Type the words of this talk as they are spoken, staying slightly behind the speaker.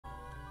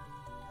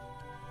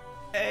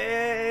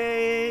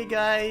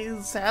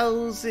guys,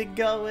 how's it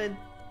going?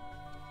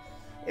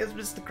 It's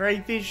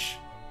MrCrayfish,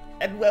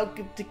 and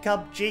welcome to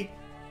PUBG.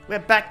 We're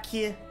back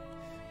here,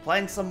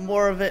 playing some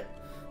more of it.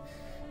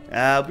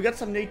 We got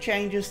some new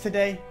changes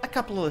today, a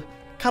couple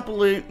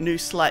of new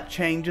slight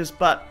changes,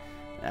 but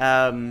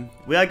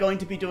we are going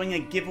to be doing a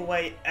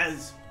giveaway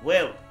as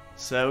well.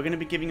 So we're going to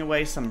be giving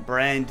away some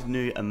brand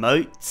new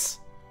emotes.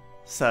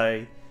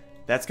 So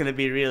that's going to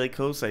be really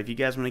cool. So if you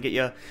guys want to get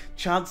your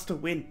chance to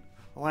win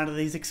one of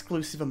these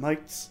exclusive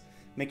emotes,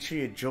 make sure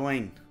you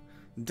join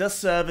the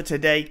server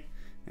today.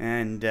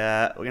 And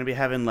we're going to be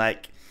having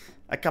like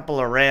a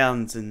couple of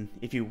rounds, and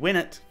if you win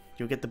it,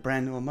 you'll get the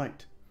brand new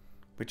emote,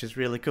 which is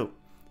really cool.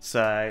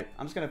 So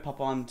I'm just going to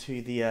pop on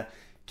to the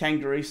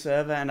Kangaroo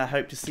server, and I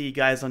hope to see you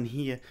guys on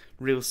here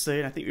real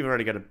soon. I think we've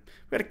already got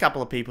a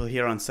couple of people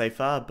here on so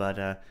far, but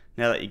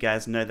now that you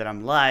guys know that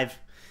I'm live,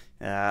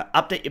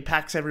 update your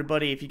packs,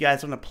 everybody. If you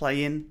guys want to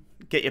play in,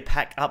 get your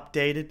pack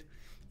updated.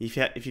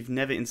 If you've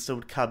never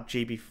installed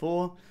PUBG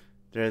before,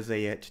 there's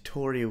a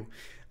tutorial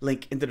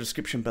link in the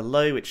description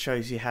below, which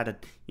shows you how to,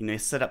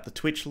 set up the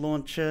Twitch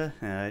launcher.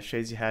 It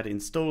shows you how to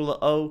install it.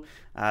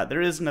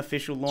 There is an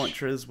official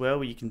launcher as well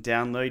where you can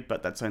download,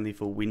 but that's only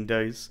for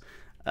Windows.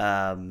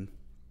 But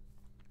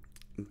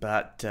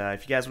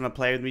if you guys want to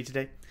play with me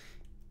today,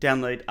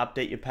 download,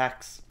 update your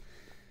packs.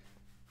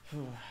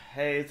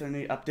 Hey, is there a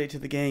new update to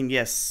the game?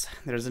 Yes,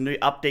 there's a new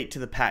update to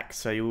the pack,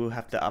 so you will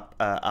have to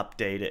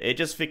update it. It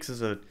just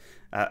fixes a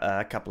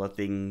couple of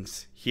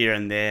things here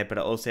and there, but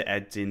it also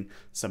adds in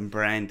some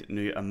brand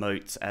new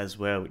emotes as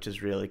well, which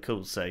is really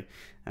cool. So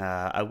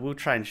I will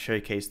try and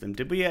showcase them.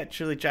 Did we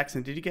actually,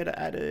 Jackson, did you get it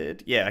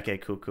added? Yeah, okay,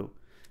 cool.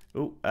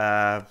 Oh,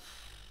 I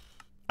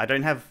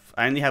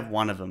only have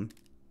one of them.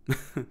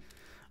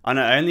 Oh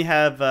no, I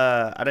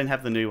don't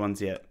have the new ones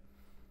yet.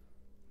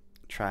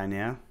 Try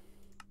now.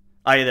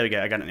 Oh yeah, there we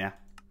go, I got it now.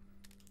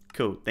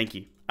 Cool, thank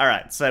you.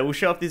 Alright, so we'll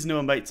show off these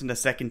new emotes in a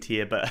second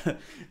here, but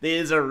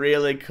these are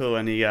really cool,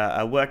 and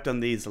I worked on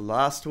these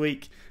last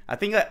week. I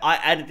think I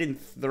added in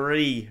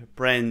 3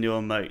 brand new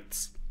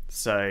emotes.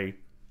 So,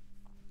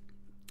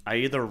 are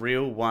you the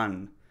real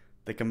one?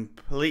 The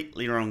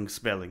completely wrong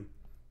spelling.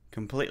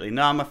 Completely.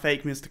 No, I'm a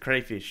fake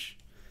MrCrayfish.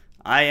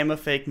 I am a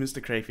fake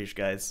MrCrayfish,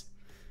 guys.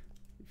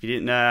 If you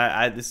didn't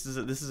know, this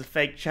is a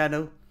fake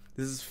channel.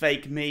 This is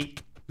fake me.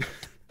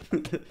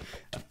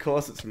 Of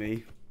course it's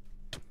me.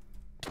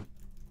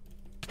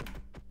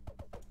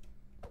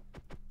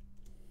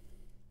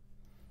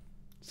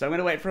 So I'm going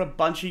to wait for a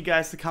bunch of you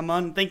guys to come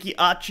on. Thank you,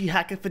 Archie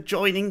Hacker, for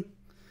joining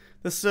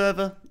the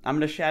server. I'm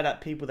going to shout out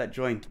people that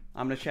joined.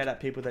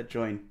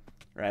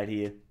 Right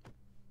here.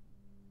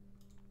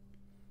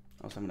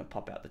 Also, I'm going to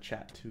pop out the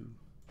chat too.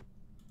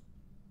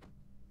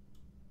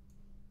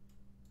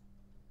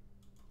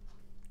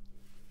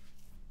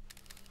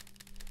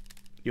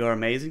 You're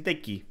amazing.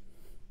 Thank you.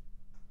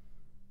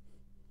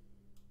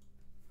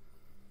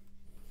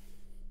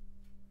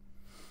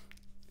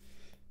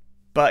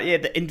 But yeah,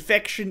 the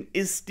infection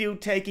is still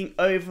taking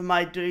over,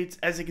 my dudes.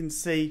 As you can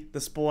see,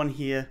 the spawn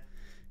here,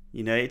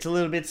 it's a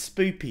little bit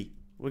spoopy.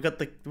 We got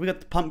the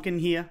pumpkin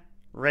here,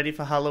 ready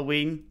for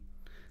Halloween.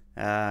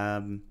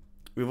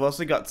 We've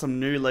also got some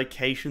new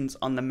locations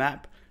on the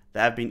map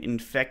that have been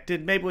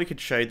infected. Maybe we could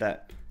show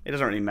that. It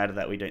doesn't really matter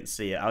that we don't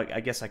see it. I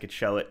guess I could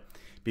show it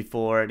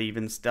before it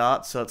even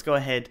starts. So let's go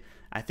ahead.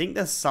 I think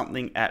there's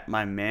something at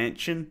my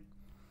mansion.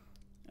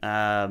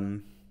 Oh,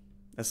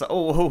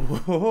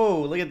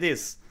 look at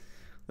this.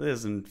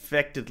 There's an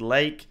infected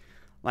lake.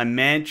 My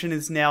mansion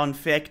is now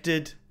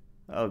infected.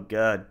 Oh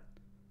god.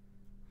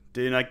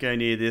 Do not go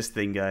near this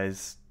thing,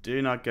 guys. Do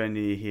not go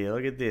near here.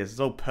 Look at this. It's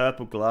all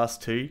purple glass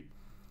too.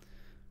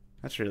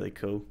 That's really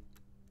cool.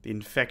 The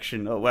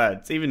infection. Oh wow,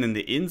 it's even in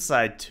the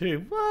inside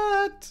too.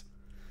 What?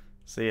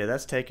 So yeah,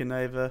 that's taken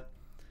over.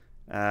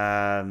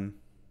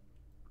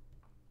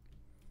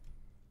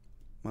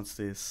 What's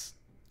this?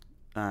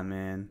 Oh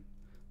man.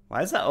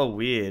 Why is that all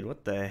weird?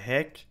 What the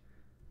heck?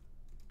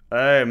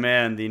 Oh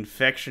man, the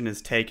infection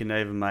has taken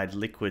over my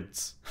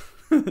liquids.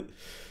 The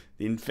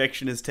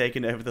infection has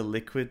taken over the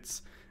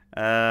liquids.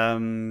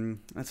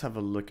 Let's have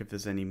a look if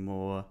there's any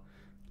more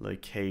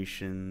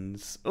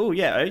locations. Oh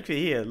yeah, over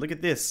here, look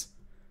at this.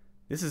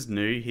 This is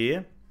new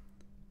here.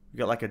 We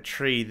got like a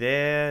tree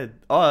there.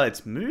 Oh,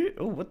 it's moved.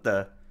 Oh, what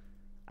the?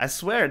 I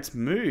swear it's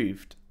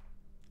moved.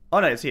 Oh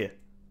no, it's here.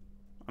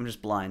 I'm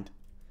just blind.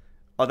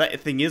 Oh,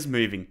 that thing is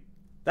moving.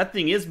 That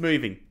thing is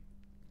moving.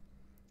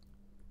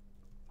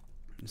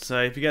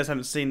 So if you guys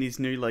haven't seen these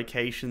new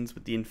locations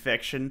with the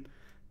infection,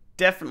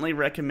 definitely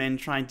recommend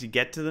trying to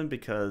get to them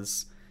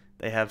because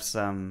they have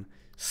some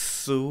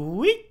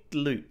sweet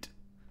loot.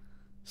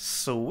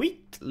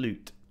 Sweet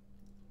loot.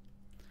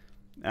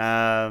 The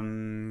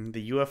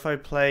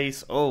UFO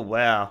place. Oh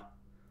wow.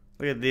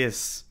 Look at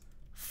this.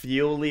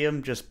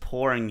 Fuelium just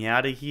pouring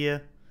out of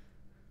here.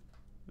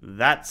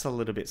 That's a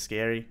little bit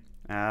scary.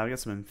 We got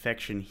some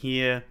infection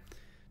here.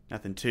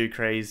 Nothing too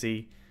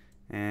crazy.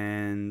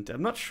 And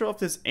I'm not sure if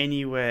there's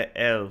anywhere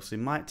else. We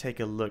might take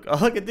a look. Oh,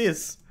 look at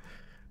this.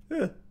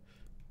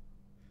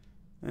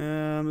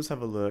 Let's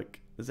have a look.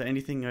 Is there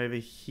anything over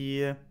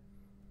here?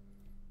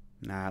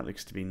 Nah, it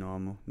looks to be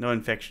normal. No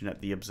infection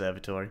at the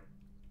observatory.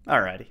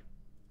 Alrighty.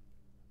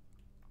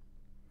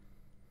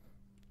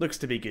 Looks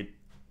to be good.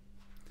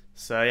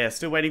 So yeah,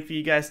 still waiting for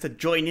you guys to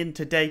join in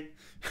today.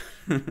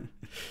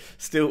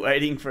 Still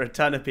waiting for a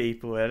ton of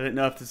people. I don't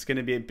know if this is going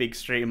to be a big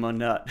stream or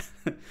not.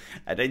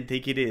 I don't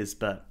think it is,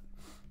 but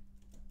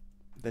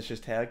that's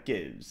just how it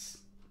goes.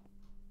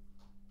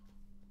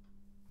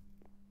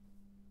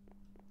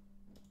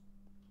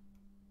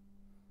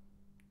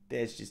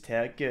 That's just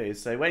how it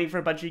goes. So waiting for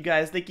a bunch of you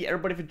guys. Thank you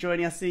everybody for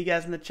joining us. See you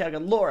guys in the chat.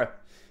 Got Laura,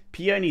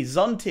 Peony,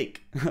 Zontic,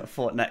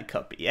 Fortnite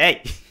copy.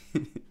 Hey,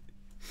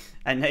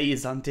 I know you,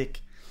 Zontic.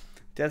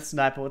 Death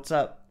Sniper, what's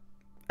up?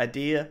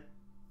 Adia,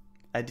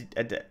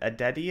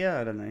 Adadia?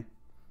 I don't know.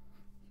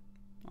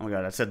 Oh my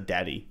god, I said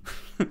daddy.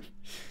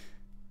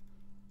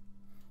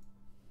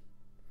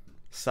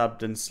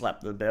 Subbed and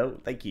slapped the bell.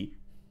 Thank you.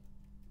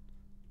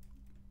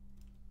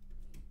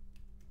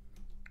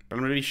 But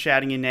I'm going to be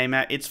shouting your name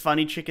out. It's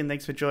Funny Chicken,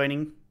 thanks for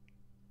joining.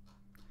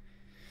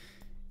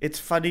 It's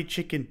Funny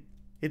Chicken.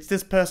 It's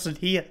this person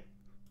here.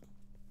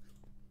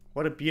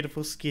 What a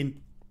beautiful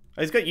skin.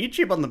 Oh, he's got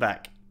YouTube on the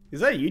back. Is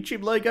that a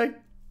YouTube logo?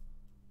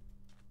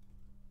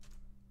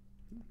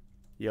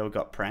 Yo,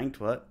 got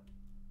pranked, what?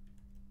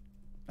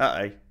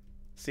 Uh-oh.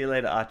 See you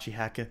later, Archie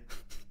Hacker.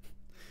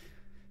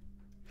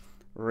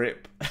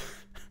 Rip.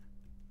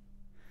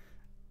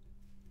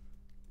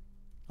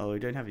 Oh, we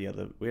don't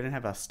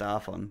have our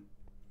staff on.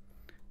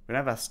 We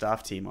don't have our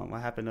staff team on.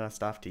 What happened to our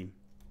staff team?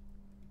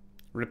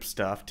 Rip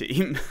staff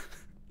team.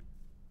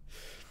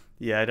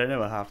 Yeah, I don't know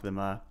what half of them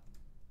are.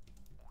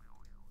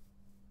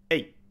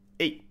 Hey,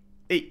 hey,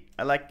 hey,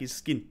 I like your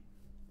skin.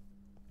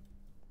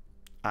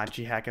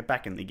 Archie Hacker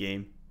back in the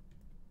game.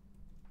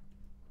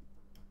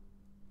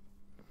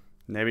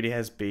 Nobody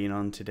has been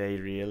on today,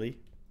 really.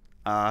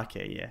 Ah,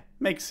 okay, yeah.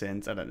 Makes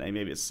sense. I don't know.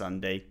 Maybe it's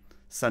Sunday.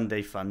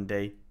 Sunday fun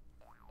day.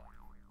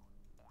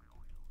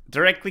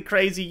 Directly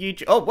crazy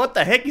YouTube. Oh, what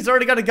the heck? He's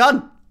already got a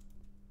gun.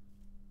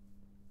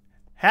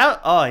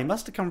 How? Oh, he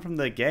must have come from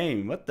the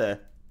game. What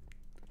the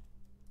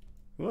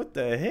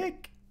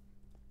heck?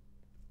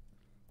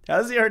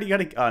 How's he already got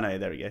a... Oh, no,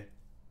 there we go.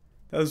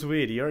 That was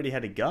weird. He already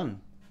had a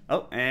gun.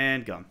 Oh,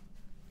 and gone.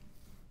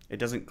 It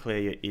doesn't clear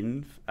your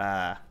inv.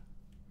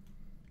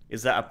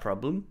 Is that a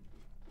problem?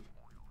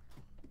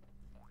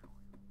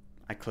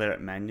 I clear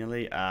it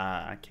manually.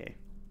 Okay.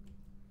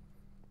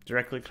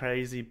 Directly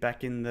crazy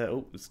back in the...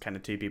 Oh, there's kind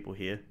of two people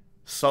here.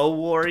 Soul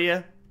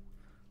Warrior.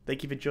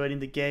 Thank you for joining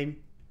the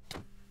game.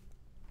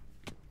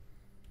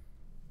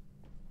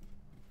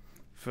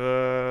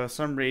 For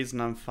some reason,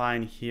 I'm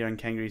fine here on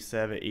Kangaroo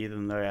server,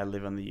 even though I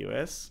live in the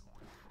US.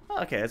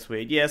 Oh, okay, that's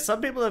weird. Yeah,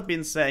 some people have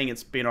been saying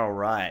it's been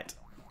alright,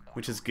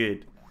 which is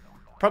good.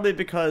 Probably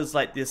because,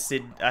 like,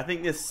 I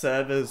think this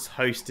server's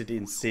hosted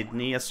in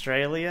Sydney,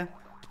 Australia.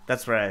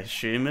 That's where I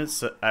assume it.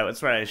 So,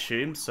 that's where I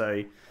assume.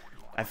 So,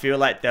 I feel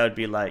like there would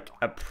be like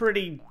a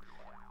pretty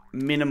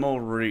minimal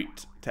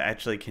route to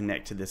actually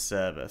connect to this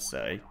server.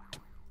 So,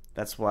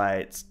 that's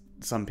why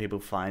some people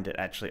find it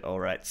actually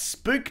alright.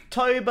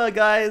 Spooktober,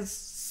 guys!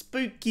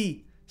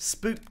 Spooky!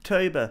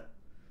 Spooktober.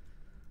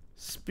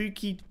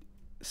 Spooky...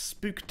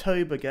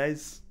 Spooktober,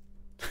 guys.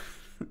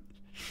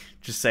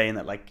 Just saying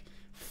that like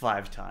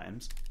 5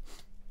 times.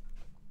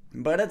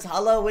 But it's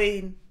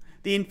Halloween.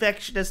 The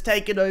infection has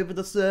taken over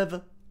the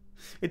server.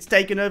 It's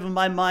taken over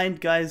my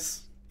mind,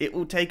 guys. It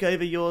will take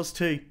over yours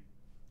too.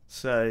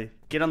 So,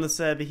 get on the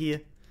server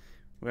here.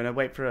 We're going to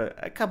wait for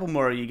a couple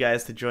more of you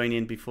guys to join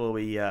in before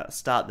we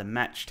start the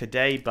match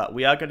today. But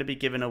we are going to be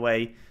giving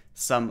away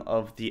some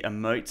of the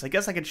emotes. I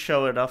guess I could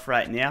show it off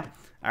right now.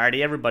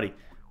 Alrighty, everybody.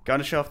 Going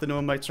to show off the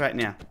new emotes right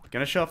now.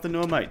 Going to show off the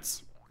new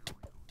emotes.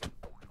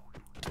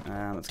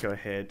 Let's go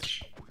ahead.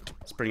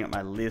 Let's bring up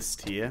my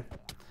list here.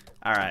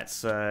 Alright,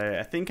 so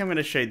I think I'm going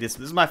to show you this.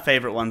 This is my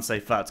favorite one so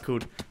far. It's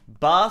called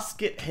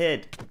Basket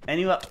Head.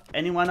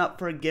 Anyone up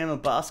for a game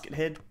of Basket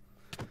Head?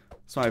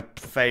 It's my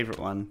favorite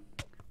one.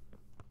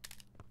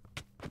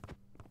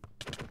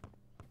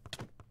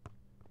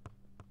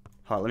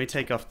 Hold on, let me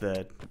take off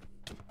the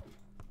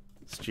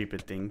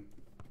stupid thing.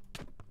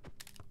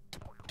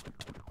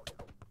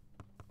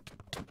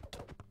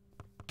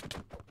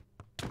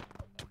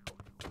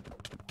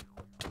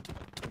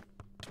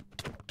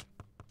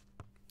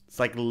 It's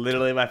like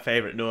literally my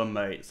favorite new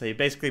emote. So you're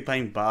basically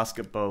playing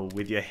basketball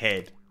with your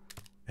head.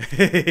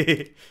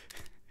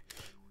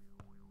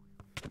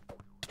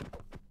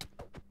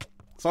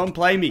 Someone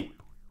play me.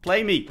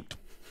 Play me.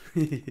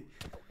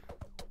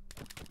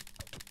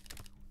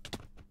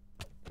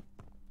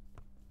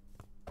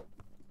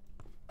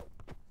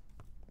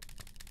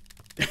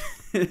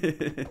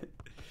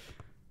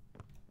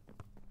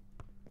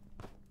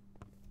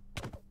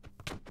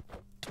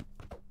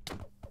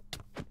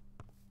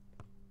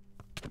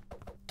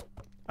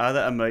 Are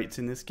there emotes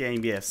in this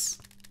game? Yes.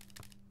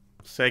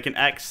 So you can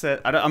access...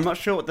 I'm not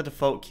sure what the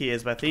default key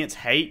is, but I think it's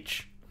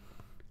H.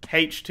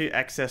 H to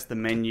access the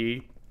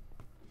menu.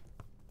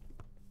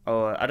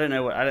 Or I don't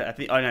know what... I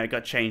think... Oh no, it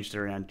got changed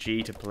around.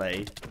 G to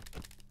play.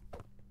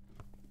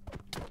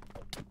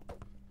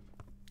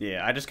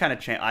 Yeah, I just kind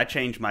of I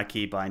changed my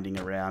key binding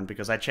around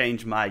because I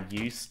changed my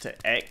use to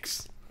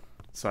X,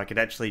 so I could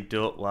actually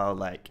do it while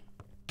like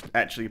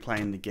actually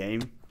playing the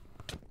game.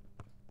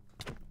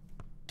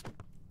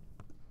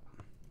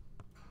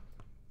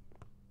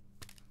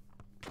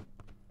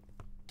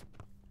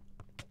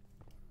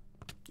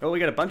 Oh, we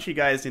got a bunch of you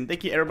guys in.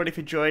 Thank you everybody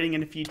for joining,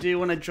 and if you do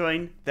want to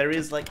join, there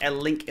is like a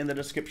link in the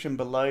description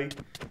below,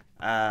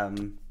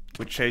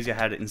 which shows you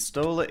how to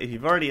install it. If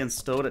you've already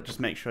installed it, just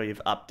make sure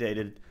you've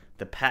updated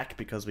the pack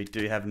because we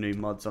do have new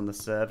mods on the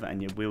server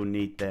and you will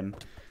need them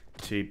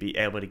to be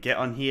able to get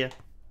on here.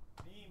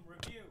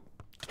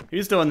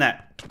 Who's doing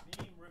that?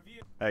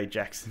 Oh,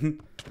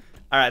 Jackson.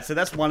 Alright, so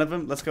that's one of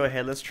them. Let's go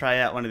ahead, let's try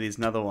out one of these,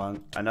 another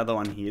one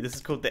here. This is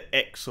called the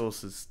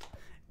Exorcist.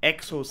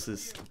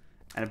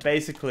 And it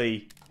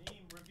basically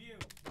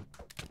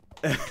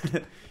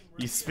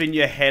you spin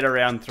your head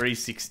around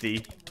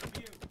 360.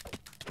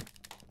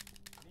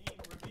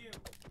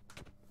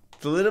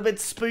 It's a little bit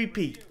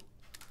spoopy.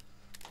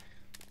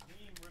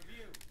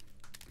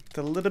 It's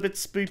a little bit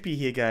spoopy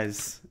here,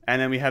 guys.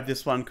 And then we have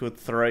this one called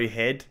Throw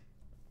Head.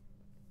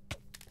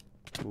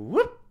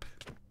 Whoop!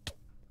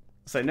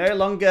 So no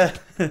longer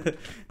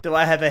do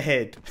I have a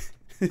head.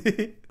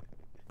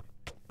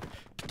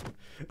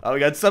 Oh, we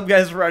got some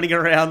guys running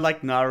around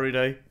like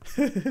Naruto.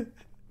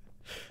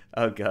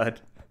 Oh, God.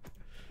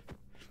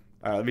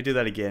 Alright, let me do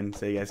that again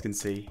so you guys can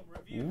see.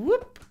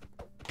 Whoop!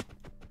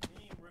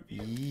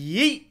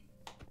 Yeet!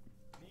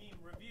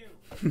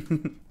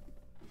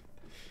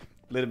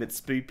 Little bit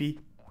spoopy.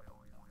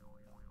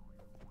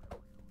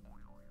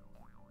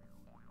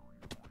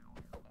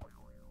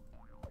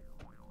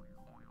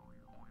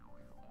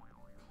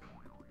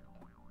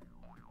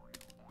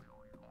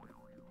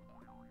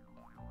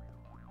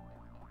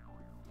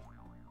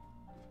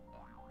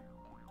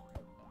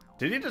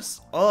 Did he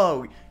just...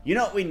 Oh, you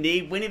know what we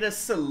need? We need a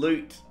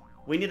salute.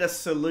 We need a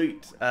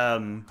salute,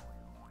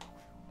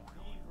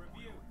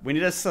 we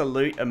need a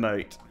salute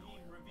emote.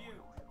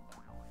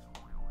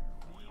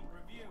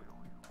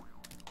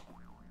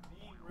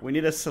 We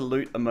need a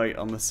salute emote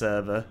on the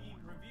server.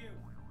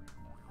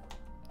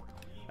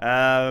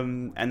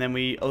 And then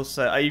we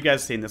also... Oh, you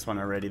guys seen this one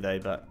already though,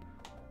 but...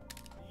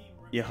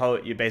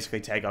 You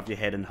basically take off your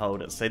head and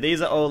hold it. So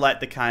these are all like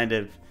the kind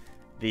of...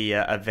 the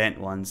event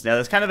ones. Now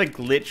there's kind of a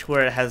glitch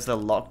where it has the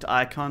locked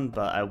icon,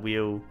 but I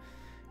will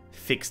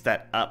fix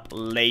that up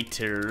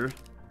later.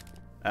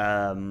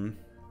 But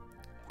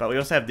we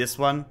also have this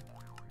one.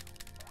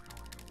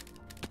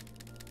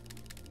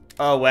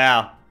 Oh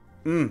wow.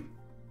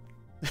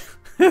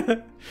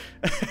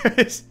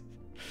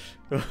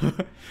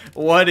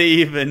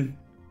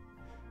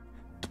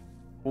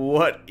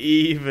 What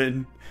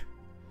even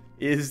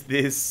is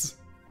this?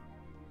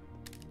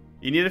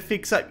 You need to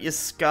fix up your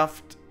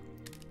scuffed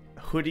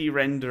hoodie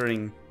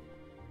rendering.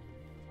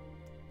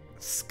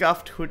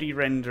 Scuffed hoodie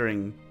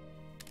rendering.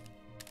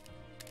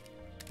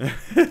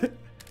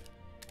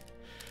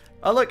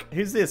 Oh look,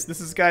 who's this?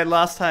 This is the guy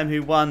last time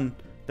who won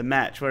the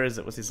match. Where is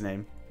it? What's his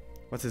name?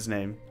 What's his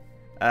name?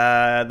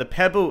 The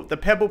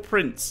Pebble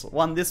Prince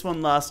won this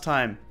one last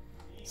time.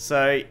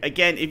 So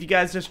again, if you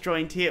guys just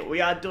joined here,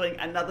 we are doing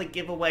another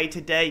giveaway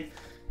today.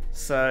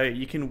 So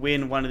you can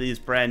win one of these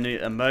brand new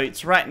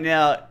emotes. Right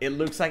now, it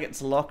looks like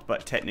it's locked,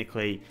 but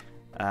technically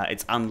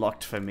it's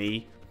unlocked for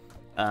me.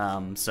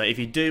 So if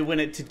you do win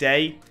it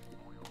today,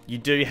 you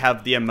do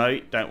have the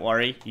emote. Don't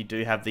worry, you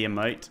do have the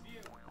emote.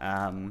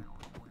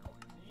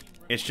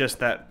 It's just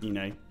that, you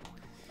know,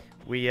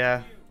 we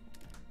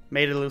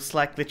made a little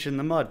slack glitch in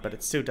the mod, but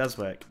it still does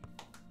work.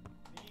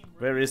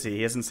 Where is he?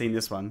 He hasn't seen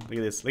this one. Look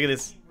at this. Look at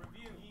this.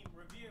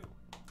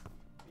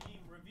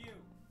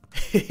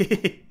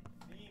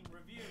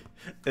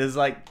 It's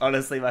like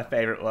honestly my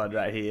favorite one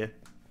right here.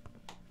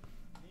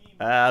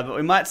 But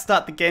we might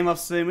start the game off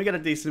soon. We got a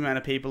decent amount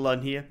of people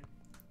on here.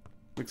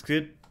 Looks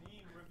good.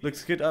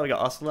 Looks good. Oh, we got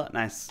Ocelot.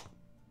 Nice.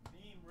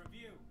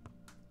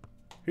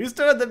 Who's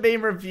doing the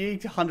meme review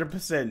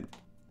 100%?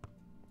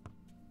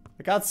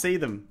 I can't see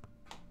them.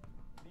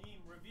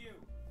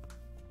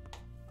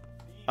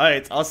 Oh,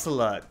 it's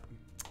Ocelot.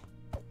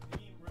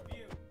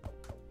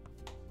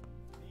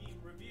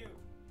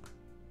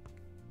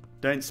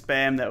 Don't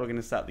spam that we're going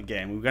to start the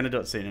game. We're going to do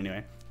it soon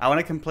anyway. I want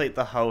to complete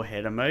the whole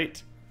head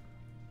emote.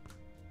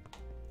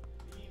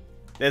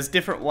 There's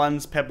different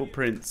ones, Pebble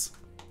Prince.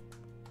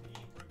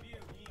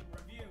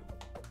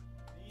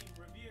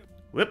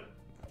 Whoop.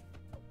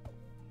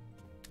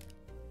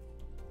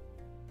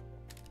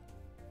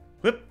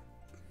 Whoop.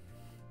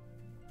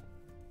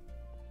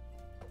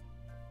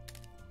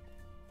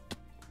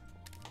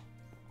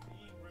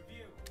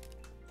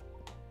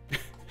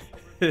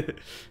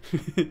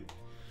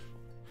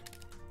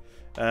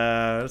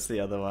 What's the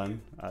other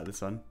one?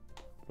 This one.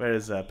 Where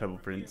is Pebble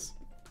Prince?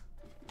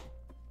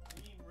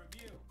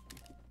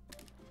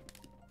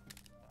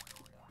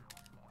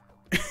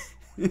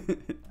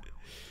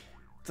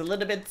 It's a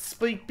little bit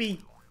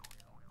spoopy.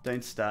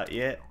 Don't start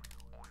yet.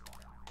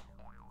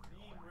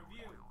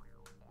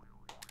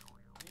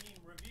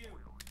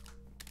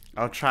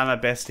 I'll try my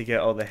best to get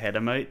all the head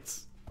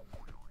emotes.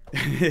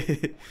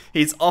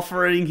 He's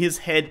offering his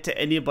head to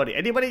anybody.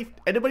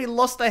 Anybody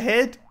lost a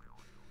head?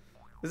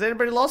 Has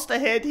anybody lost a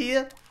head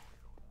here?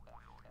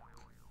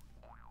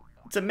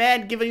 It's a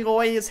man giving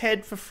away his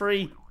head for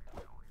free.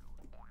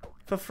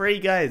 For free,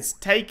 guys.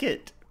 Take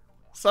it.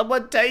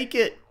 Someone take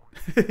it.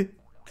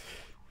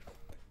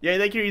 Yeah,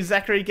 thank you,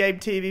 Zachary Game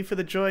TV, for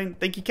the join.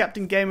 Thank you,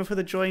 Captain Gamer, for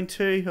the join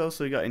too. Who else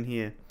we got in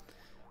here?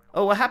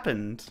 Oh, what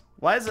happened?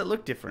 Why does it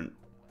look different?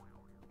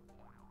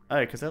 Oh,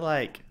 because they're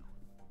like...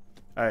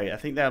 Oh, I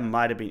think that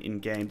might have been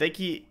in-game. Thank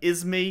you,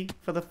 Isme,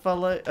 for the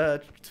follow,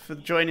 for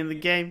joining the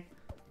game.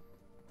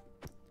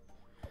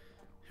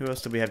 Who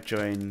else do we have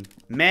join?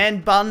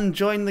 Man Bun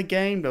joined the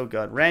game. Oh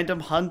god. Random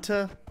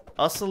Hunter,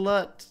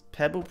 Ocelot,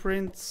 Pebble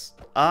Prince,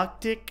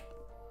 Arctic.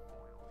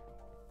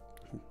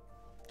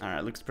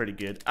 Alright, looks pretty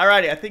good.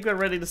 Alrighty, I think we're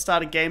ready to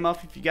start a game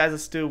off. If you guys are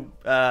still,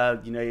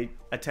 you know,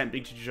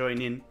 attempting to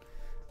join in,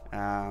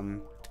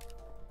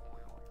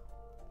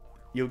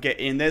 you'll get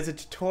in. There's a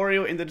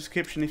tutorial in the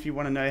description if you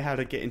want to know how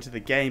to get into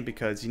the game,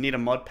 because you need a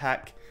mod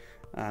pack.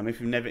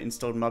 If you've never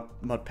installed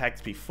mod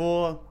packs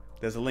before,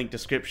 there's a link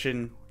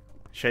description.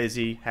 Shows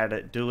you how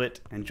to do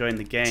it and join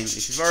the game.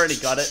 If you've already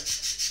got it.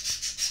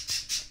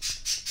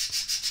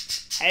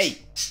 Hey!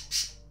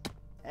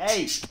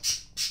 Hey!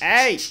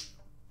 Hey!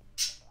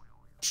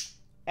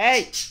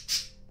 Hey!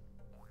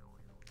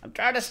 I'm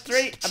trying to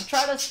stream. I'm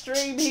trying to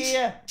stream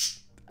here.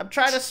 I'm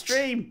trying to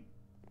stream.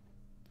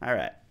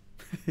 Alright.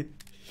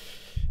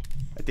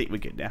 I think we're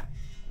good now.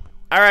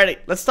 Alrighty,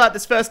 let's start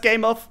this first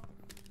game off.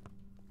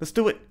 Let's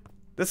do it.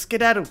 Let's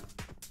skedaddle.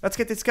 Let's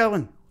get this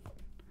going.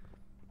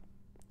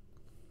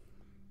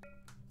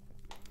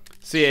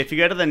 So yeah, if you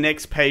go to the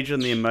next page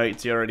on the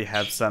emotes, you already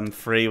have some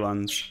free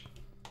ones.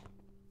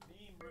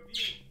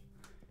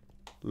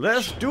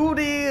 Let's do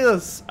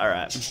this!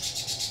 Alright.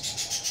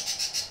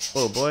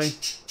 Oh boy.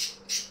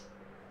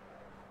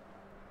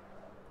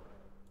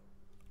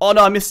 Oh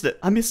no, I missed it.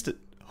 I missed it.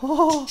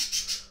 Oh.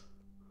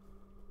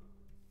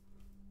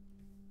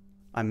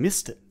 I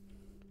missed it.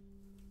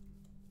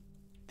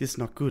 This is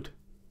not good.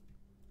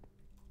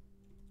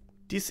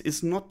 This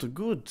is not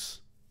good.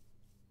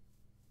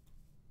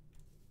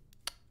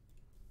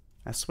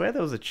 I swear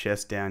there was a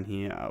chest down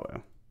here. Oh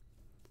well.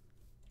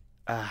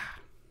 Ah.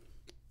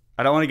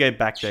 I don't want to go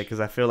back there because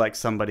I feel like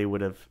somebody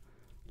would have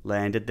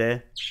landed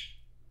there.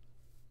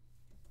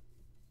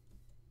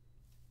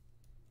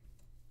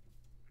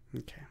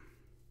 Okay.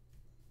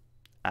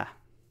 Ah.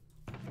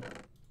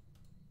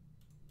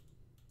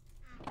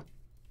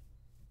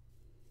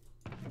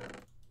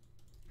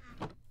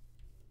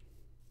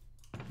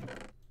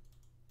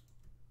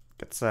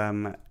 Got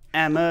some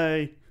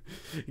ammo.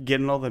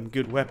 Getting all them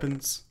good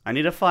weapons. I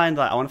need to find,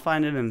 like, I want to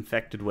find an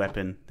infected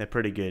weapon. They're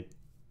pretty good.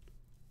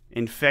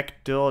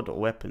 Infected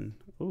weapon.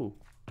 Ooh.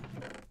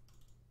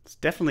 It's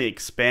definitely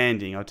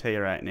expanding, I'll tell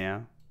you right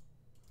now.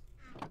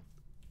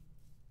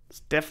 It's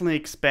definitely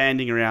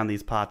expanding around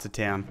these parts of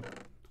town.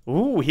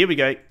 Ooh, here we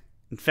go.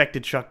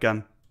 Infected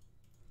shotgun.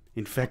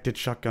 Infected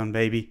shotgun,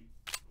 baby.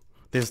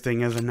 This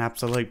thing is an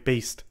absolute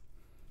beast.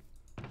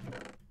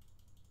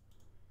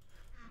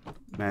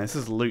 Man, this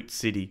is Loot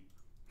City.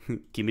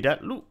 Give me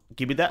that loot.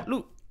 Give me that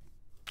loot.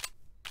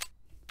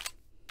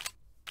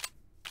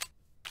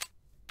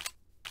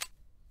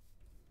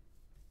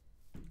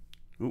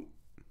 Ooh.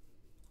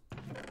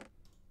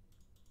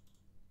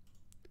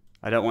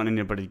 I don't want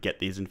anybody to get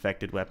these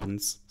infected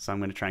weapons, so I'm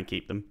going to try and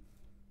keep them.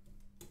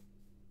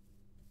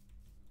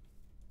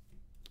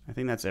 I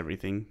think that's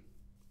everything.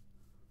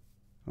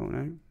 Oh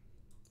no.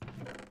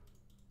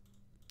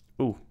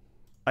 Ooh.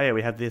 Oh yeah,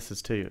 we have this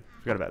as too.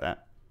 Forgot about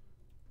that.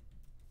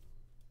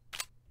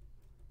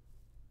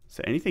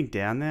 So anything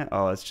down there?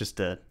 Oh, it's just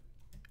a...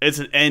 It's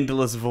an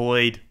endless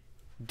void.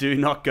 Do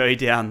not go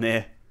down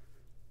there.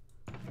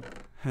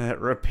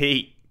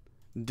 Repeat.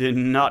 Do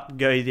not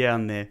go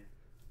down there.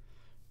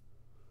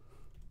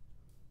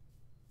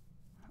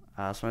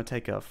 I just want to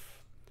take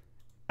off.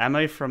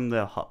 Ammo from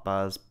the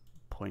hotbars.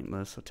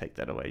 Pointless. I'll take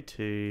that away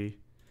too.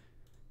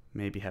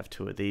 Maybe have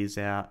 2 of these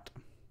out.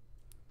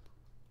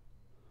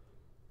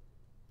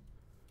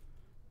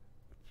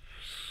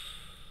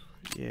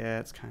 Yeah,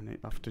 it's kind of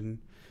often...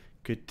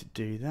 good to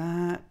do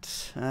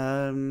that.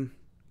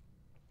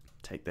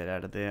 Take that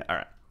out of there.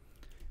 Alright.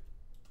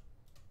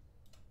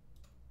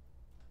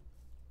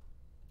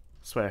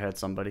 Swear I heard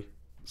somebody.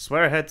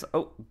 Swear I heard...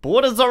 Oh,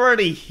 Border's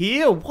already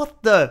here?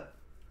 What the...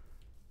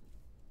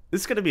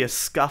 This is going to be a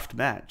scuffed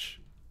match.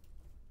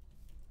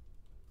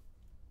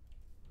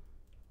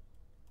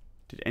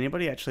 Did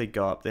anybody actually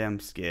go up there? I'm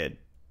scared.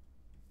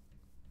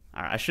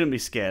 Alright, I shouldn't be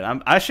scared.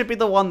 I should be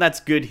the one that's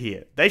good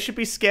here. They should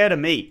be scared of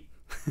me.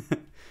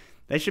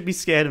 They should be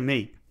scared of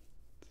me.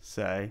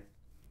 So.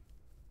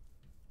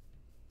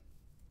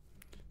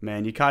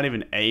 Man, you can't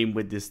even aim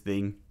with this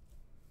thing.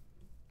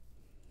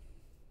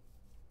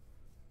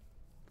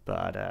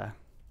 But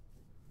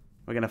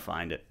we're gonna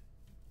find it.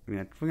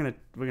 We're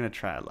gonna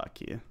try our luck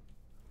here.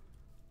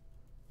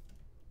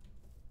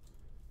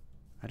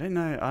 I don't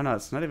know. Oh no,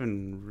 it's not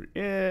even...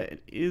 Yeah,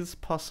 it is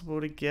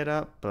possible to get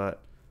up,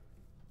 but...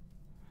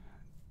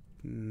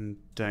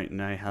 Don't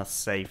know how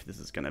safe this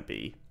is gonna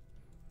be.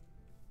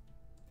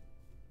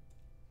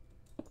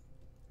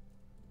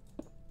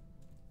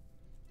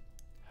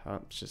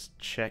 Let's just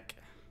check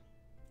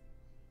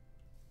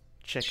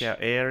our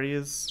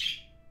areas.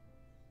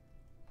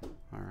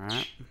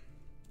 Alright.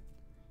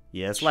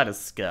 Yeah, this ladder's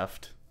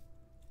scuffed.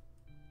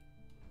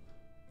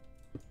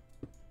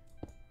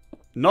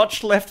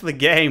 Notch left the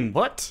game.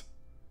 What?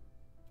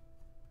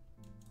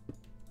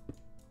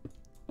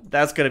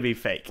 That's gonna be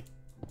fake.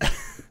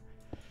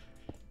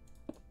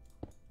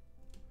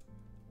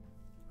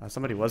 Oh,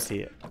 somebody was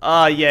here.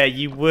 Oh, yeah,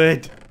 you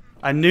would.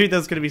 I knew there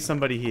was gonna be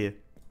somebody here.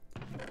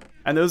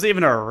 And there was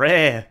even a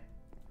rare.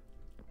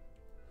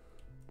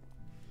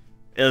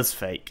 It was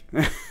fake.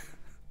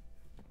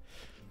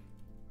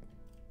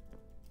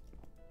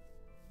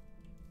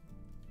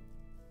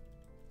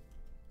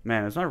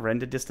 Man, is my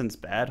render distance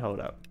bad?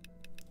 Hold up.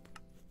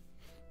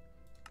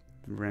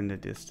 Render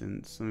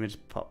distance. Let me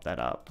just pop that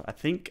up. I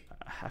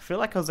feel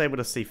like I was able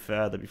to see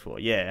further before.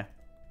 Yeah.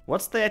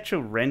 What's the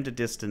actual render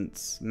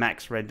distance,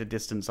 max render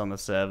distance on the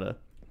server?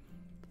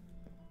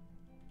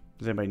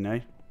 Does anybody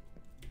know?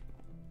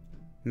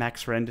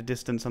 Max render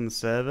distance on the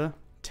server?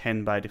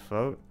 10 by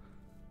default.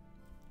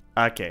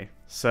 Okay.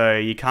 So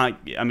you can't,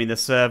 I mean the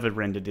server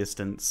render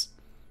distance.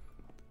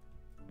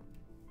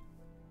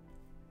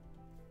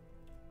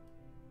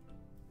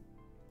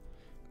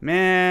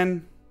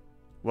 Man.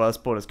 Well, this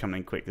border's coming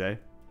in quick though.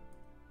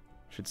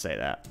 Should say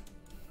that.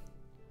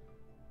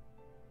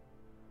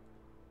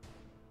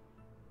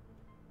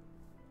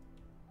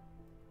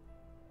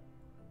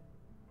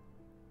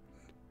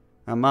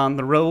 I'm on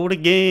the road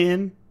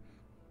again.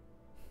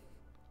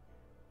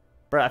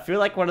 Bro, I feel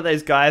like one of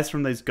those guys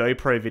from those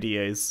GoPro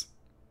videos.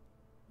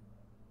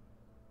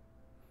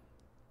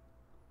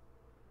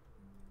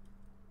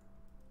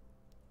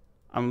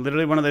 I'm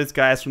literally one of those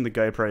guys from the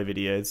GoPro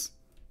videos.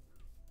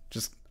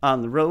 Just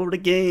on the road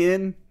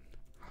again.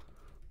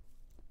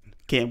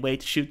 Can't wait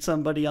to shoot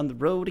somebody on the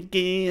road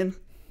again.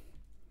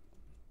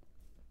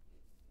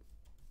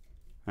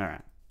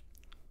 Alright.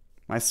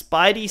 My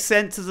spidey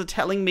senses are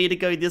telling me to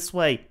go this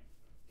way.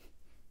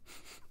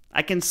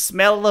 I can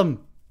smell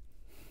them.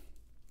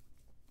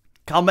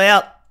 Come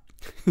out.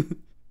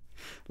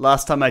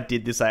 Last time I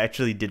did this, I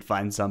actually did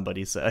find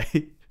somebody, so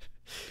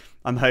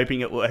I'm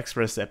hoping it works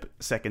for a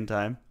second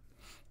time.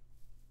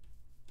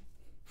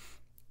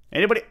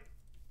 Anybody?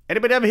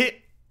 Anybody over here?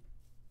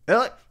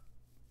 Hello?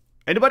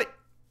 Anybody?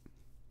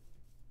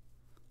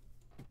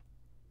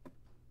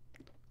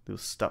 Little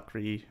stuck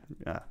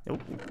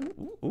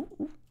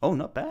oh,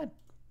 not bad.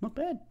 Not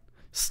bad.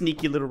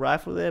 Sneaky little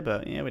rifle there,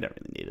 but yeah, we don't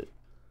really need it.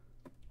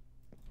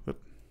 Whoop.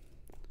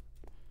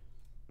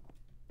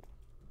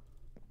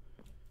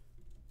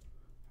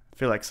 I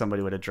feel like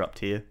somebody would have dropped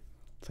here.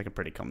 It's like a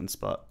pretty common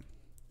spot.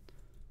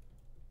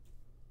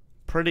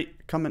 Pretty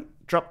common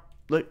drop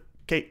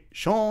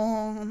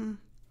location.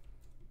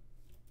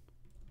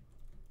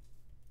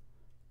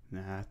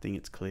 Nah, I think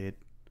it's cleared.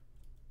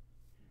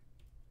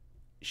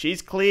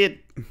 She's cleared.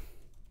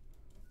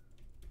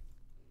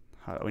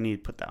 We need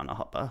to put that on a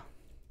hopper.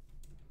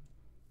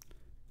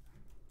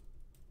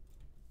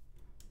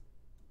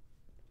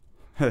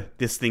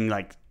 This thing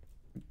like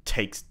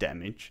takes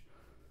damage.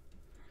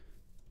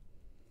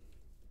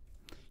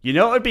 You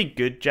know what would be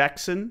good,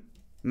 Jackson?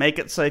 Make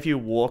it so if you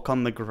walk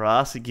on the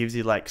grass, it gives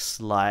you like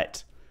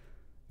slight,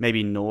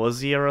 maybe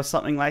nausea or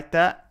something like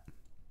that.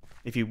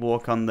 If you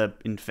walk on the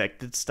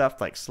infected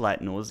stuff, like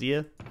slight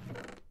nausea.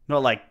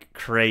 Not like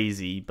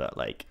crazy, but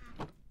like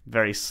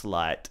very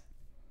slight.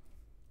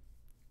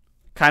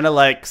 Kind of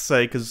like,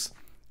 so, because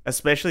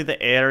especially the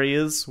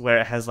areas where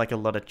it has like a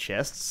lot of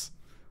chests.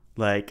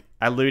 Like,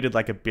 I looted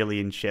like 1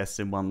 billion chests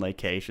in one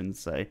location,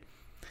 so.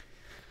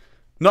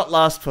 Not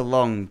last for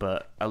long,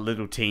 but a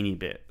little teeny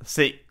bit.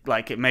 See,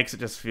 like, it makes it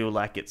just feel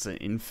like it's an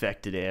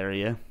infected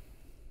area.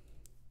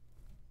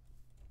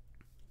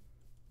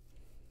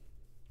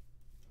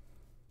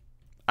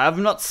 I've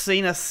not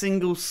seen a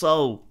single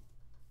soul.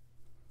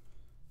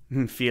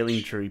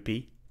 Feeling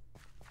droopy.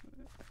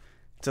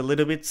 It's a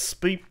little bit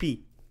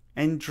spoopy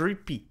and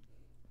droopy.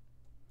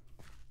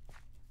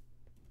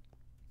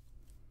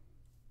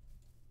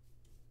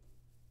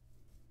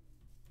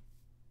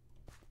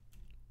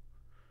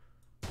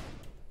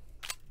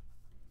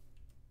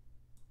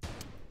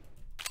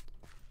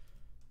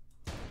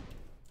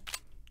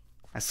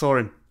 I saw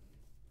him.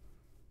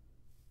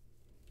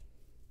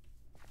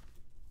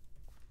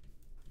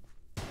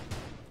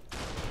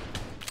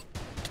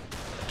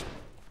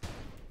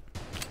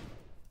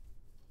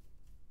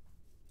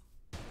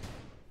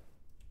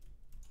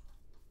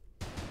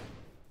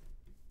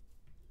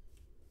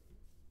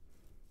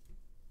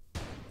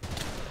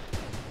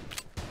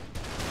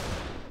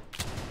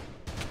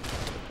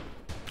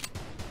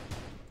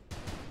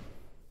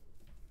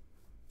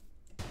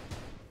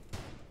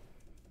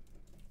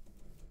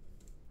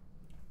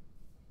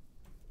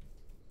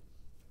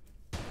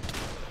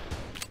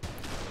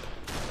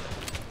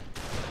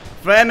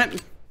 Damn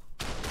it.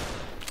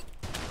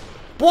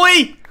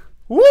 Boy!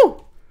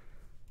 Woo!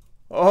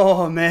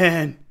 Oh,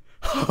 man.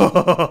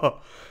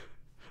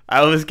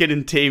 I was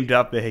getting teamed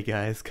up there,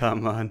 guys.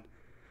 Come on.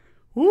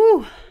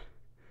 Woo!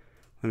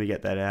 Let me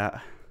get that out.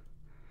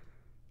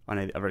 Oh,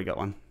 no, I've already got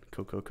one.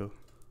 Cool, cool, cool.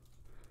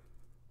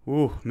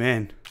 Ooh,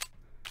 man.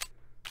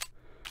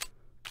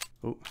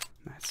 Oh,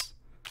 nice.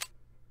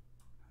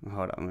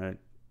 Hold on, I'm gonna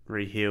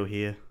re-heal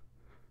here.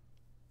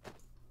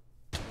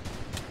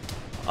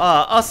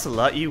 Ah, oh,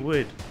 Ocelot, you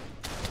would.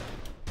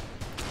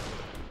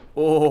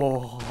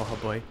 Oh,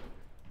 boy.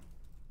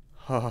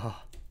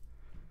 Oh,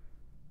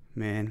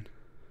 man.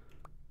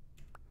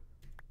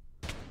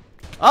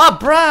 Ah,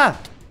 oh, bruh!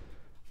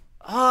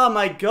 Oh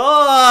my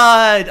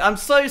god! I'm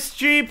so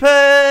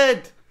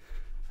stupid!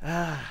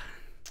 Ah.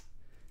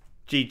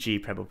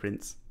 GG, Pebble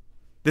Prince.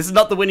 This is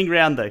not the winning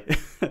round though.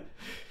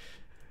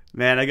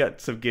 Man, I got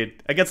some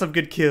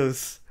good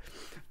kills.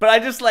 But I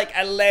just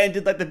I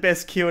landed the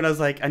best kill and I was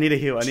like, I need a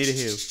heal, I need a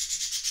heal.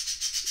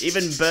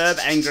 Even Burb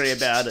angry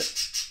about it.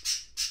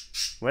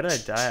 Where did I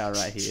die? Oh,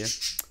 right here.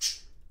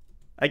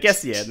 I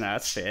guess, yeah, no,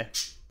 that's fair.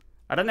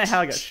 I don't know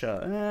how I got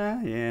shot.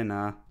 Yeah,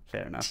 nah,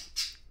 fair enough.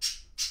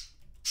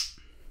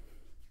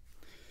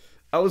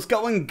 I was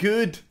going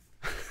good.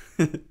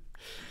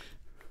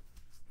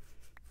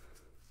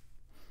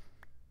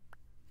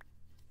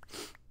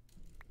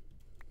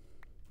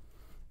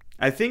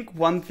 I think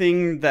one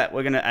thing that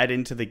we're gonna add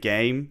into the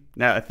game,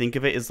 now I think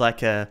of it, is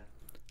like a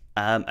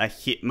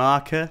hit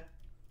marker.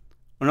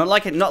 Well,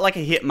 not like a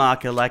hit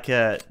marker, like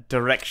a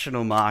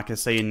directional marker,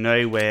 so you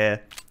know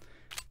where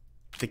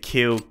the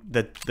kill,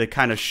 the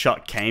kind of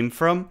shot came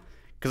from.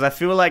 Because I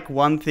feel like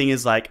one thing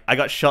is I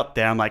got shot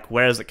there, I'm like,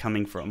 where is it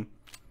coming from?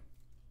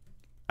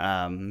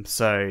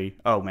 So,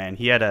 oh man,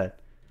 he had a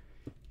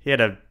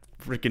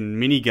freaking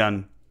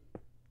minigun.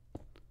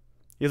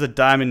 He has a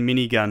diamond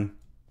minigun.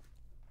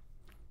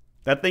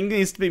 That thing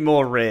needs to be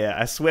more rare.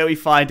 I swear we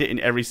find it in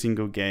every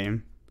single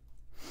game.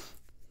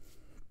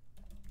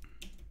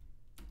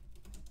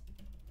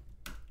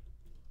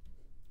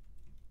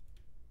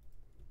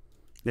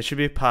 There should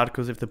be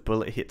particles if the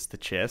bullet hits the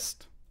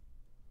chest.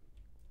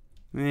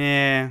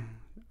 Yeah.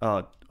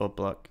 Oh, or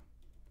block.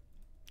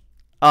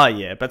 Oh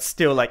yeah, but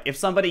still, if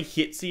somebody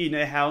hits you, you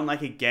know how in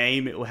a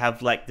game it will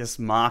have this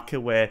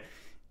marker where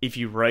if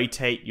you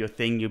rotate your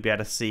thing, you'll be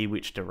able to see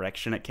which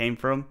direction it came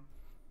from.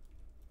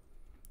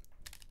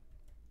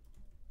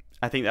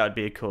 I think that would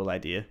be a cool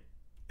idea.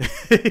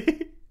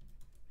 Here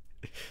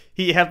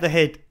you have the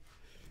head.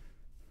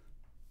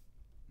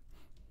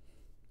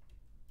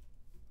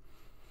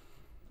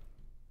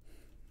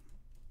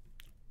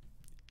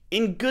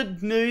 In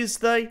good news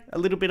though, a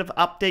little bit of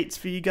updates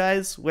for you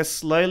guys. We're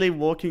slowly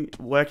working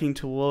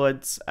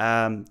towards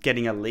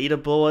getting a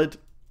leaderboard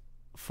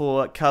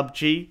for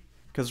CubG.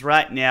 Because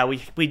right now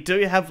we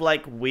do have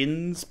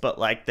wins, but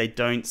they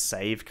don't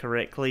save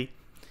correctly.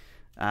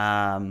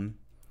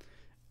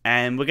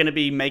 And we're going to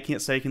be making it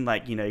so you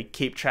can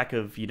keep track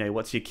of,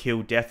 what's your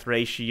kill death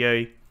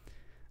ratio,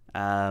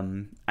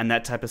 and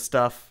that type of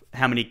stuff,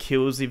 how many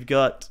kills you've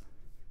got,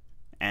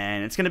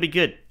 and it's going to be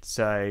good.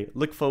 So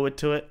look forward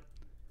to it.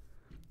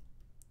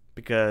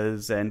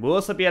 And we'll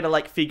also be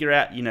able to figure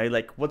out,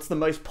 what's the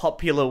most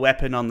popular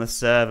weapon on the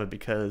server,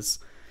 because,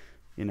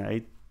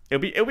 it'll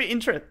be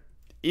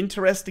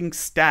interesting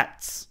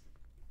stats.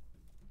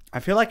 I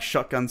feel like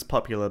shotgun's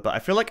popular, but I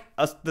feel like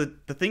the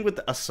thing with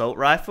the assault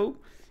rifle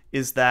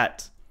is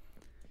that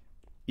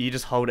you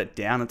just hold it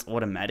down, it's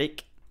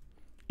automatic.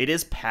 It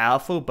is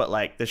powerful,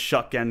 but the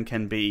shotgun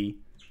can be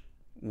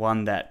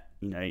one that,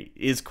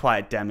 is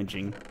quite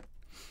damaging.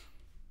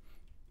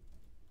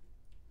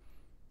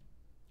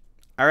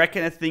 I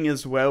reckon a thing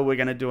as well we are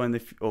going to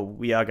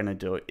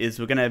do is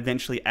we're going to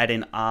eventually add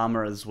in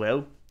armor as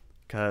well,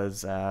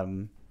 because I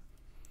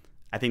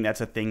think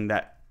that's a thing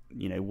that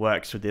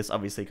works with this,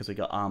 obviously, because we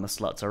got armor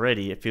slots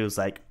already. It feels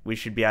like we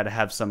should be able to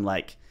have some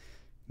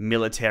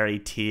military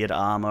tiered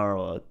armor,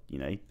 or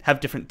have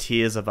different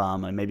tiers of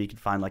armor. Maybe you could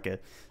find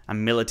a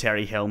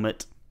military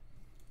helmet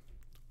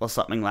or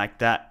something like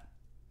that.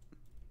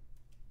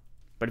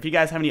 But if you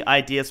guys have any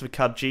ideas for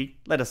CubG,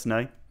 let us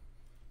know.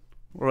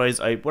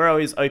 We're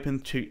always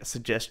open to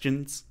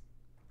suggestions.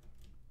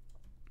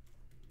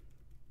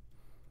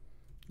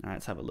 Alright,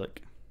 let's have a look.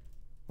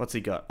 What's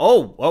he got?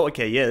 Oh,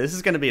 okay, yeah, this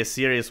is going to be a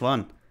serious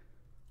one.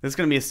 This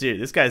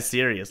guy's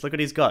serious. Look what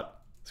he's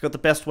got. He's got the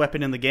best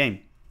weapon in the game.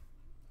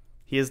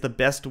 He is the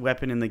best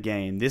weapon in the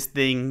game. This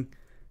thing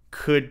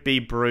could be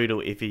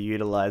brutal if he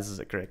utilizes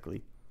it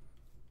correctly.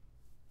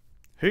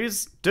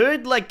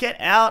 Dude, get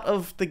out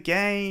of the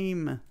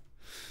game.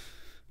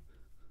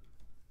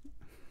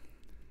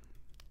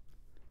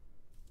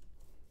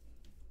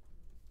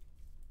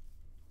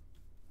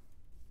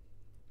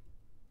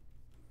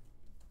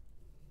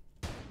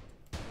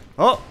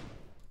 Oh!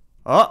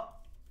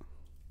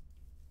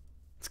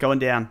 It's going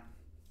down.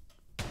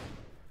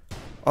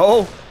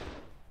 Oh!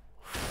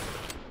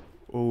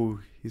 Oh,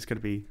 he's gonna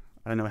be...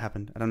 I don't know what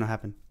happened.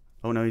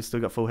 Oh no, he's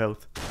still got full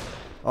health.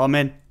 Oh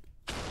man.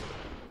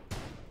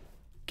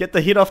 Get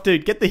the hit off,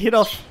 dude. Get the hit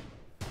off.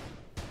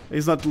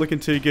 He's not looking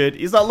too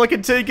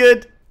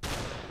good.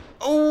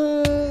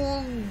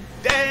 Oh!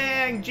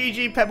 Dang!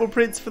 GG Pebble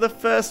Prince for the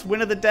first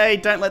win of the day.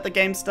 Don't let the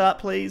game start,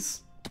 please.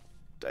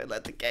 Don't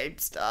let the game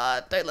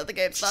start. Don't let the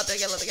game start.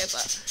 Don't let the game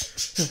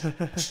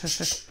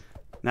start.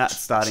 Nah, it's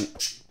starting.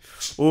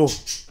 Oh.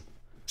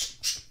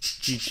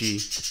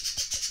 GG.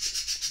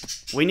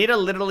 We need to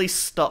literally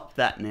stop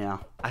that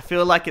now. I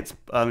feel like it's,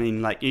 I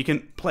mean, like, you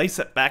can place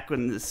it back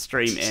when the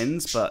stream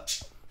ends,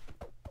 but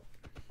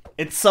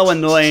it's so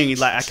annoying.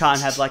 Like, I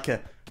can't have, like,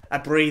 a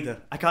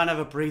breather. I can't have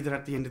a breather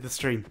at the end of the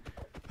stream.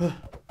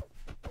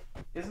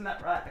 Isn't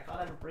that right? I can't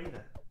have a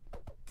breather.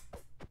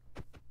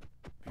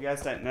 If you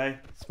guys don't know,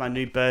 it's my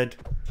new bird,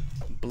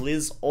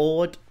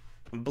 Blizzard.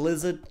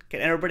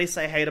 Can everybody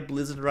say hey to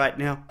Blizzard right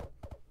now?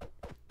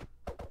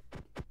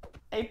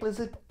 Hey,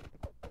 Blizzard.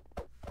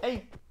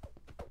 Hey.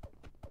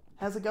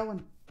 How's it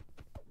going?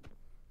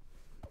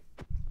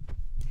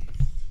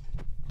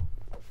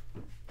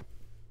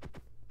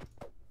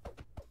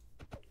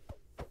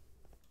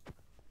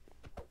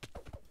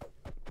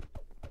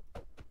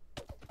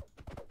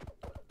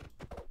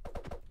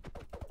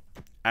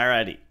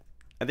 Alrighty.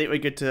 I think we're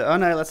good to... Oh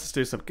no, let's just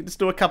do some... Let's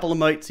do a couple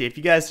emotes here. If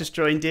you guys just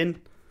joined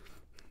in,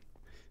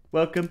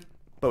 welcome.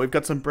 But we've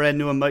got some brand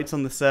new emotes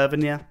on the server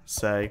now.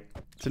 So,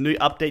 it's a new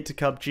update to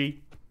PUBG.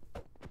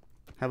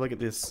 Have a look at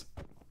this.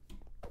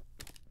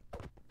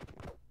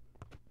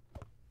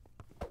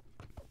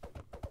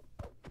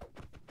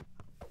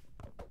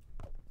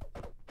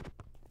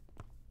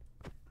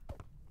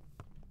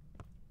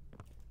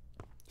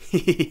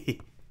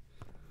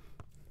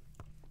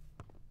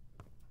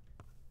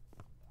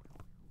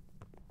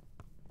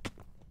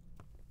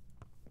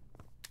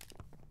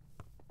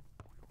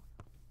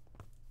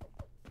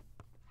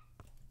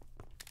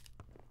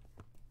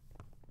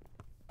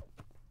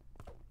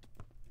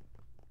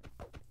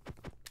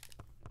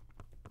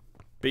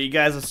 But you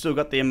guys have still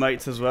got the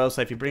emotes as well,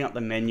 so if you bring up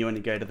the menu and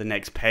you go to the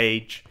next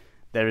page,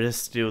 there is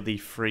still the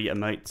free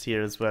emotes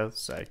here as well,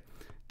 so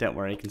don't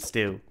worry, you can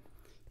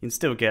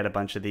still get a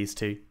bunch of these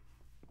too.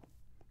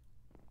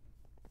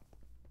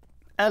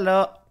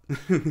 Hello.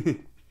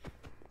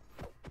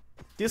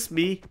 This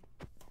me.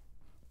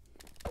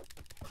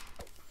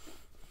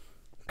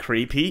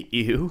 Creepy,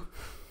 ew.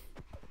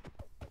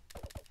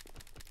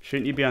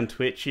 Shouldn't you be on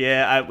Twitch?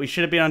 Yeah, we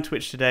should have been on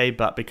Twitch today,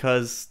 but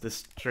because the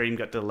stream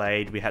got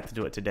delayed, we had to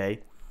do it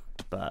today.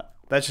 But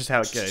that's just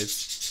how it goes.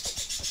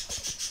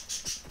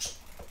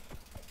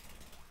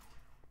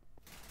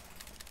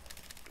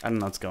 I don't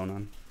know what's going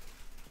on.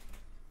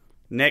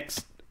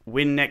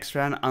 Win next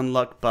round,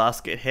 unlock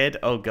basket head.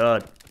 Oh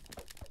god.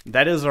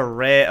 That is a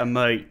rare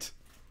emote.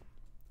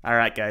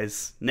 Alright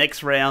guys,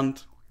 next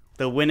round,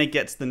 the winner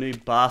gets the new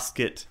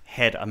basket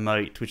head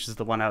emote, which is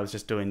the one I was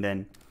just doing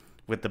then,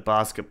 with the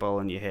basketball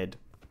on your head.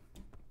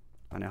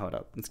 Oh no, hold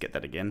up, let's get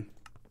that again.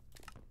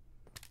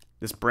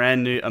 This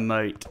brand new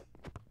emote.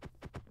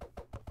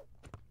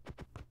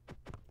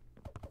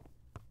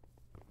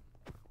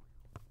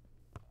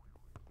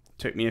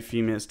 Took me a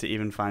few minutes to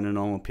even find a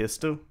normal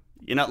pistol.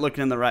 You're not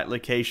looking in the right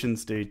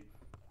locations, dude.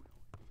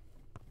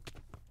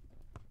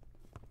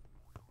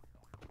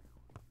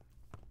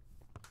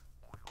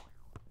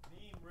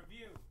 Theme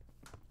review.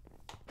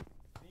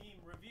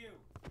 Theme review.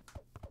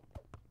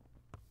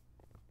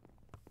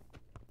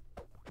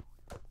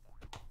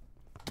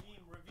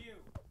 Theme review.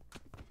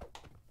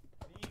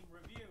 Theme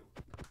review.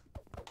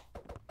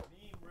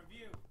 Theme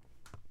review.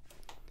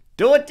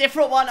 Do a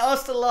different one,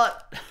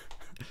 Ocelot!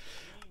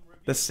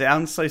 The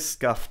sound's so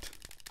scuffed.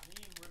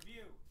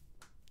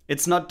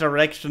 It's not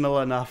directional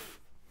enough.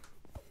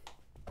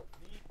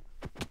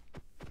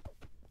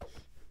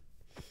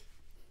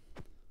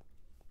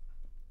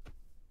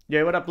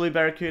 Yo, what up, Blue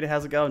Barracuda?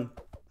 How's it going?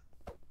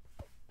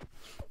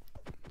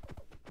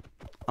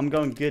 I'm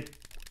going good.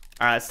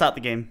 Alright, start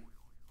the game.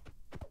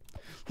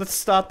 Let's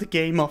start the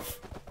game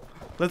off.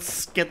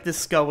 Let's get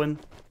this going.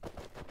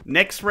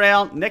 Next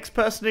round, next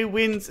person who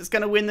wins is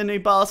going to win the new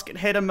basket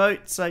head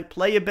emote, so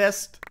play your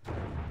best.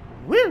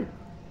 Woo!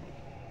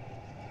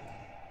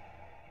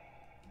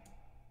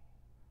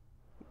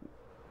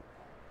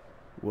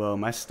 Whoa,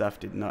 my stuff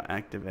did not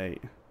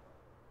activate.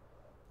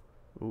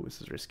 Ooh,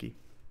 this is risky.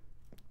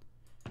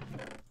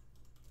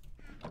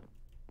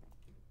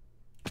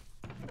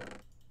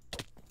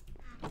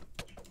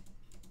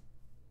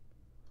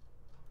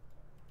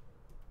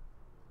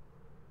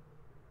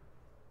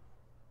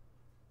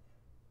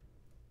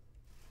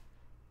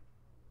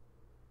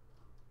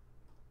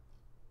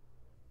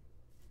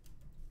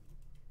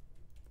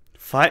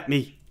 Fight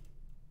me!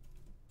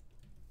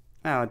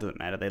 Oh, it doesn't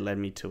matter. They led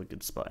me to a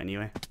good spot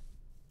anyway.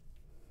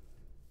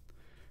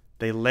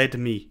 They led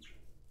me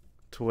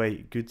to a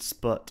good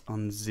spot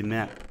on the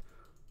map.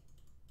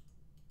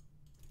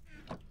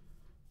 Oh,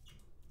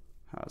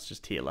 let's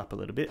just heal up a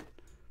little bit.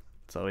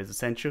 It's always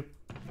essential.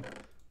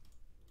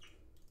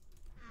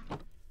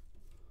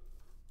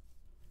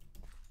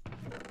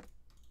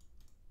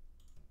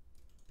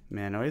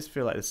 Man, I always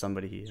feel like there's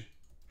somebody here.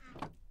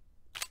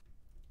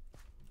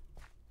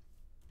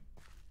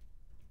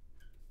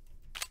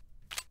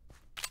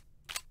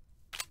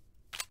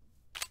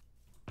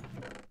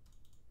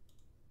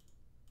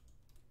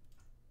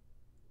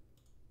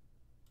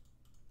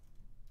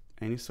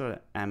 Any sort of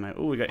ammo.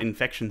 Oh, we got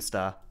infection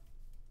star.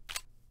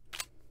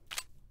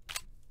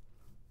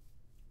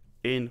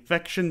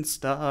 Infection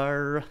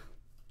star.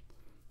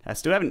 I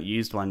still haven't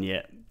used one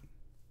yet.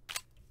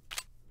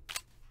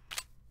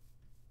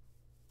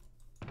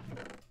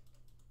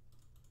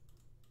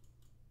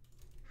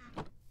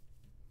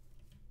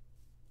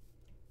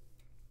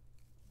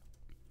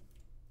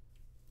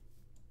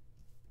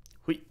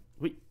 Hui,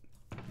 hui.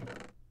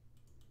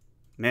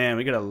 Man,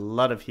 we got a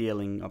lot of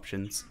healing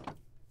options.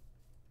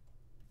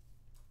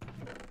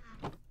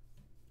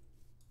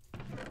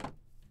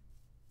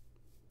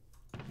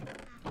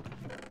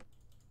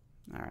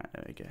 Alright,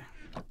 there we go.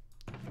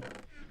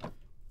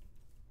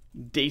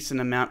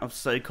 Decent amount of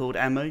so-called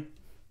ammo.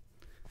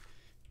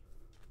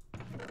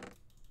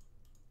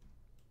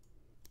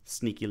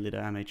 Sneaky little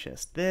ammo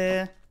chest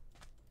there.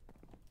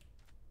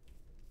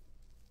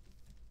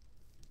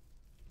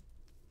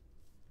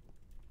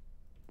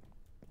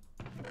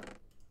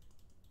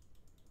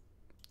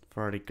 We've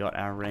already got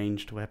our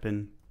ranged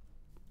weapon.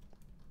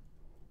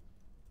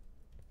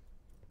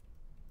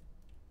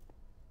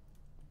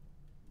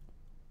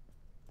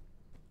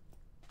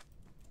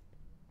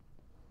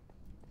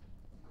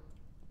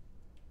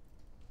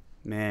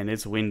 Man,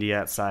 it's windy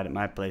outside at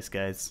my place,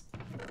 guys.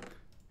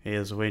 It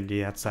is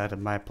windy outside of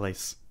my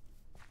place.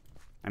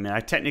 I mean,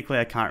 technically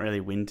I can't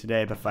really win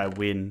today, but if I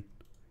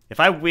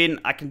win,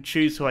 I can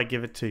choose who I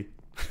give it to.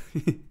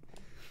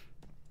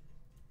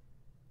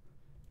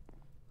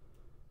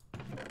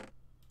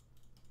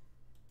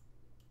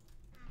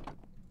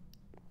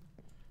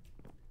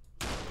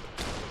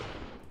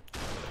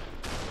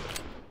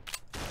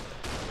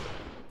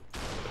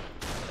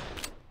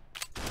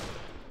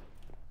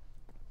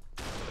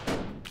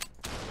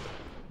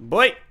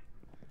 Boy!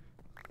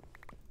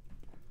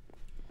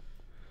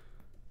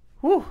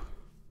 Whew!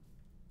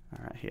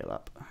 Alright, heal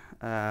up.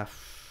 Yeah,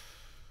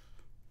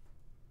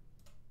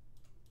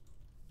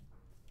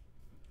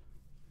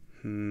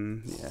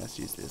 let's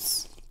use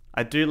this.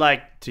 I do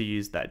like to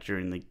use that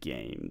during the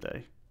game,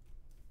 though.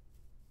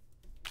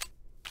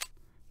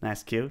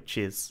 Nice kill.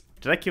 Cheers.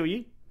 Did I kill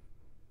you?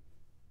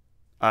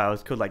 Oh, it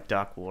was called like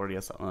Dark Warrior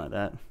or something like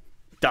that.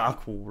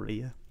 Dark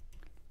Warrior.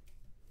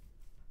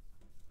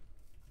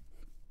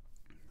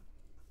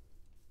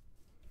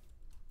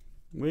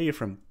 Where are you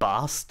from?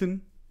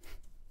 Boston?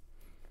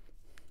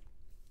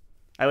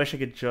 I wish I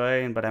could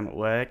join, but I'm at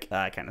work.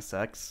 Ah, it kind of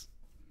sucks.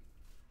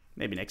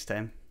 Maybe next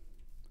time.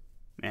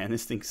 Man,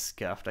 this thing's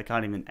scuffed. I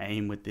can't even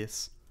aim with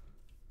this.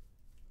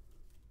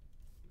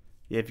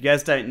 Yeah, if you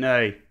guys don't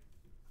know,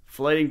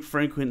 floating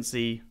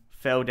frequency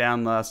fell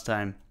down last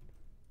time.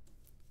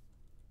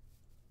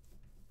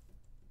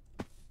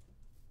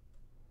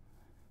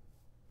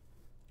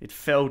 It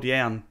fell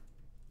down.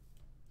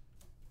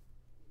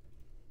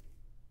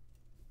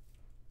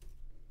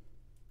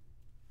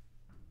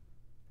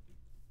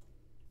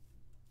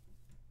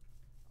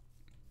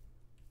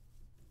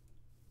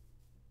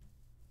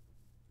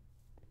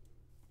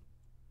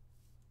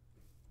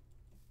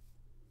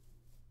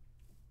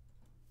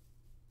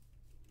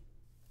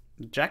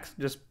 Jack's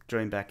just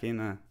joined back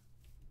in,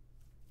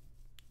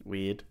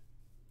 weird.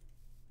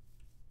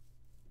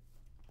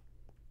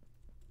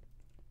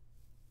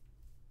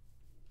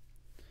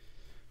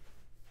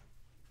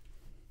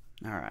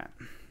 Alright.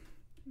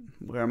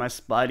 Where are my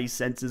spidey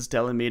senses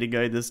telling me to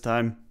go this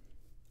time?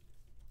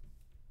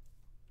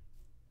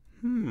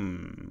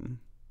 Nah,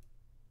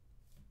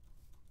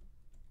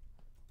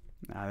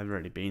 they've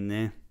already been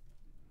there.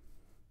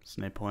 There's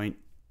no point.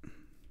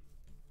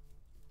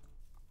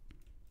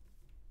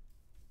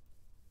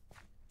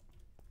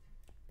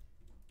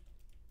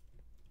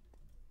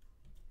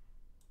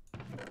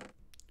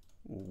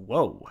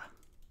 Whoa.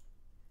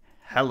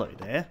 Hello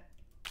there.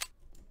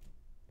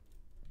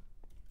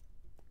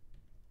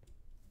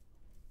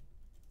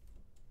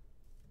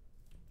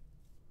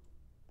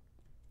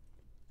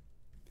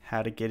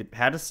 How to get it,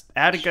 how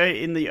to go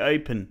in the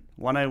open.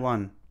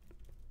 101.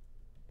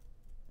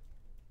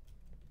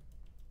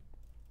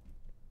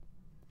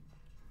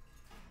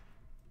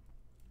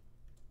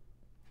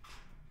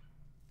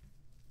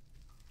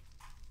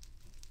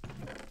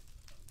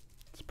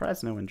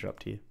 Surprised no one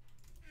dropped here.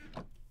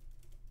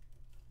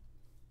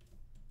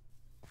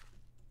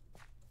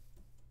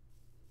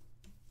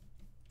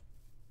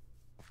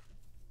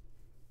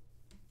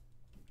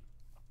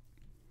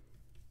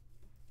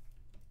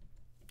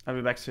 I'll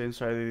be back soon,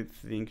 sorry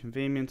for the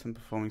inconvenience. I'm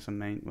performing some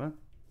main... What?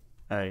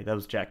 Oh, that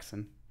was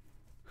Jackson.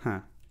 Huh.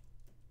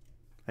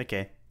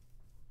 Okay.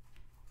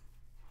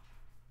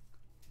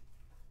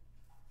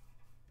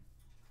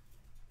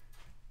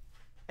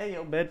 Hey,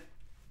 yo, bed.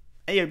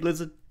 Hey, yo,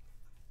 Blizzard.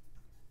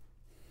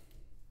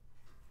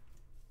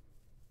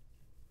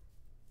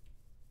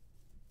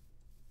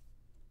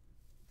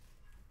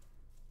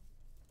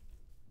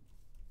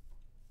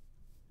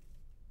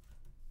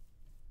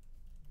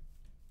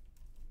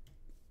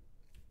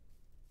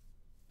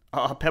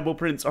 Oh, Pebble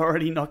Print's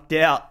already knocked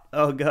out.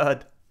 Oh,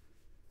 God.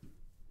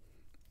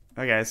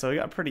 Okay, so we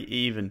got a pretty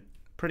even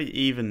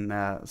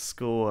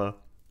score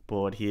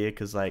board here,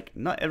 because, like,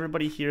 not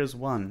everybody here has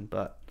won,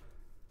 but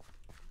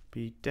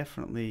be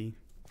definitely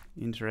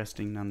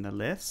interesting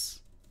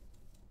nonetheless.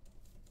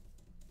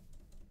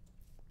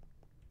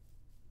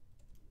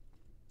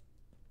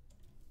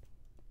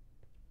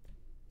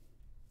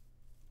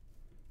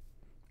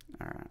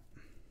 Alright.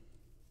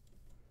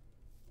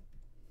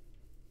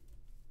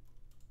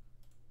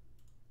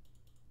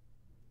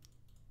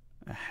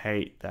 I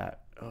hate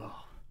that.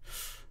 Oh,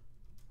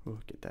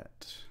 get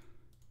that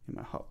in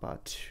my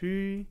hotbar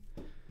too.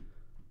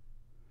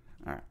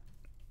 Alright.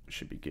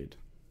 Should be good.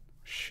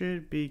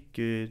 Should be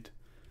good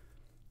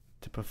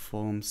to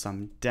perform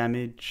some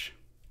damage.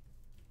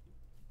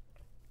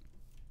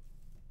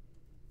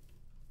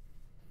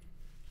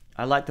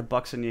 I like the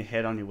box on your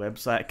head on your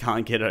website.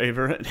 Can't get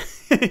over it.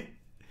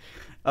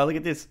 Oh, look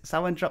at this.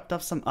 Someone dropped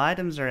off some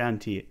items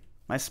around here.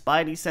 My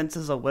spidey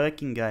senses are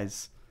working,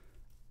 guys.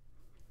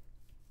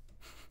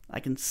 I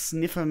can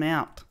sniff them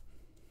out.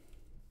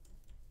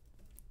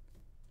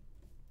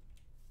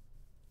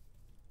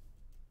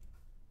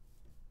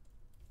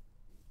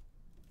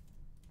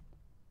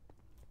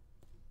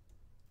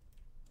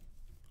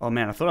 Oh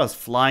man, I thought I was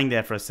flying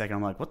there for a second.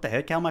 I'm like, what the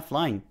heck? How am I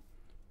flying?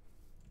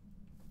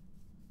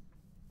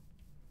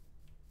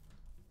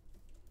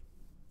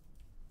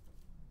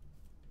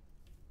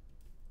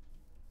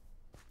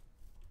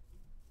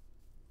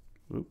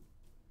 Oop.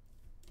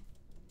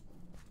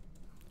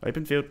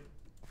 Open field.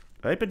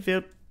 Open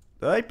field.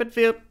 Open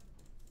field.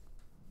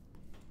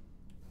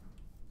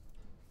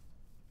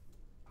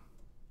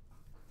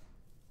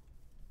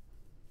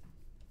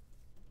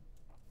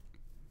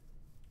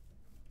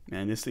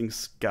 Man, this thing's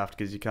scuffed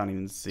because you can't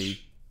even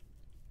see.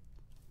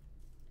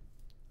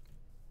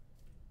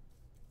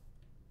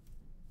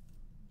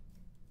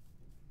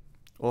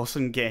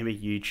 Awesome Gamer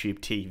YouTube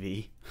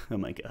TV. Oh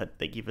my god,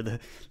 thank you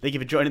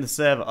for joining the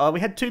server. Oh, we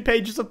had 2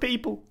 pages of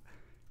people.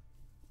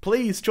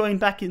 Please join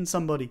back in,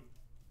 somebody.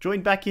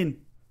 Join back in.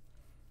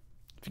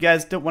 If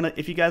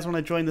you guys want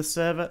to join the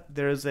server,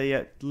 there is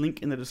a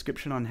link in the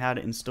description on how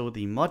to install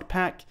the mod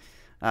pack.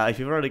 If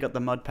you've already got the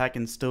mod pack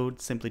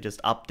installed, simply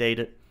just update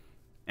it.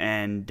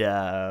 And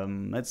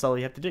that's all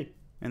you have to do.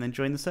 And then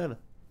join the server.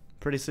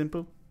 Pretty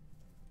simple.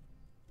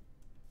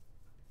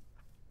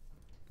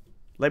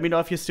 Let me know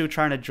if you're still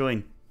trying to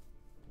join.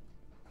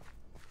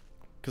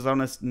 Because I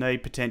want to know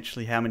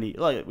potentially how many...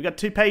 Look, we got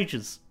 2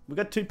 pages. We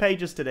got 2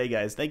 pages today,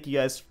 guys. Thank you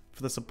guys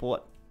for the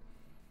support.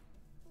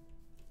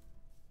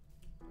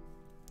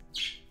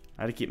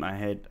 I gotta keep my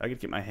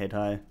head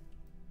high.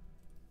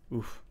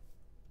 Oof.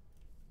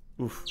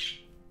 Oof.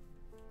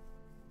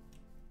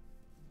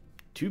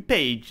 2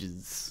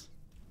 pages.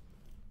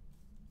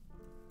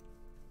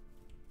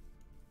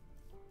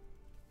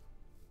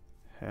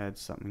 Had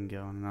something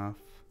going off.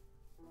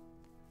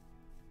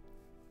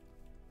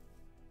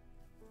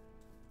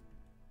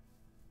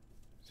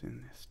 It's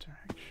in this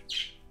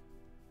direction.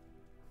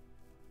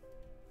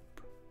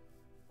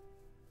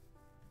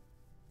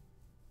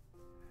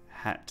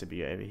 Had to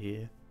be over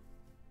here.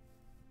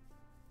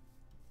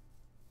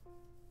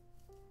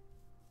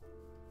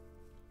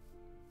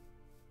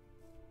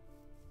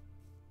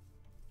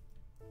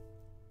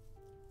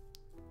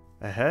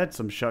 I heard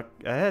some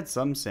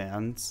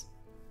sounds.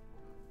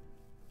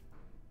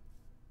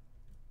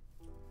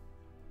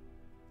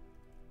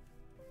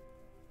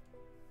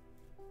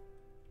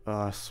 Oh,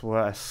 I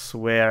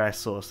swear I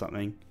saw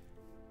something.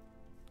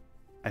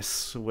 I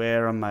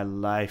swear on my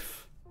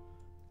life.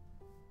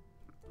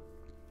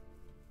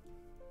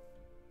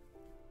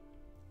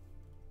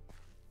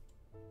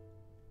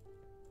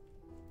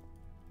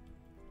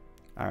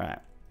 Alright.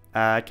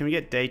 Can we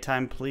get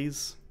daytime,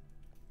 please?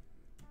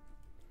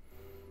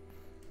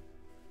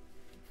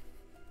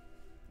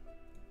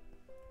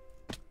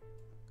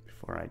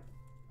 Before I...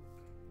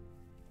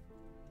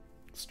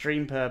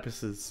 Stream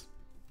purposes.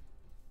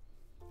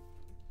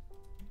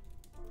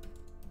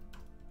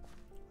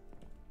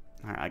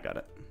 Alright, I got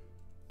it.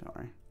 Don't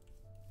worry.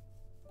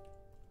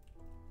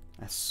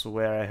 I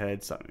swear I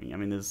heard something. I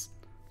mean, there's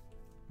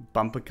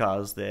bumper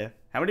cars there.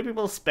 How many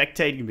people are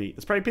spectating me?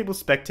 There's probably people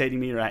spectating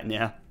me right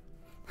now.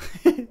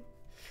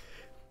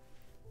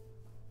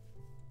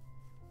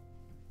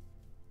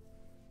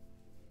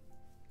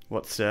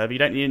 What server? You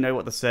don't need to know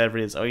what the server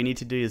is. All you need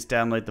to do is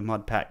download the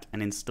mod pack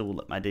and install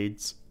it, my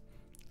dudes.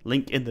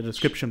 Link in the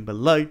description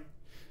below.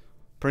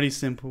 Pretty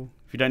simple.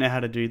 If you don't know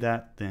how to do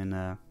that,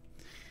 then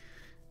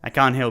I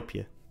can't help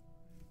you.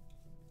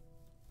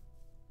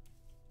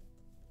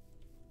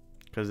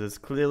 Because there's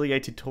clearly a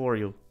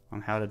tutorial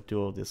on how to do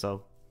all this.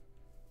 Oh.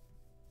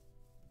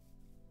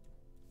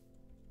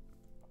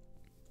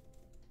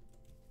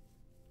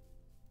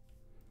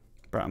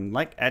 Bro, I'm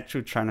like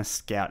actually trying to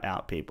scout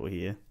out people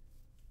here.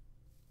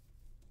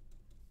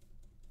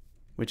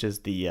 Which is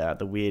the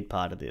weird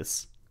part of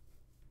this.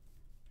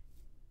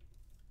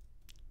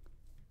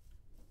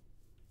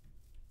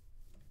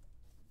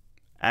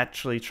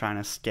 Actually trying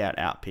to scout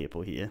out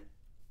people here.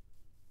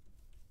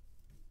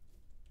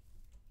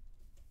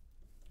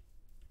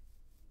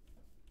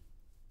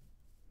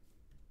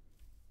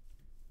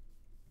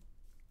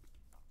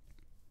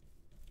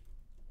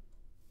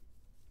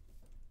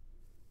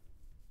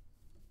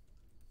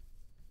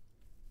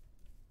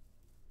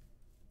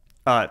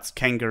 Oh, it's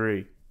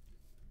kangaroo.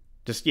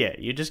 Just, yeah,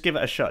 you just give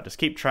it a shot. Just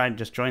keep trying,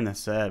 just join the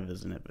server,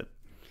 isn't it? But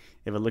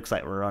if it looks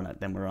like we're on it,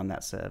 then we're on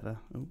that server.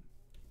 Ooh.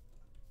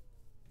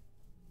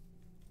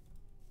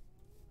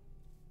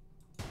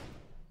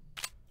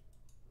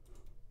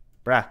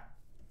 Bruh.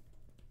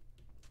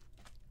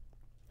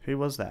 Who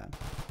was that?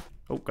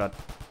 Oh, God.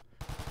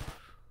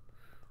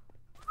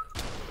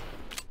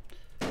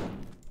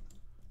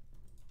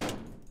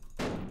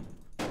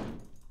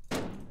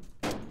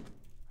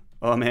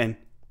 Oh, man.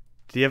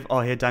 Do you have...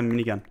 Oh, here, diamond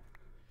minigun.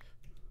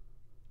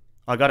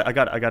 I got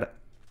it.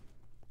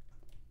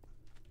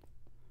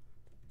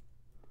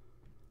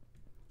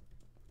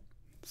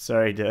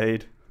 Sorry,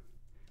 dude.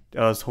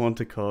 Oh, it's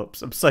Haunted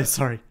Corpse. I'm so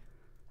sorry.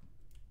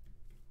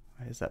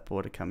 Where's that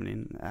border coming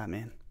in? Ah,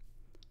 man.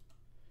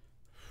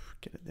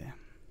 Get it there.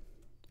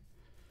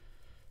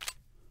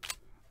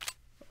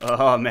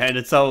 Oh, man,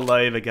 it's all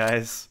over,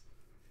 guys.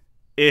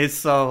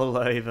 It's all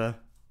over.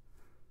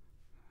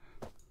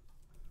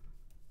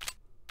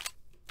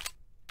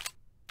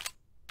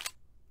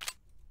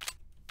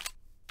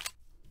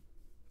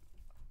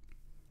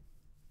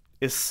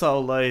 It's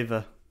so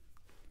over.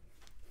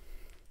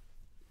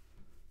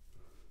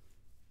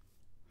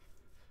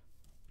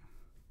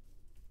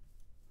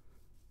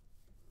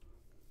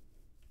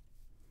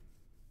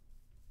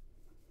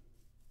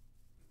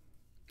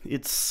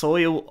 It's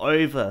soil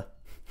over.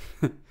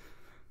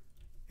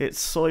 It's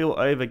soil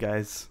over,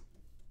 guys.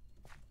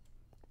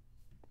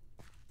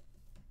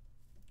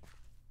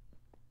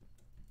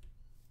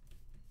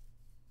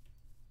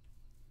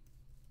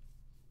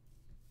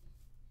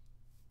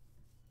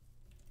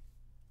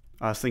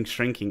 Oh, this thing's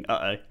shrinking.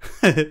 Uh-oh.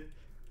 I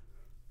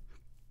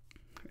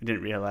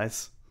didn't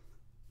realize.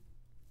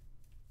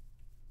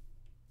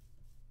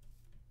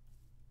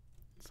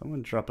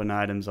 Someone dropping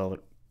items all...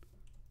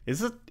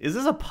 Is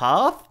this a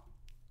path?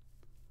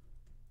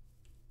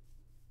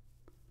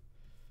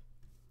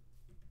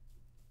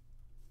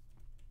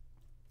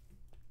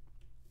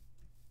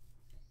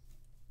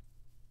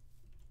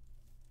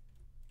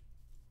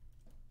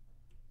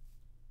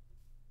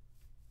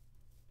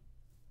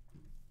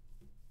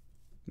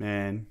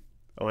 Man,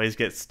 always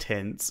gets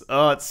tense.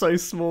 Oh, it's so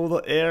small,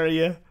 the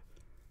area.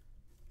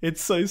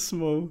 It's so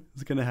small.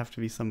 There's gonna have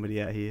to be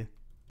somebody out here.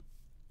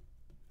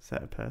 Is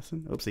that a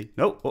person? Oopsie.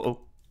 No.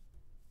 Uh-oh.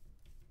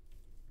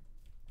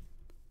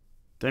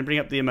 Don't bring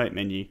up the emote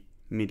menu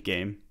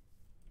mid-game.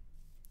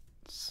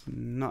 It's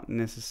not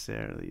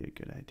necessarily a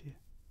good idea.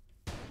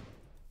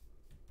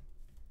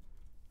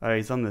 Oh,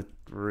 he's on the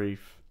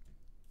roof.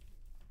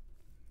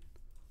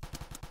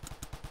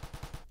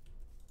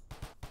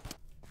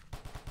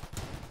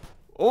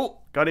 Oh,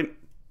 got him.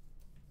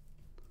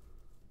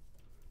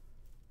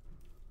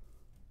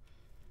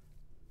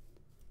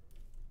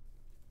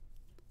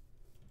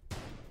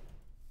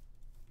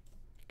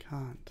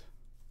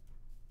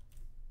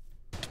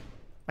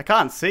 I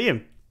can't see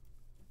him.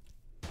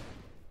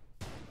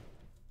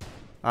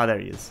 Oh, there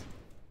he is.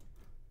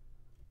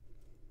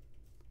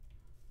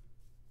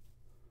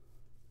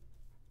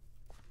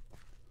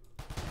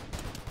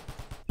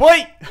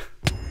 Boy!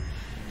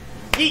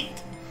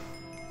 Yeet!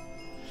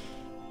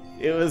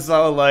 It was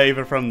all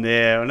over from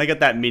there. When I got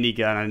that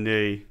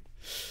minigun,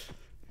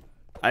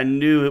 I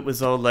knew it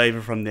was all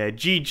over from there.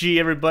 GG,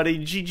 everybody.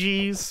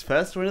 GG's.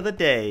 First win of the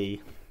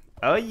day.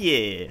 Oh,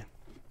 yeah.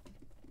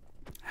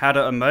 How to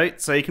emote?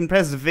 So you can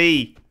press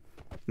V.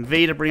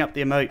 V to bring up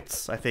the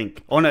emotes, I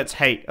think. Oh, no, it's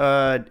hate.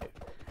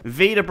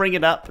 V to bring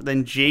it up,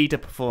 then G to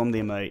perform the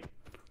emote.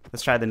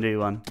 Let's try the new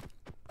one.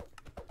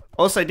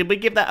 Also, did we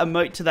give that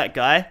emote to that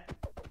guy?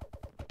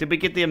 Did we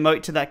give the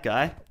emote to that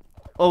guy?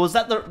 Or was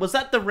that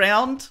the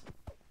round?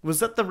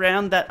 Was that the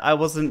round that I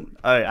wasn't...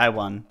 Oh, I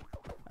won.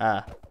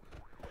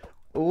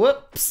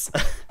 Whoops.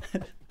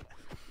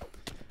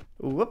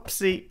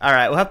 Whoopsie.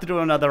 Alright, we'll have to do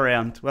another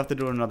round.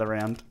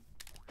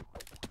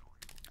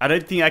 I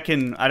don't think I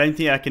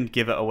can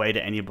give it away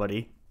to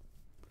anybody.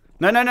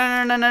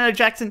 No,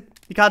 Jackson.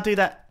 You can't do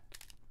that.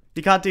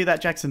 You can't do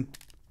that, Jackson.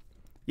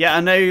 Yeah,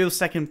 I know you're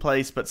second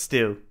place, but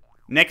still.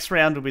 Next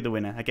round will be the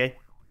winner, okay?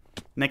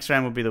 Next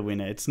round will be the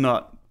winner. It's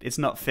not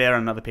fair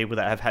on other people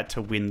that have had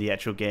to win the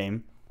actual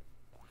game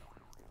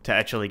to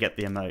actually get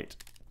the emote.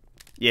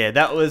 Yeah,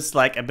 that was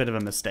like a bit of a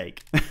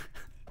mistake.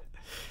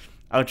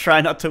 I'll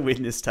try not to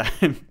win this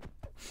time.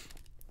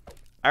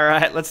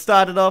 Alright, let's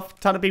start it off. A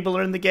ton of people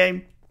are in the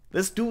game.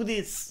 Let's do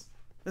this.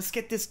 Let's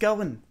get this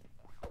going.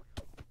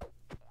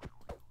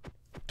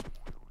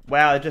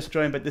 Wow, I just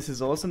joined, but this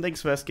is awesome.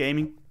 Thanks, First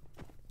Gaming.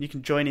 You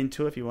can join in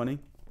too if you want to.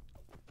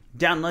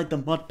 Download the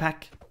mod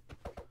pack.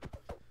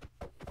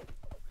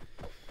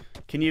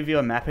 Can you view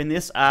a map in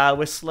this?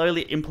 We're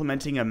slowly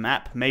implementing a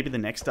map. Maybe the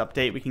next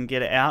update we can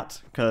get it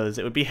out, because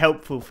it would be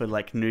helpful for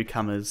like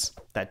newcomers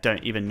that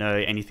don't even know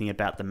anything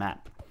about the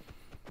map.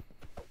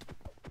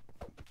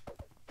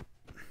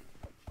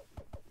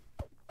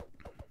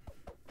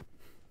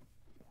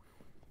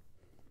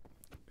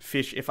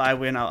 Fish, if I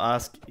win, I'll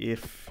ask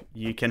if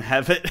you can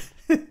have it.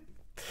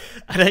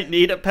 I don't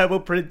need a Pebble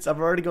Prince. I've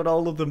already got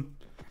all of them.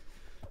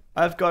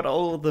 I've got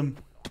all of them.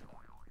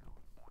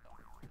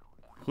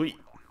 Hui.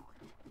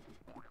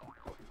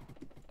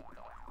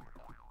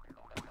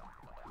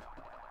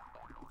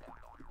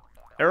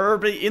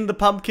 Everybody in the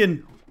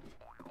pumpkin.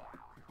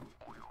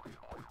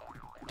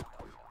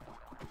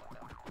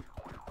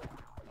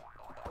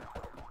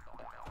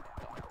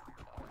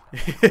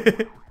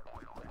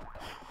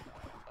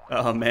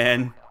 Oh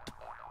man.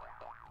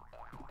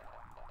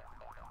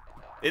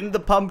 In the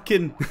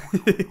pumpkin.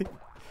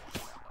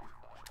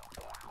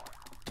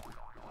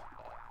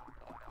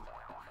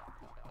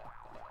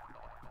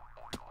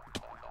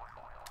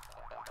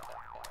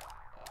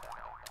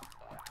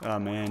 Oh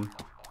man.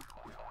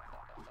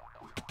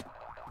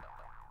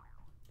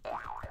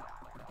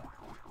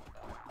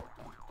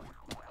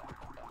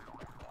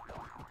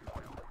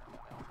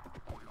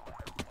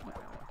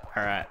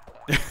 All right.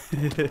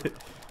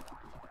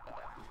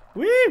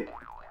 Woo!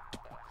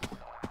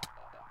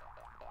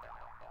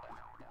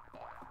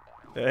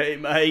 Hey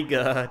my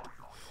god.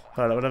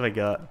 Hold on, what have I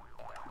got?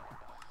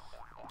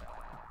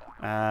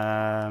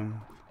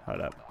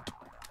 Hold up.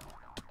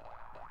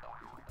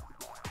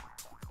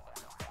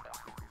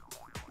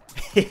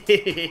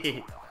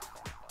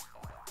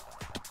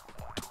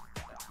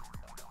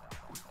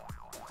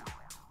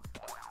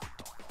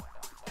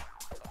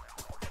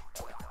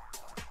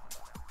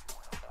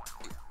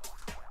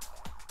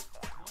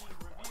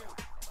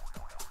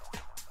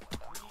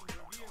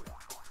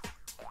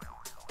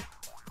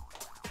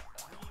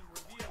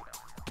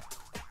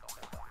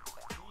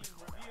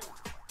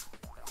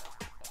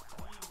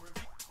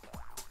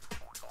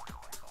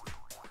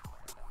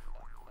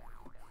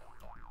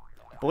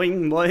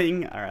 Boing,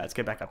 boing. Alright, let's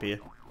go back up here.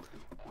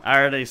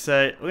 Alrighty,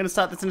 so we're going to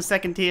start this in a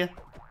second here.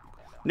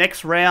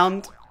 Next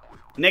round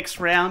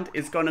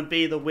is going to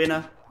be the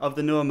winner of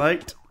the new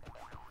emote.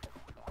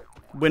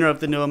 Winner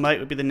of the new emote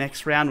would be the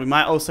next round. We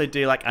might also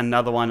do like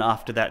another one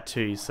after that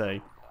too. So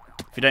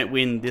if you don't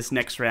win this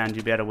next round,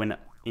 you'll be able to win it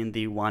in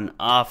the one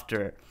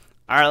after.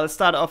 Alright, let's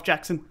start it off,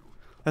 Jackson.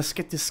 Let's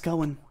get this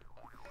going.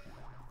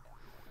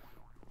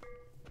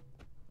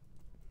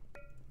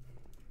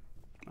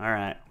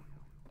 Alright.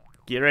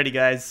 Get ready,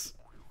 guys.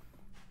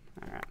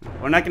 All right,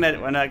 we're not gonna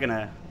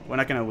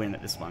win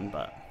at this one,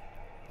 but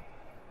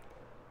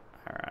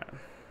all right.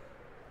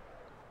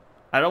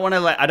 I don't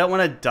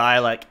want to die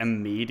like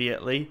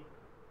immediately.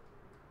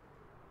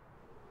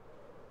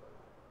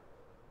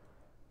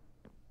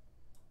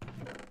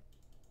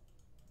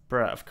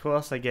 Bruh, of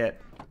course I get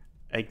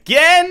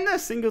again a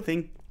single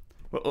thing.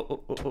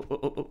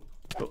 Oh,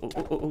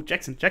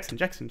 Jackson.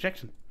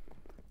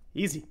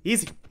 Easy,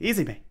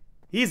 mate.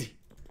 Easy.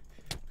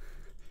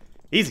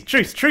 Easy.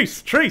 Truce.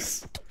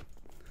 Truce.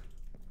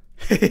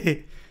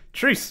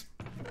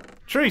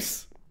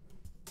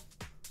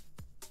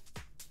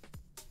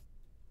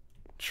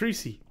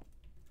 Trucey.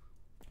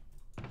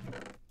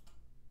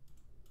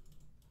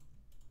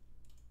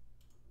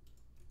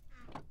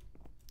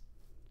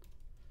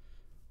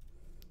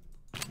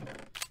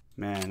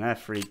 Man, I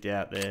freaked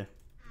out there.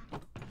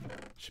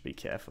 Should be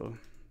careful.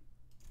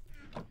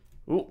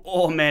 Ooh,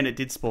 oh man, it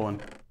did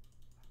spawn.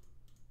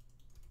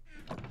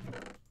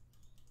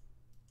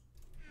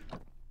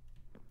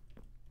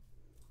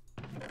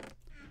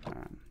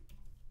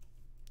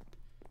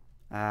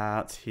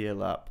 Let's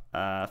heal up.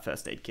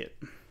 First aid kit.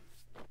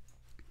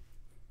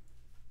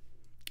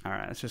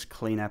 Alright, let's just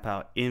clean up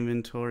our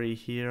inventory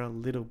here a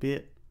little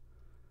bit.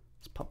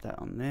 Let's pop that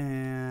on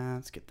there.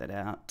 Let's get that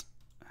out.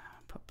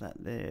 Pop that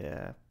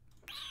there.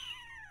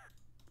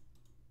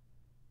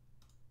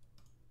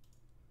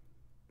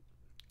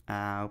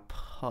 I'll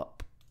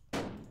pop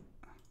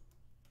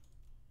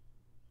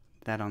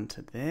that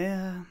onto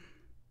there.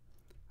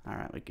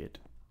 Alright, we're good.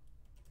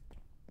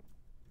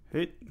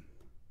 Hoot.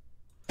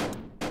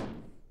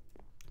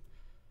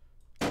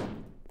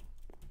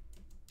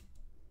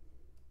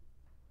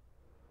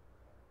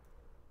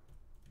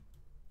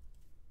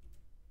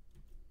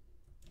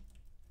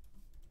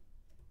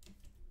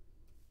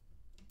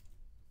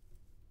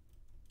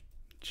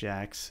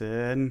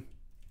 Jackson.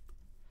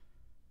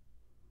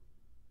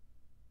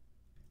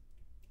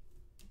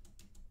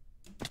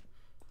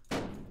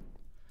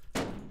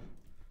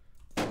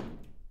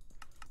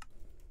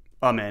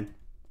 Oh man,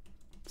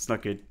 it's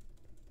not good.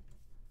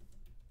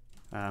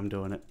 I'm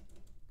doing it.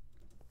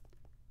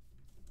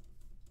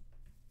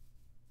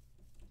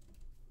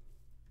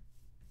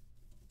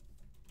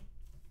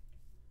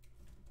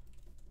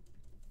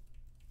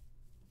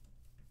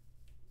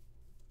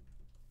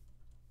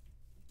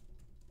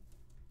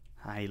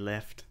 I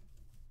left.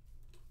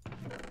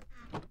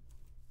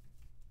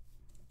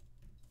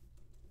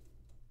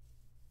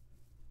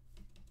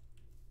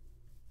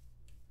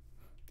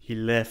 He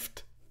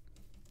left.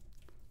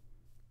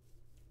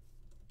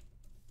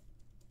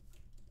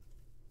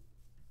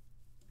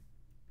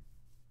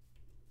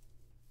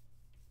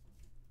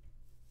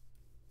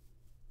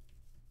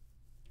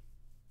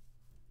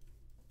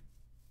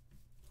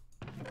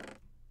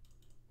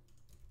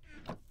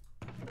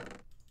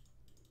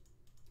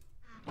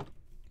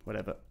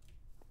 Whatever.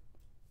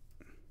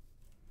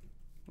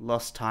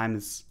 Lost time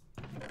is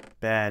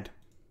bad.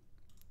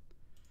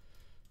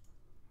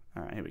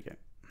 Alright, here we go.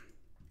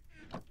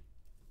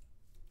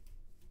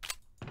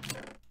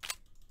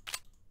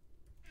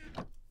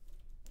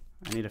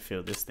 I need to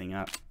fill this thing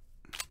up.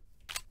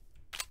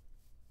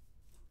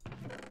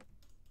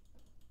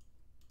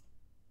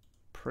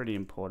 Pretty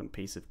important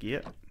piece of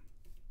gear.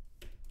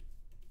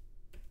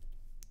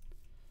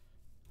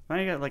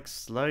 I got like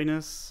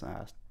slowness.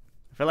 I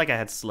feel like I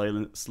had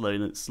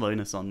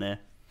slowness on there.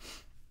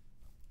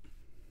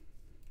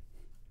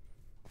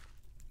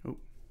 Oh,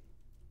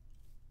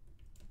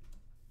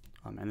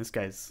 oh man, this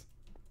guy's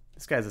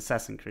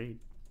Assassin's Creed.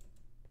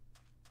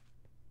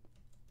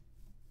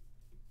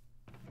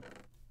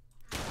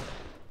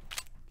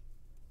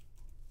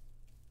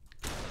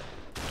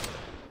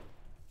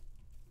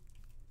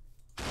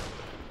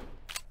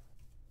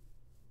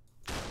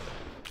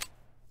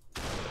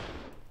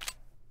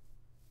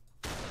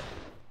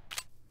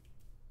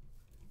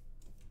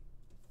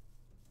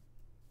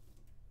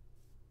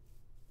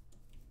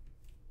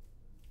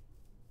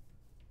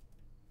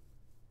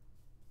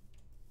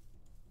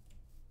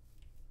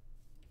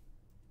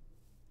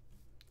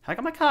 How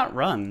come I can't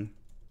run?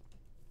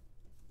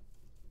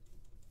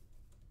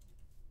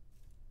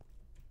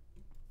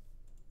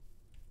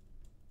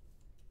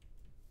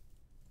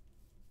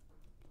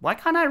 Why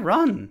can't I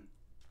run?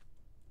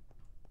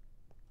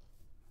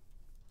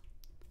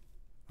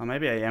 Oh,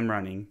 maybe I am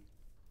running.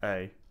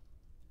 Oh.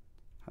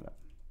 Hold up.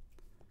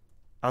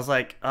 I was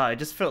like, oh, I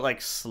just felt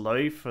like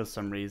slow for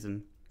some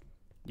reason.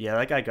 Yeah,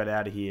 that guy got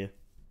out of here.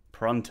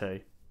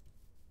 Pronto.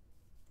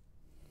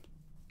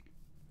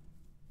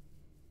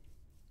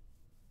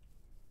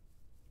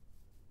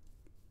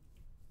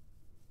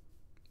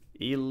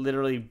 He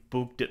literally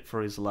booked it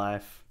for his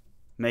life.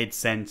 Made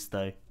sense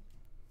though.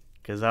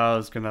 Because I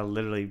was gonna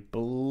literally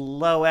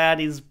blow out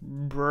his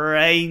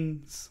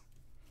brains.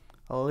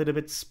 A little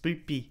bit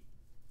spoopy.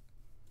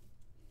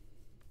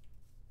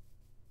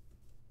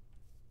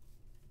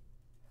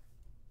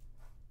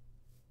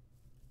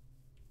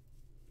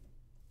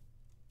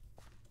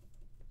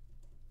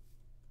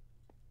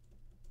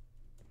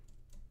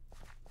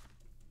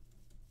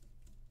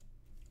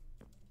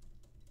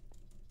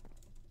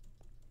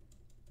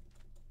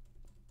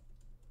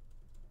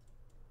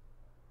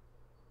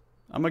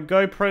 I'm a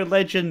GoPro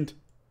legend.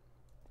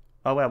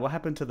 Oh wow, what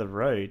happened to the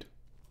road?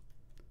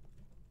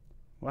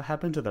 What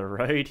happened to the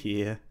road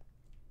here?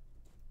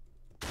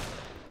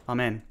 Oh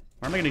man,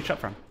 where am I getting shot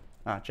from?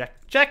 Ah,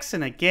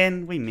 Jackson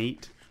again, we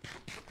meet.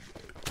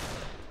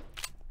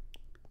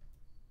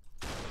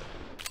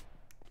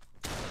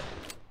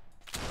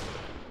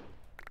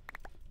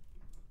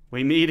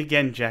 We meet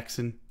again,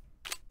 Jackson.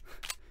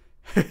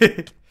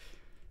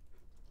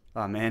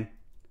 Oh man,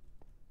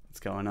 what's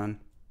going on?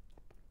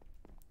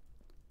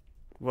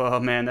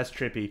 Whoa, man, that's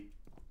trippy.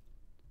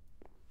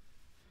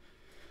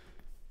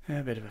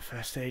 A bit of a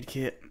first aid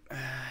kit.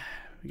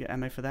 We get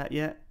ammo for that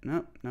yet?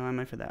 No, no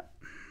ammo for that.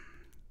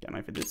 Get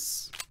ammo for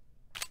this.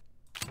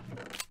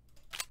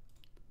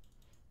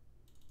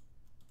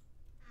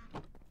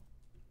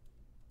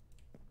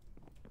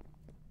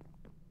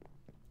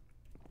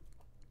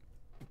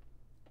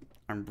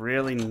 I'm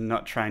really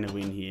not trying to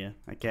win here,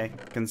 okay?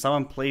 Can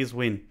someone please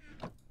win?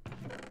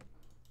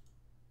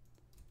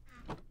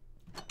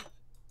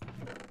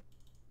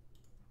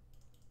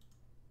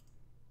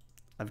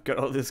 I've got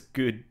all this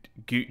good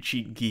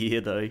Gucci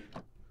gear though.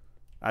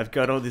 I've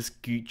got all this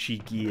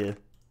Gucci gear.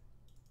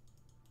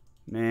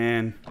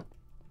 Man.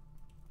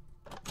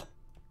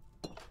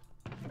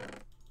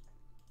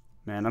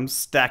 Man, I'm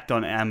stacked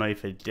on ammo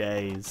for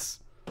days.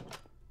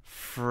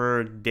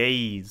 For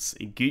days.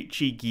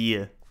 Gucci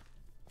gear.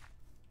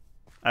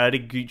 I had a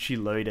Gucci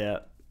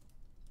loadout.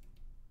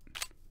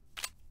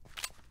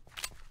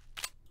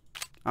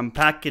 I'm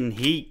packing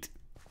heat.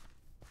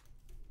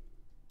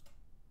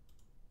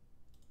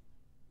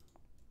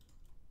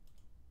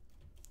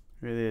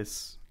 Look at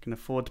this. I can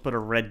afford to put a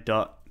red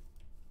dot.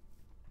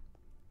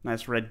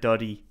 Nice red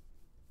dotty.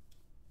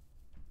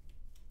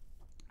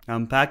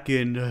 I'm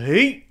packing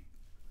heat.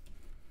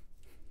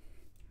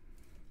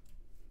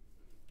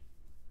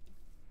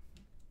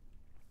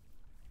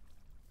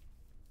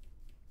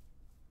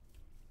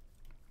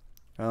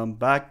 I'm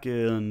back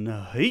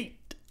in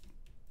heat.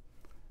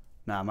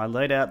 Nah, my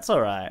loadout's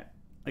alright.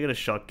 I got a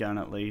shotgun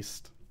at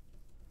least.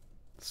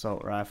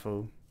 Assault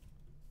rifle.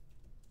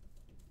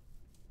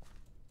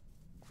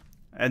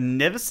 I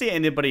never see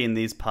anybody in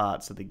these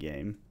parts of the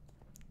game.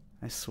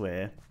 I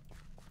swear.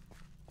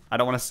 I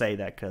don't want to say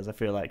that because I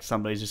feel like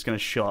somebody's just going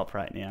to show up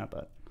right now,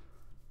 but...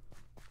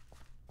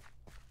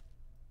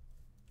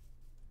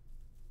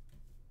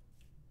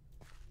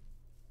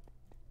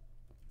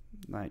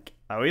 Like,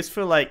 I always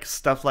feel like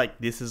stuff like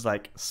this is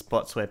like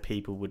spots where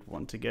people would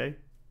want to go.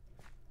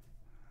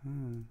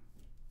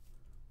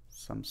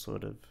 Some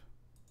sort of...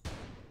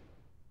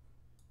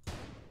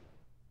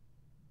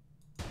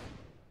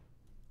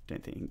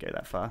 Don't think you can go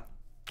that far.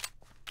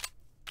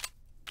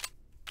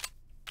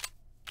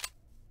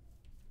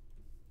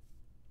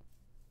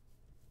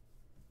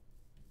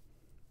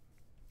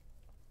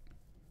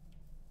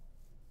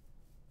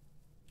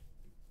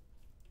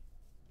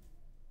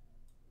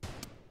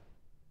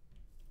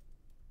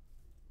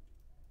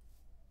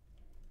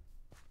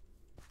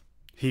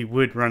 He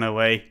would run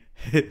away.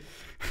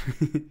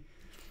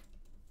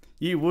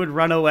 You would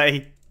run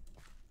away.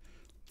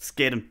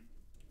 Scared him.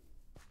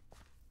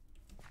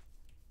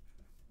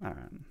 Alright.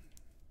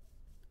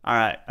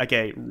 Alright,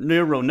 okay.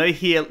 New rule. No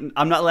heal.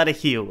 I'm not allowed to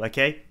heal,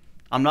 okay?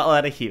 I'm not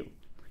allowed to heal.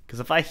 Because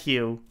if I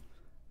heal,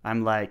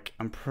 I'm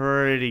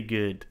pretty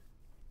good.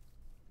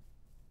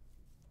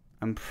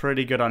 I'm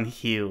pretty good on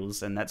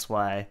heals, and that's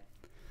why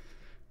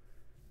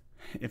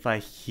if I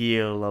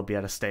heal, I'll be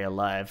able to stay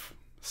alive.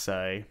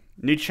 So,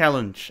 new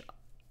challenge.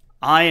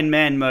 Iron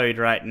Man mode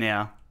right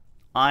now.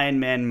 Iron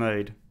Man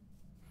mode.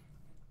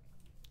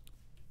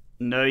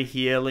 No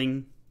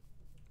healing.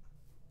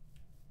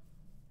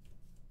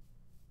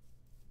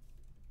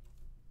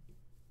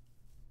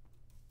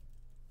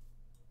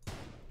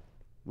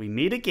 We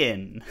meet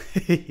again.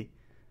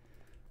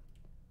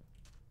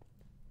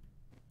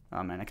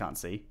 Oh man, I can't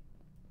see.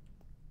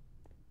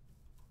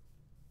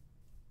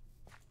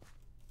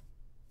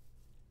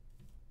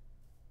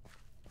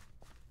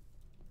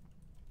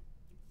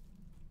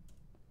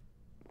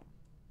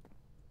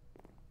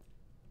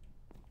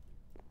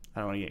 I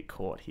don't want to get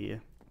caught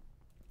here.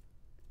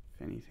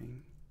 If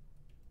anything.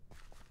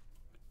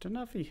 Don't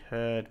know if he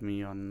heard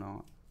me or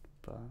not,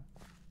 but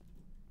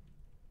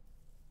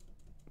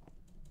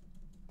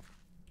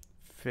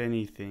if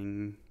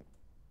anything.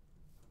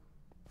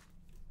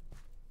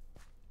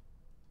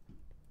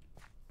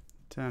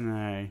 Don't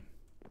know.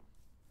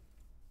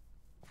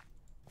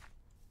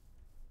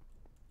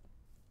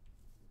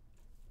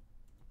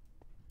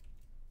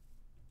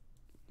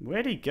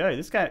 Where'd he go?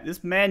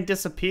 This man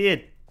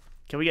disappeared.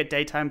 Can we get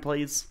daytime,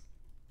 please?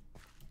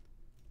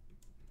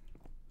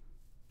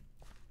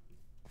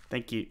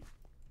 Thank you.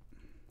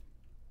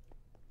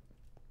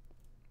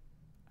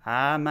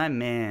 Ah, my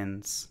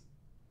mans.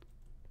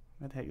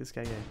 Where the heck did this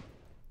guy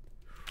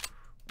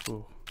go?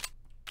 Ooh.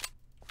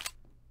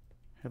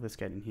 Hope this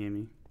guy didn't hear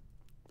me.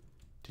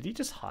 Did he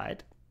just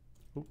hide?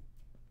 Ooh.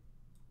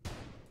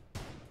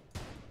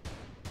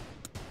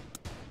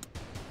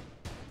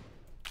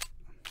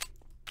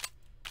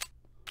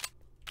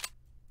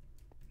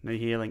 No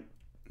healing.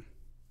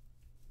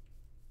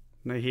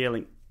 No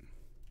healing.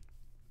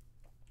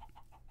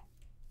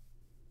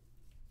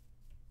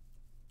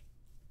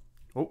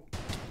 Oh.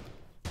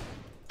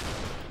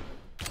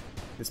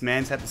 This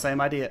man's had the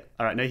same idea.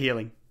 Alright, no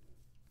healing.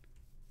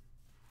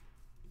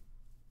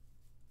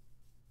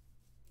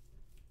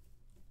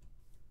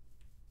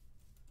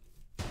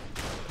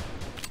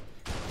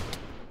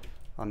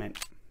 Oh man.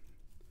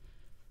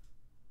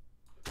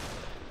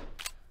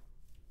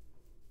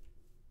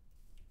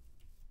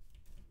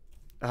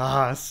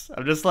 Ah,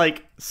 I'm just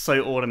like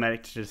so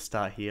automatic to just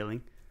start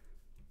healing.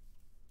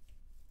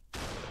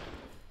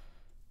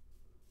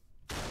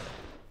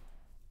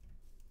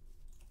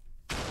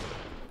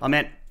 Oh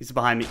man, he's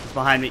behind me. He's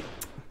behind me.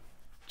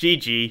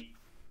 GG.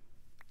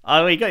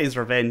 Oh, he got his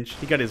revenge.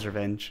 He got his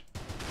revenge.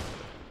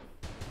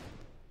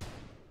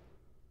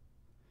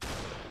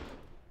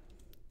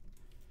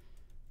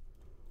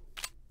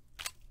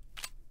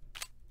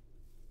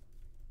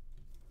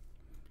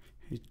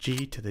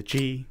 G to the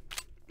G.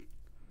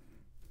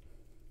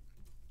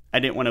 I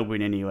didn't want to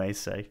win anyway,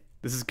 so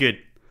this is good.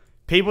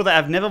 People that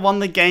have never won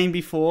the game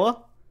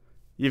before,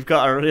 you've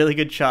got a really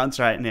good chance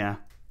right now.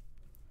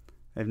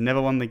 They've never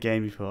won the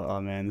game before.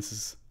 Oh man,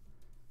 this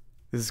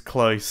is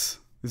close.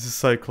 This is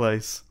so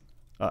close.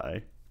 Uh-oh.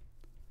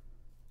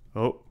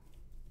 Oh.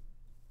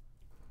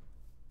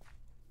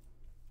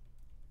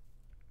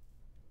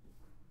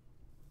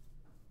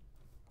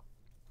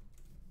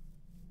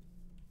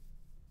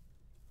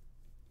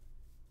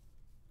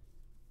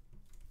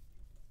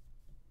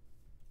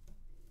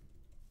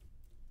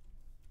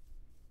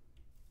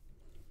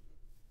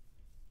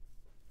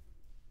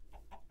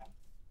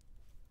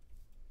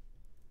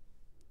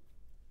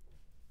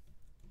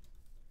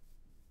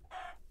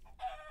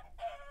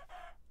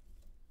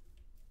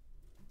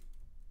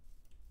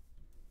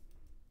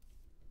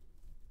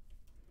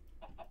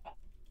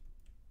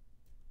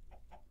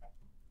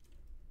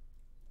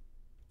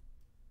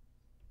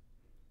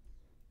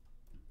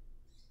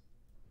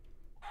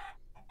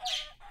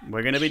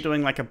 We're gonna be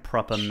doing like a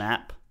proper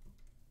map.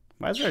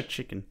 Why is there a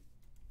chicken?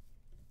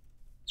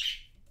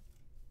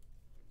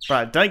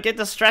 Bro, don't get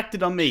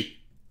distracted on me.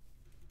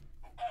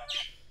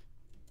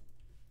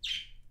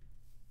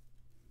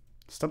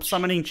 Stop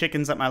summoning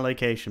chickens at my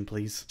location,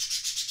 please.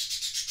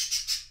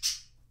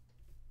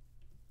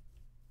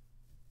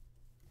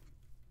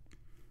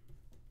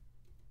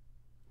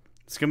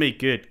 It's gonna be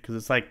good, because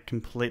it's like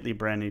completely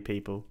brand new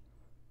people.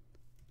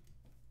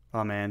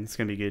 Oh man, it's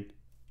gonna be good.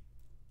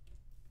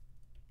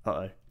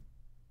 Uh-oh.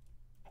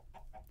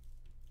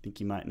 Think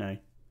he might know.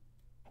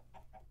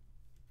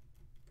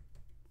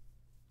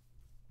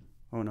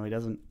 Oh no, he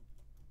doesn't.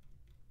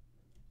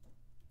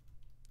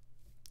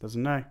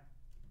 Doesn't know.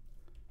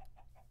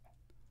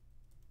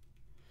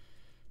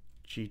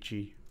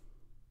 GG. I'm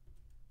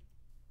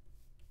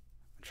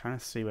trying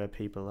to see where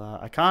people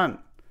are. I can't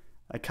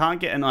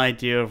get an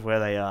idea of where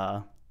they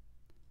are.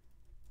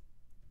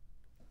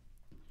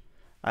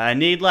 I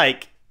need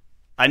like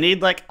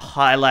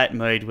highlight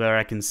mode where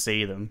I can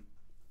see them.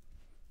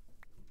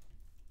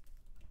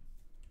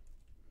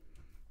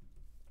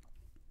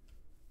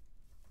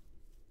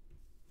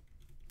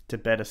 to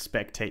better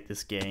spectate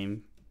this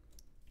game.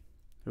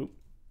 Oop.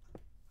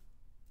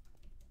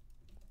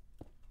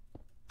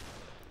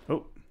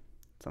 Oh,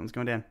 someone's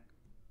going down.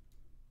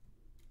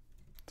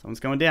 Someone's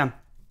going down.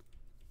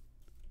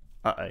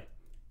 Uh-oh.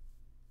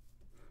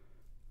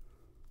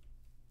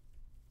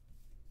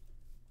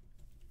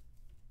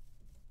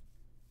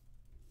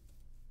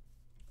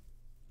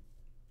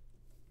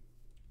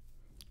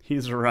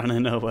 He's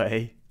running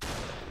away.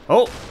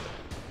 Oh!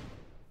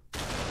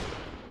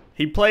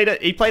 He played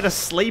a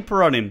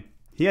sleeper on him.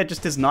 He had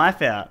just his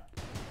knife out.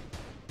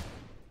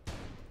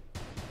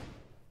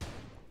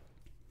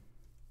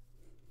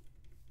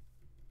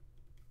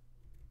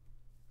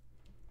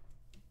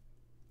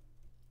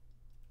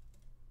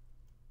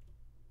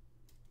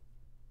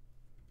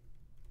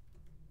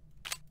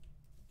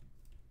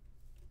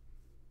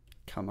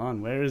 Come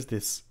on, where is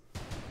this?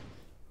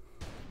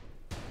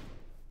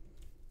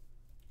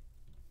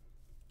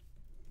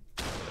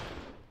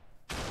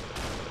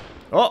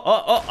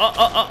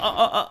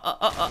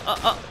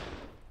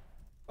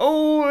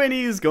 Oh, and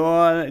he's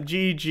gone.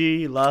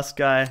 GG, last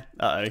guy.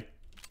 Uh-oh.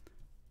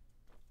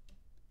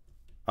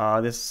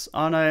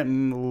 Oh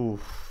no.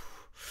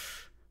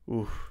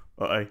 Ooh.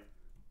 Uh-oh.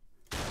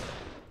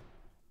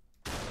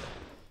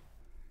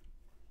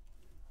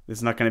 This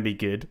is not going to be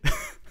good.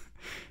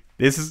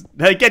 This is...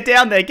 No, get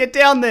down there! Get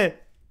down there!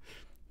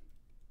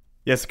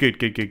 Yes, good.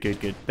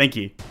 Thank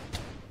you.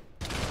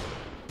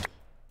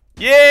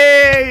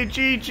 Yay!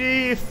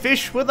 GG!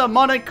 Fish with a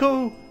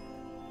monocle!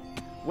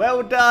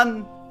 Well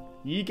done!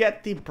 You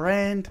get the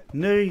brand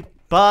new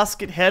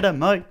basket head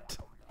emote.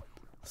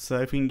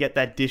 So if we can get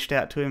that dished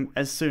out to him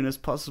as soon as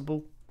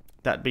possible,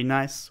 that'd be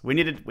nice.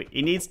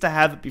 He needs to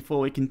have it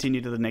before we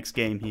continue to the next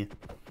game here.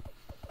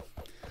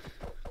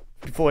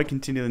 Before we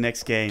continue to the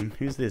next game,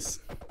 who's this?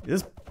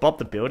 Is this Bob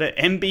the Builder?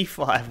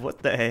 MB5,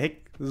 what the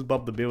heck? This is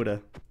Bob the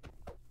Builder.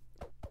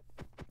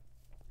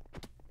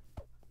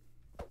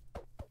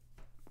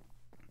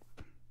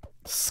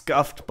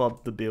 Scuffed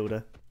Bob the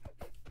Builder.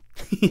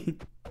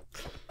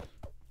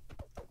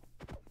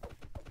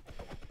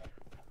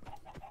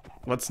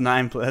 What's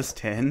 9 plus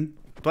 10?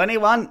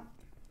 21!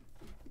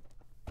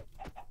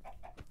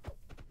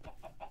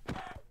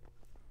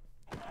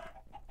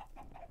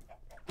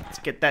 Let's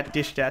get that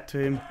dished out to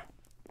him.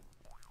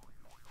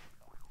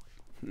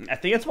 I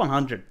think it's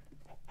 100.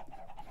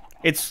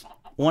 It's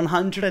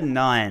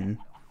 109.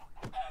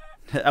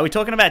 Are we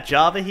talking about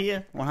Java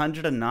here?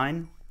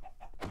 109?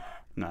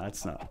 No,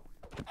 it's not.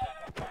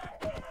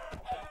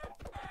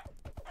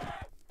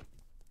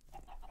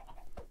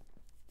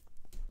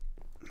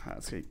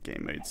 Let's get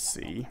game mode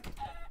C.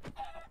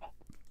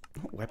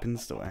 What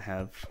weapons do I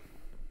have?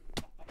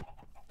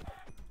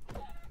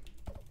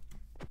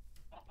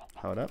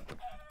 Hold up.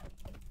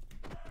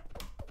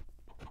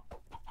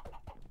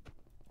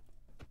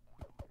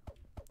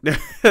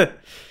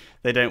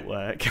 They don't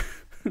work.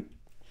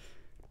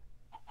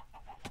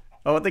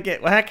 Oh, what the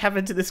heck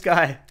happened to this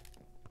guy?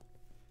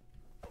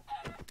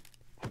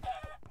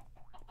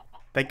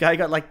 That guy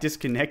got like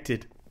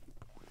disconnected.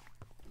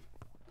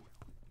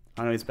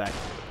 Oh no, he's back.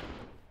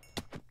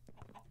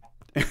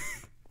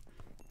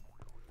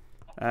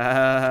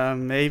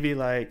 Maybe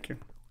like...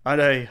 Oh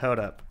no, hold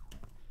up.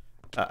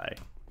 Uh-oh.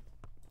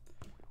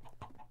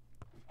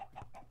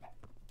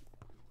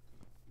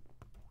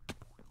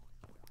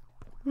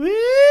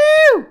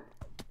 Woo!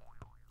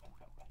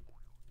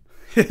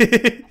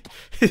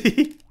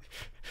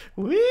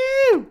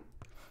 Woo!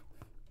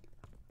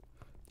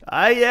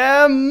 I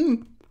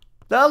am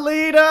the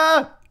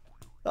leader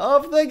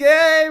of the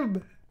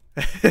game!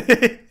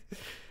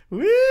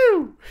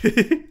 Woo!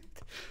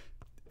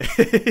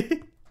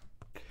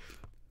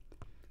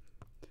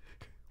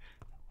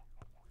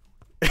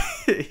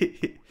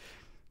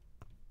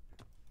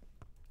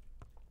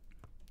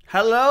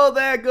 Hello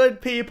there,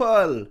 good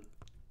people!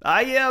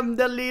 I am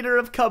the leader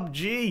of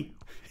PUBG.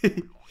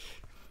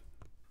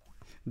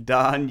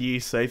 Darn you,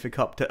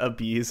 Sophacopter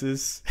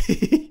abusers.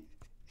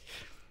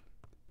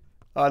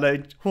 Oh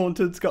no,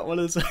 Haunted's got one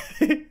as well.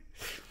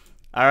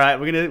 Alright,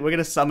 we're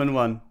gonna summon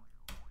one.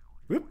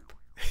 Whoop.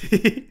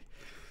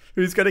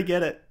 Who's gonna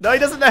get it? No, he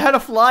doesn't know how to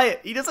fly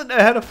it. He doesn't know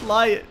how to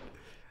fly it.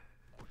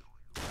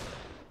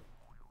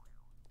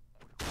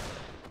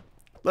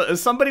 Look,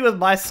 there's somebody with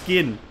my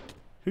skin.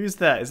 Who's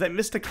that? Is that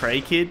Mr. Cray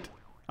kid?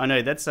 Oh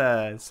no, that's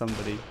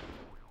somebody.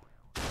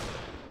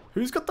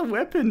 Who's got the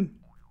weapon?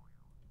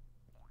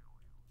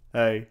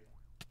 Oh.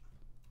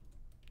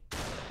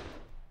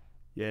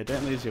 Yeah,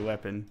 don't lose your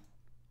weapon.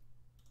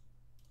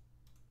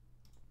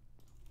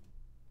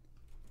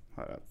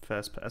 Hold up,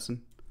 first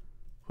person.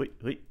 Wait.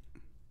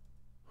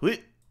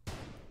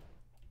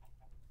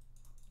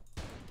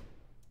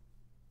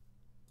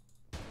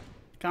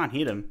 Can't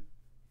hit him.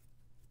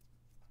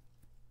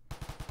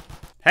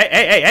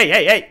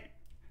 Hey!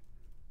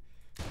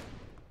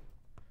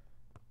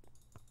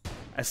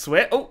 I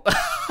swear. Oh!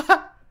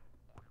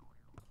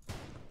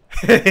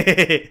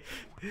 It's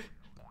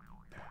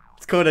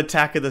called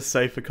Attack of the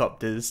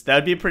Sophacopters. That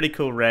would be a pretty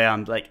cool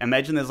round. Like,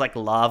 imagine there's like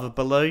lava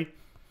below,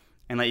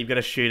 and like you've got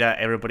to shoot out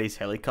everybody's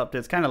helicopter.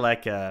 It's kind of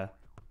like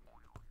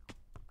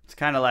It's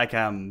kind of like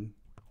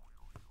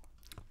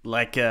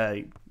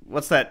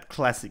what's that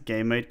classic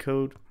game mode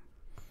called?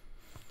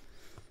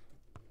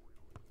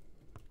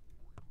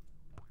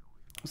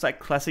 What's that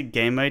classic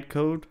game mode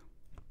called?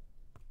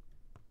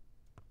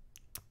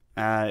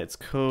 It's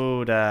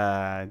called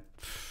it's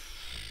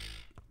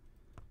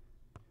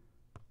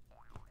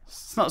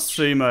not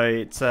sumo,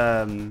 it's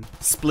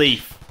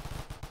spleef.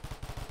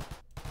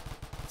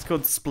 It's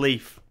called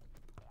spleef.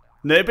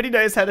 Nobody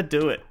knows how to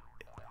do it.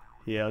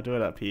 Yeah, I'll do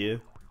it up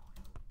here.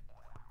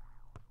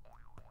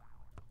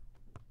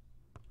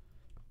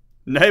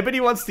 Nobody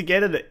wants to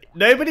get it.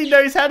 Nobody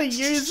knows how to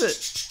use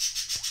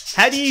it.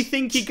 How do you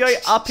think you go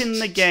up in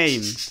the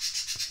game?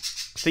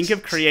 Think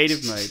of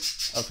creative mode.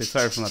 Okay,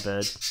 sorry for my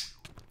bird.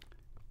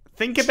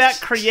 Think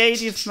about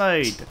creative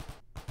mode.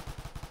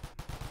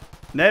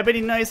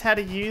 Nobody knows how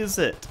to use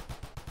it.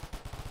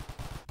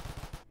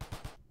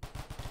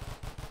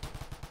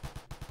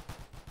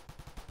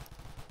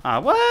 Ah,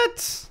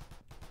 what?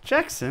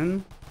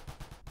 Jackson?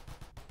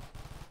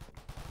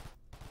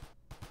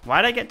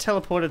 Why'd I get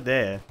teleported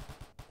there?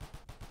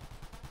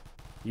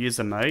 Use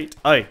emote.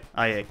 Oh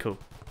yeah, cool.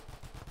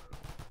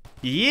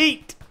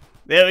 Yeet!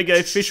 There we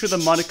go, fish with a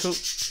monocle.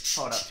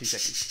 Hold up, 2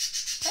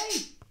 seconds.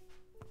 Hey!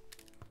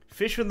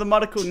 Fish with the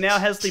monocle now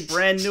has the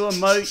brand new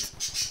emote.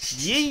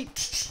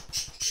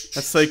 Yeet!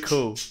 That's so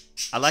cool.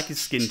 I like his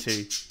skin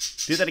too.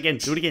 Do that again,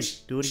 do it again,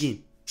 do it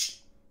again.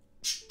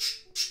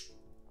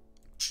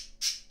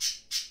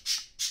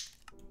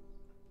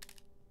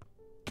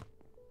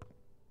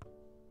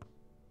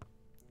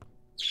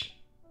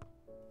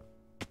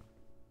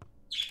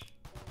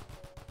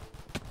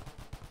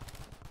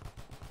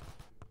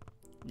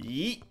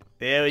 Yeet.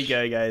 There we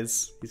go,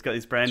 guys. He's got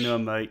his brand new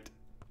emote.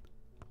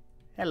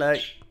 Hello.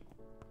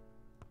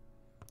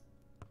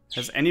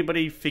 Has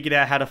anybody figured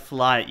out how to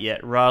fly it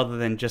yet, rather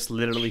than just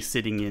literally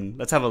sitting in?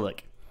 Let's have a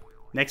look.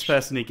 Next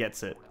person who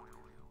gets it.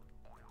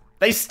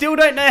 They still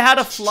don't know how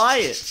to fly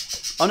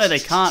it. Oh no, they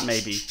can't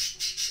maybe.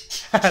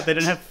 They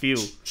don't have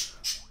fuel.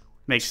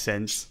 Makes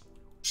sense.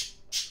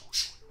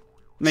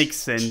 Makes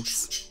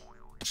sense.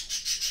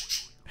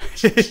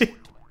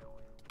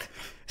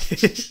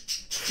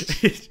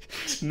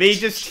 Me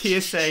just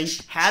here saying,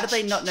 how do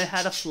they not know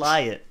how to fly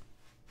it?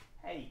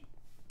 Hey.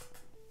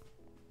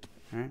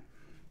 Alright.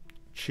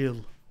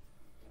 Chill.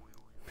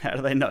 How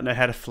do they not know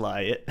how to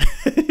fly it?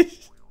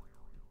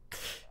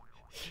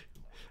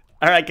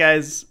 Alright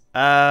guys,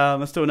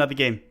 let's do another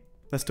game.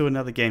 Let's do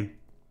another game.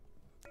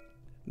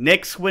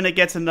 Next winner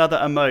gets another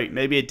emote,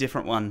 maybe a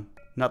different one.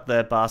 Not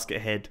the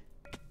basket head.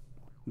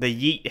 The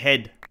yeet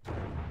head.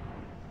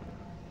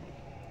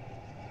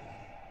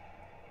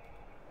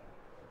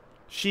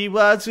 She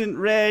wasn't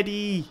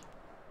ready.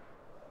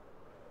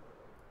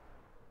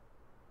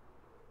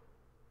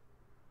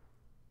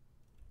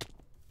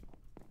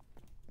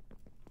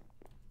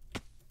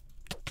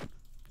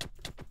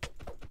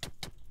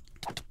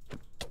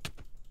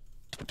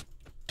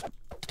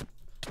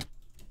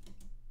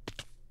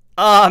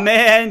 Oh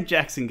man,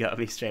 Jackson got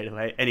me straight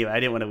away. Anyway, I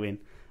didn't want to win.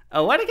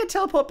 Oh, why did I get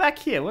teleported back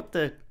here? What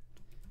the?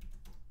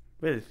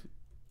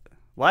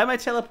 Why am I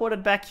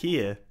teleported back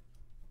here?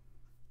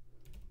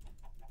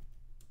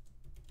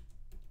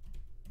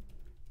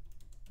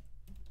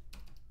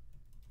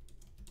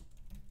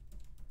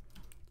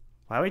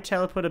 Why are we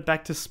teleported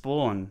back to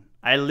spawn?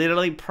 I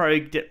literally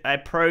programmed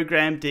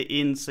it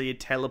in so you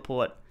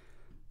teleport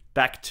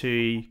back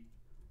to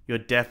your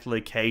death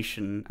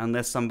location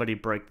unless somebody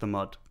broke the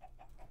mod.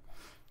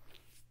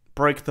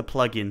 Broke the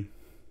plugin.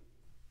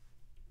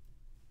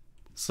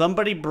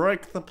 Somebody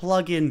broke the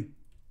plugin.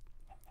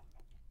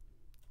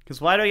 Because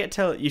why do I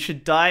get you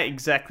should die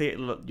exactly at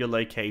your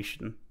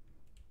location.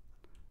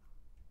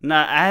 No,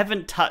 I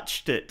haven't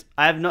touched it.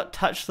 I have not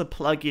touched the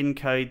plugin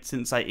code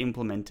since I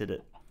implemented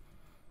it.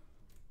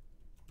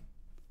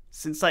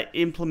 Since I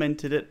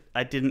implemented it,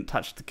 I didn't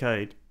touch the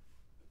code.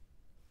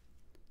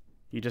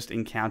 You just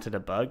encountered a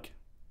bug?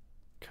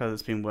 Because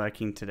it's been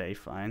working today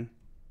fine.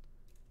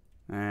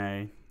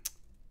 Alright.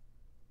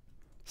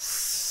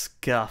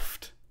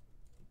 Scuffed.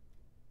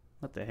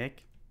 What the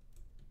heck?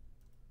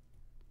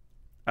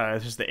 Oh,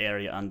 it's just the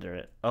area under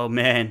it. Oh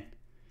man.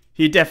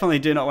 You definitely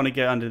do not want to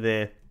go under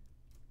there.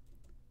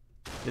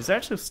 Is there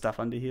actual stuff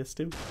under here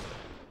still?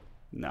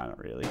 No, not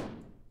really.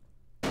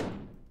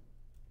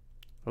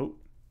 Oh.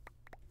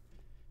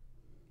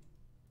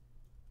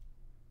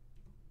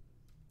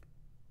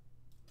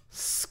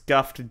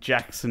 Scuffed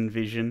Jackson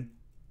vision.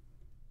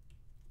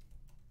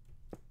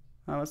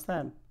 Oh, what's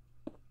that?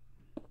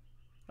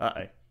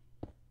 Uh-oh.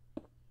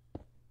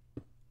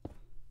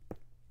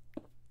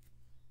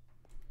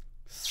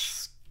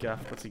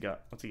 Scuffed. What's he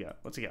got? What's he got?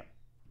 What's he got?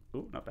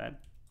 Ooh, not bad.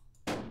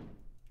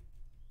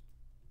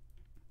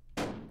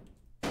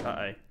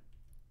 Uh-oh.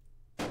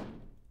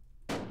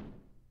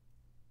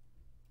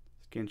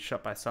 He's getting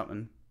shot by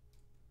something.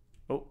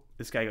 Oh,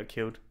 this guy got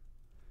killed.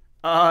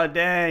 Oh,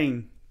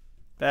 dang.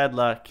 Bad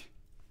luck.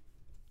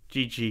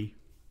 GG.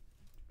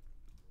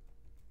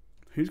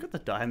 Who's got the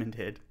diamond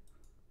head?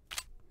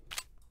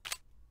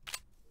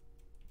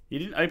 You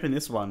didn't open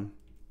this one.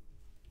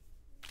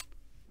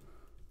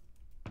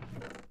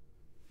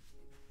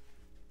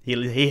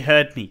 He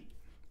heard me.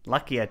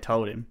 Lucky I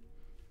told him.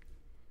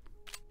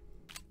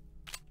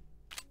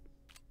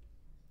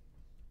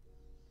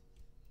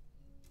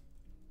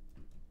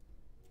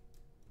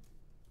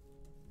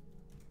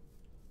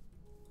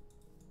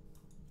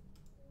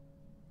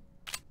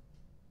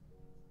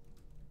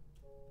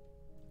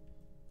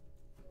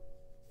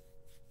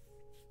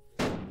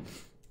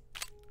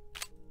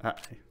 Uh-oh.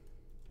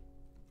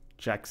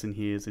 Jackson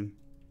hears him.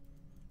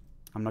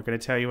 I'm not going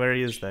to tell you where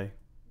he is, though.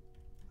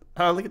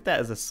 Oh, look at that.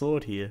 There's a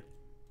sword here.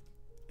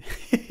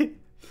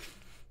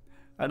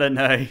 I don't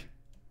know.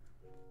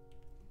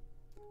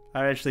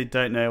 I actually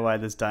don't know why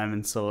there's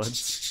diamond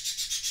swords.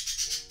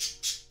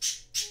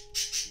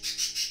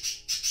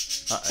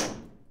 Uh-oh.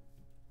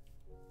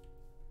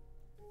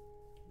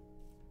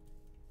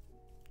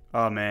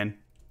 Oh, man.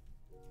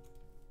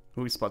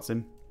 Who spots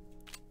him?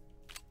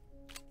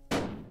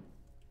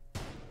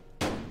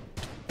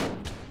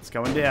 It's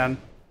going down.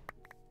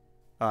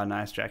 Oh,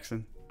 nice,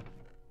 Jackson.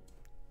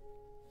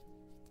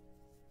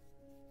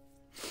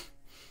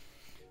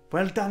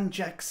 Well done,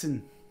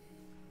 Jackson.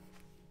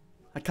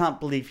 I can't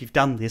believe you've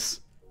done this.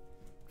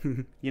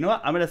 You know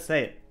what? I'm going to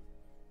say it.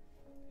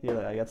 Here,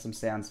 look, I got some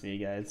sounds for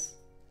you guys.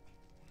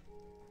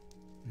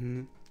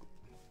 You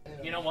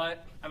know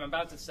what? I'm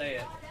about to say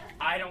it.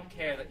 I don't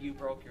care that you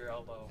broke your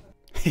elbow.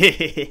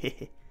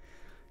 You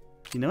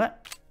know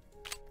what?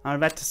 I'm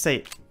about to say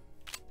it.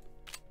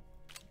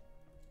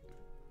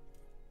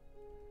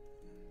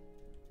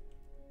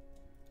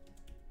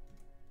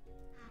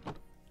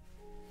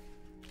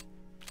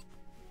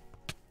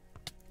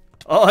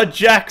 Oh,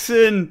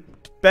 Jackson!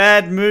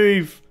 Bad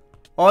move.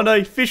 Oh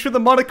no, fish with a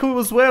monocle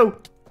as well.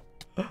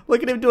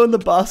 Look at him doing the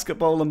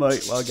basketball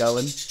emote while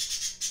going.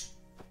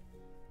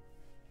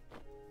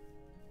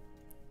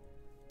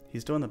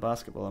 He's doing the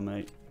basketball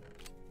emote.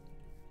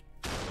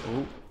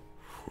 Oh.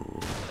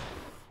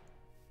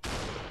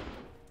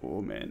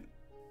 Oh, man.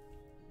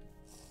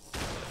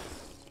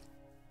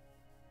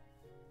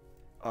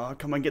 Oh,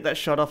 come on, get that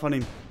shot off on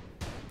him.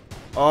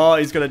 Oh,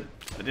 he's got a...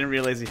 I didn't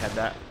realize he had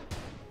that.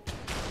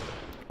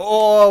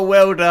 Oh,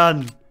 well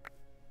done.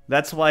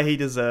 That's why he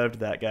deserved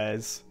that,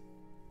 guys.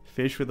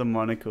 Fish with a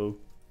monocle.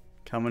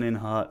 Coming in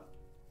hot.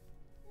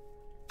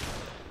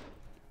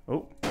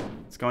 Oh,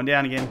 it's going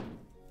down again.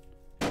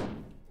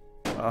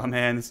 Oh,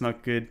 man, it's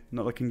not good.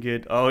 Not looking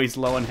good. Oh, he's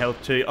low on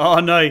health too. Oh,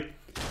 no.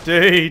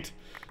 Dude.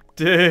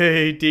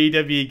 Dude,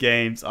 DW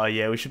Games. Oh,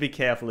 yeah, we should be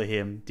careful of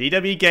him.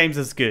 DW Games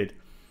is good.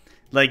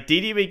 Like,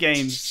 DW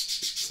Games,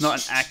 it's not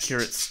an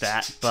accurate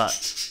stat, but...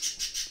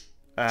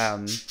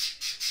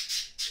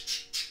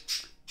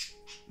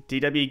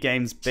 DW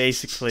Games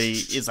basically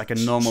is like a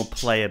normal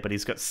player, but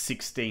he's got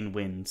 16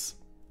 wins.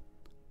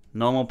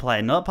 Normal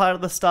player, not part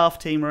of the staff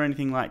team or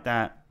anything like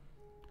that.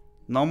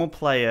 Normal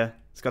player,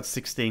 he's got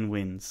 16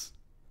 wins.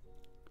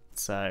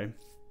 So,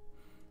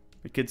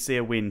 we could see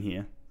a win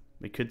here.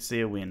 We could see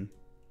a win.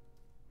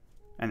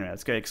 Anyway,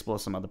 let's go explore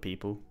some other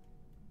people.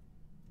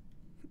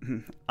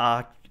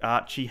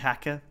 Archie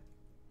Hacker.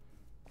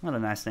 Not a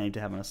nice name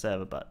to have on a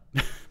server, but...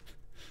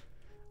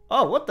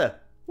 Oh, what the?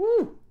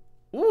 Woo!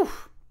 Woo!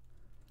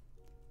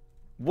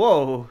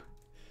 Whoa.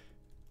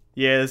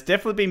 Yeah, there's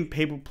definitely been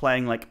people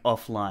playing, like,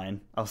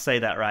 offline. I'll say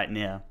that right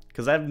now.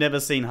 Because I've never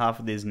seen half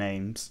of these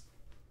names.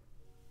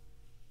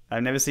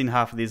 I've never seen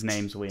half of these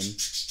names win.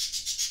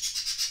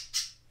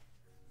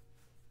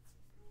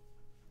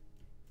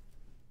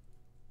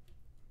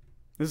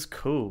 This is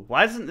cool.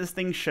 Why doesn't this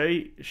thing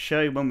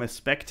show when we're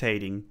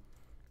spectating?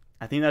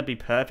 I think that'd be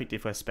perfect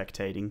if we're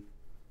spectating.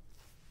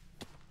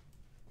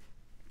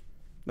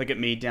 Look at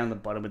me down the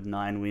bottom with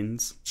 9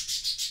 wins.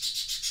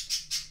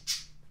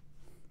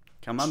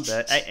 Come on,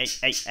 bird.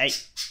 Hey.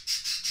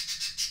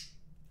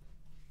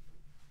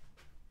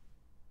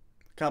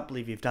 Can't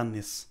believe you've done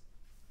this.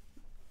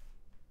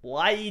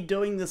 Why are you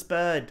doing this,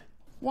 bird?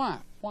 Why?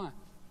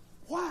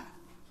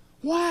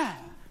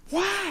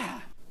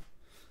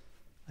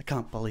 I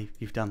can't believe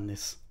you've done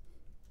this.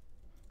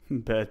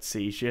 Bird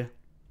sees you.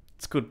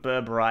 It's good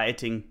burb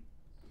rioting.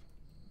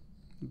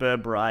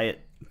 Burb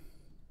riot.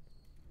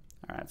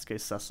 Alright, let's go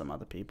suss some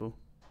other people.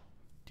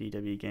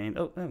 DW game.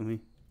 Oh,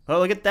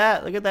 look at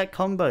that. Look at that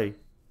combo.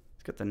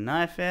 He's got the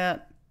knife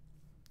out.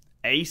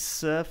 Ace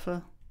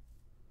Surfer.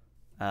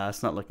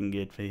 It's not looking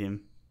good for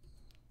him.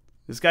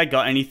 This guy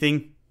got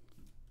anything?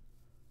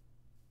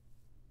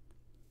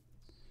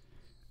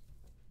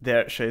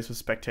 There it shows for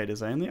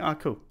spectators only. Oh,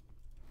 cool.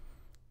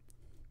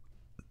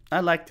 I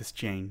like this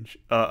change.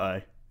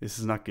 Uh-oh. This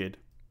is not good.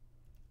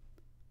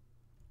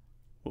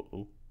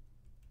 Uh-oh.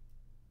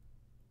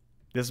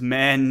 This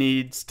man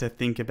needs to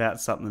think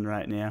about something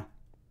right now.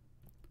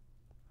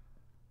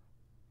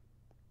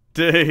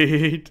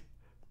 Dude.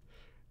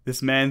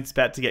 This man's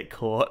about to get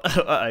caught.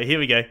 Uh-oh, here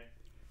we go.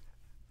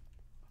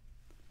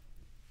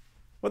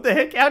 What the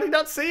heck? How did he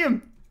not see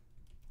him?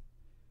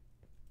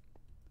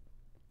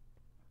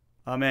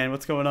 Oh man,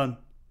 what's going on?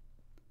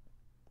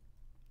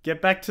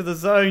 Get back to the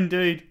zone,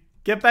 dude.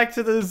 Get back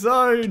to the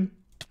zone.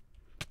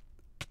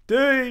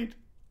 Dude.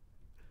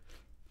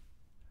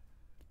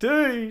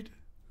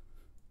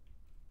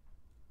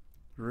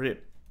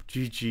 Rip.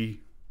 GG.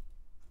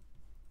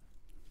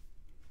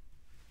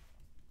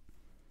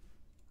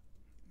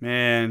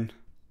 Man,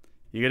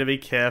 you gotta be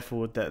careful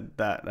with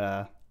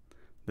the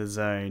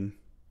zone.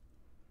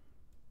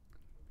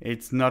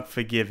 It's not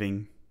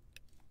forgiving.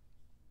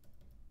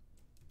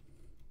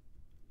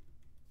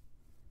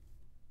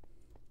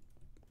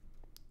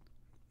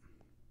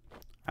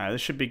 Alright,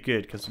 this should be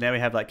good, because now we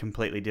have like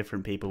completely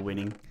different people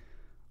winning.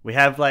 We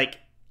have like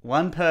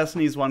one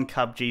person who's won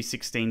Cub G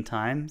 16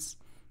 times,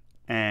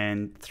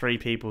 and 3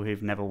 people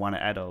who've never won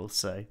it at all,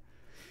 so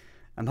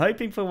I'm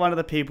hoping for one of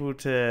the people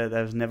that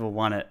has never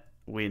won it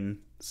win,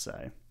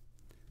 so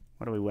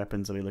what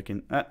weapons are we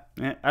looking at?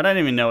 I don't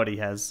even know what he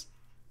has.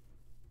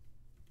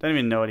 Don't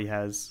even know what he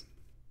has.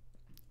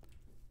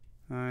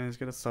 Oh, he's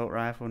got an assault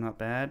rifle, not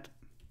bad.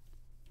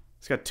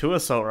 He's got 2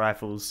 assault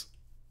rifles.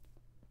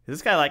 Is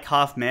this guy like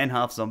half man,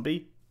 half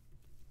zombie?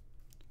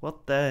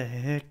 What the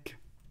heck?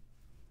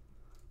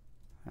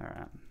 Alright,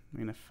 I'm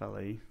gonna follow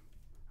you.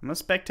 I'm gonna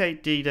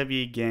spectate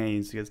DW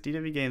Games because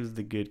DW Games is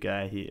the good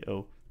guy here.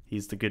 Oh,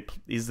 he's the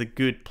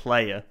good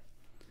player.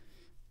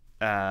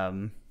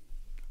 And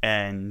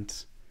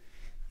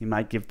you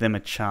might give them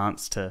a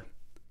chance to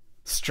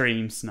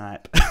stream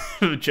snipe.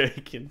 I'm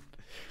joking.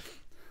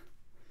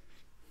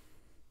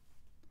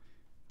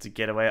 It's a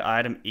getaway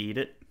item, eat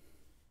it.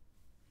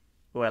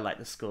 Oh, I like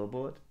the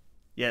scoreboard.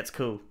 Yeah, it's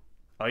cool.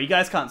 Oh, you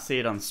guys can't see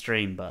it on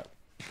stream, but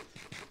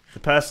the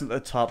person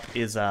at the top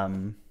is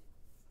like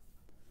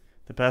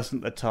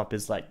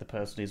the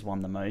person who's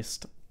won the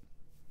most.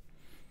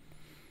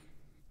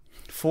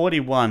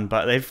 41,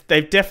 but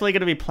they've definitely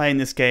going to be playing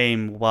this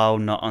game while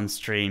not on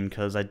stream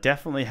because I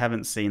definitely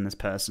haven't seen this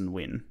person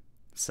win.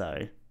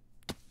 So,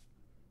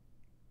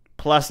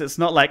 plus it's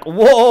not like,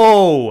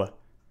 whoa,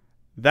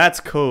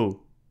 that's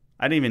cool.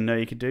 I didn't even know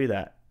you could do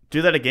that.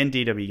 Do that again,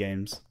 DW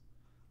Games.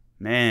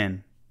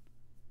 Man,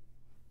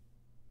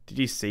 did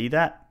you see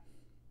that?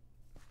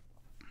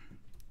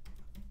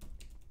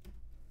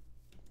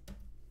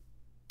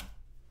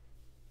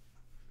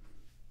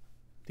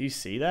 Do you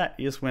see that?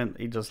 He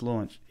just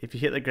launched. If you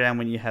hit the ground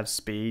when you have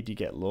speed, you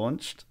get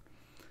launched.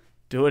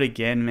 Do it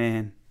again,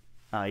 man.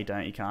 Oh, you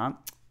don't, you can't.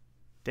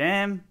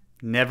 Damn,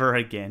 never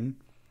again.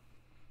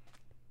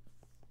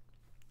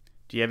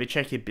 Do you ever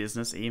check your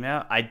business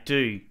email? I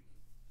do.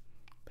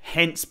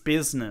 Hence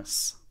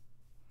business.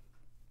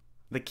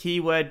 The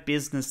keyword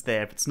business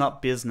there. If it's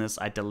not business,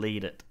 I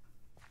delete it.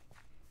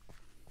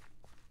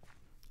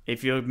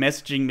 If you're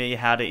messaging me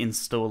how to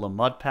install a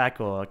mod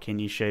pack or can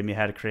you show me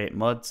how to create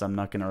mods, I'm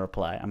not going to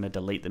reply. I'm going to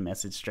delete the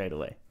message straight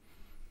away.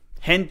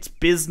 Hence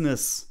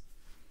business.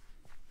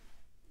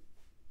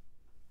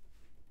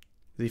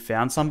 Has he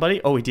found somebody?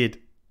 Oh, he did.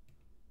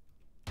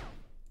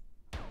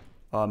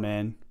 Oh,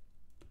 man.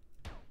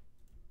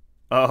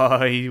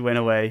 Oh, he went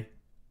away.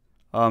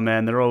 Oh,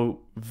 man, they're all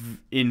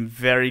in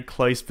very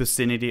close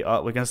vicinity.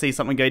 Oh, we're going to see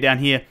something go down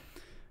here.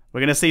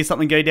 We're going to see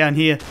something go down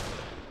here.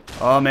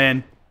 Oh,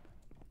 man.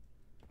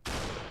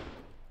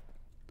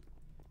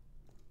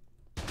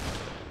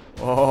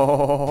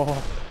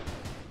 Oh.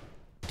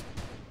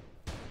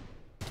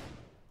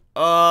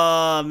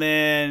 Oh,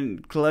 man.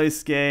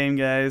 Close game,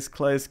 guys.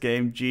 Close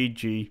game.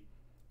 GG.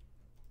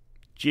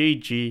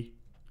 GG.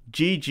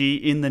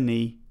 GG in the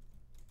knee.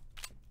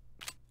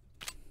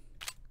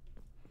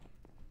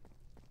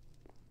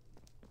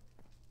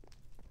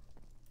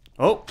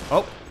 Oh,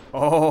 oh,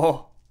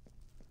 oh.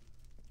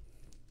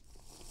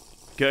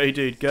 Go,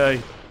 dude, go.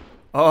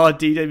 Oh,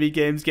 DW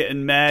Games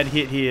getting mad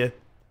hit here.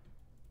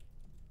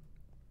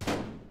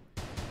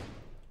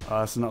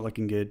 Oh, it's not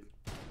looking good.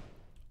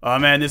 Oh,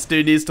 man, this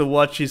dude needs to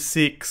watch his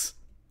 6.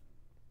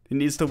 He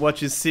needs to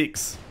watch his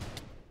 6.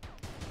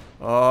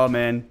 Oh,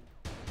 man.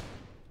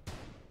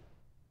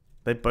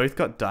 They both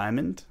got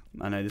diamond?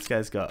 I know, this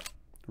guy's got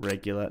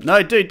regular.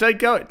 No, dude, don't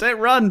go. Don't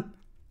run.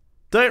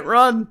 Don't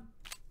run.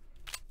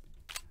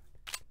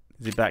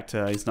 Is he back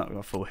to... He's not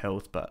got full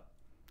health, but...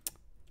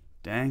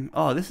 Dang.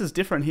 Oh, this is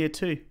different here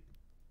too.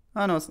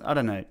 Oh, no, I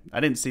don't know. I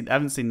haven't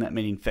seen that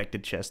many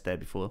infected chests there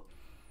before.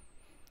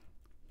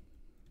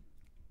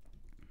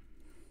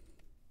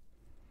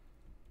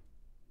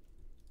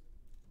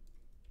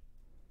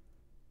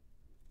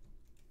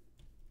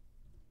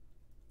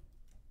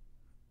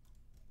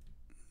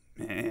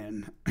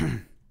 Man.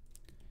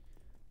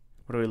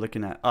 What are we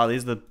looking at? Oh,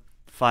 these are the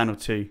final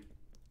 2.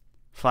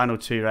 Final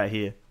 2 right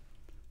here.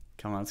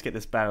 Come on, let's get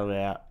this battle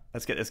out.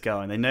 Let's get this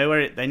going. They know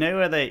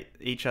where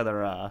each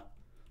other are.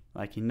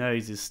 Like, he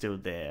knows he's still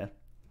there.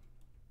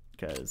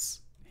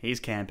 Because he's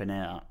camping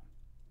out.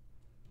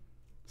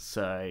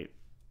 So,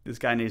 this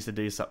guy needs to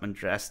do something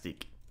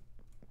drastic.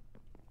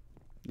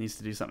 Needs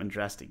to do something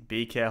drastic.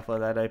 Be careful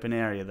of that open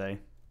area, though.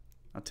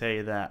 I'll tell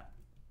you that.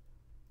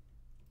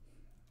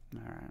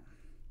 Alright.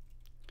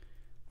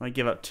 I won't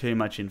give up too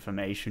much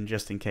information,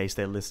 just in case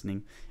they're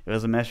listening. It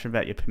was a message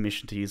about your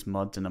permission to use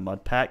mods in a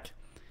mod pack.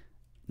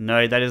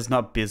 No, that is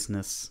not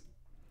business.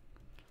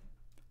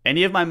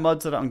 Any of my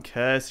mods that are on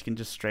Curse, you can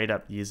just straight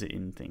up use it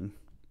in thing.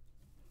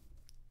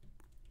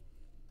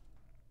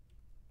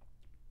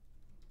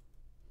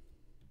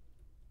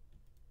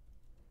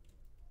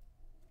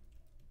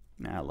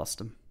 Nah, I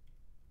lost him.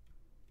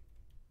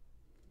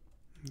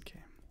 Okay.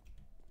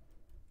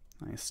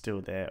 He's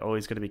still there. Oh,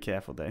 he's got to be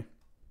careful though.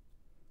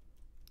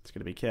 He's got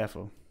to be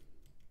careful.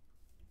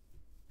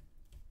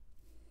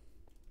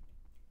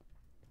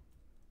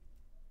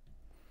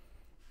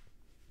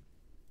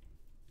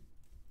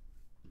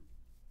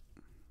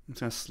 I'm just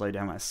going to slow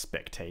down my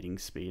spectating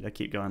speed. I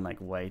keep going like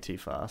way too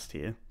fast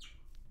here.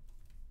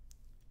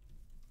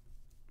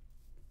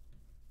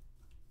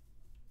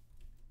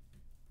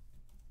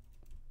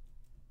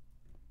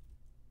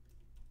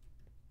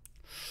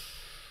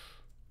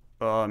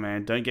 Oh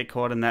man, don't get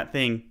caught in that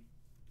thing.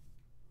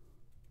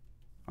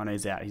 Oh no,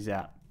 he's out, he's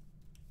out.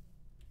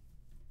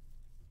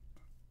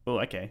 Oh,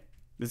 okay.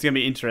 This is going to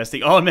be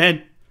interesting. Oh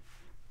man,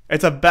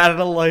 it's a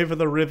battle over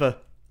the river.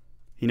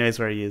 He knows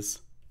where he is,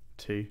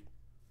 too.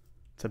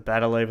 It's a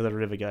battle over the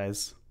river,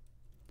 guys.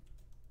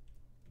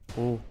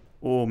 Oh,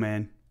 oh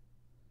man.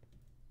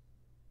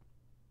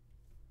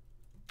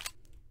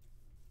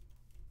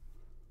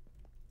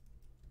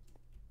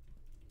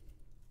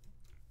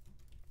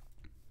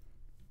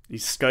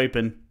 He's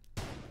scoping.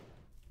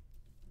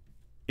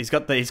 He's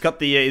got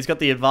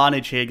the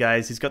advantage here,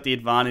 guys. He's got the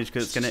advantage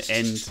because it's going to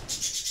end.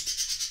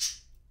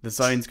 The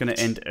zone's going to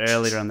end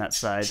earlier on that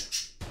side.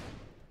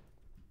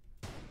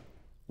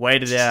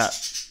 Wait it out,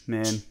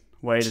 man.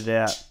 Wait it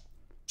out.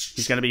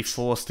 He's going to be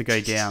forced to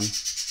go down.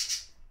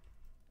 He's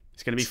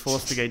going to be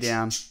forced to go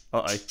down.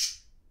 Uh-oh.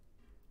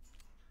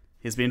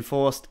 He's been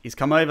forced. He's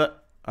come over.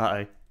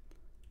 Uh-oh.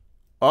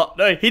 Oh,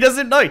 no. He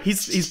doesn't know.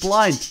 He's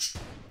blind.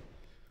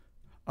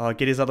 Oh,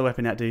 get his other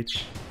weapon out, dude.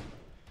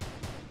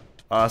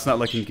 Oh, it's not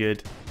looking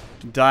good.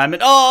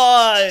 Diamond.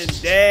 Oh,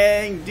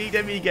 dang.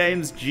 DW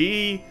Games.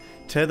 G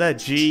to the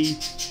G.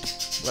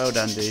 Well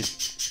done, dude.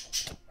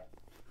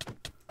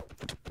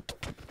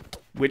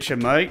 Which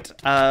emote?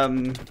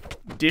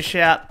 Dish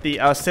out the...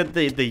 I said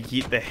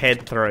the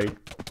head throw.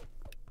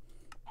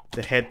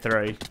 The head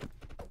throw.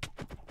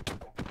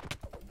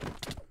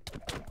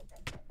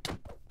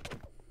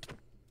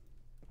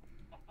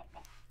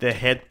 The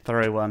head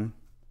throw one.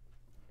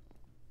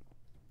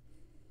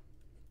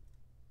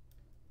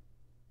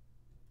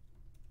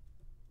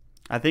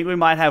 I think we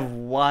might have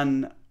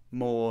one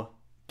more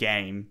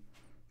game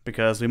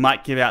because we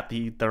might give out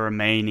the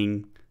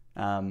remaining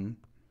emote,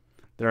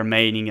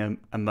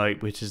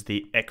 which is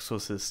the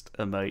Exorcist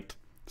emote.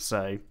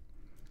 So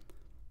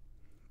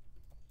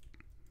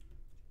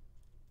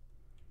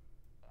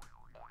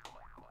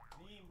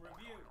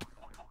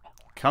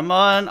come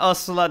on,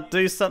 Ocelot,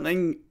 do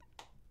something.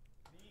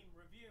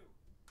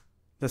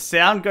 The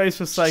sound goes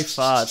for so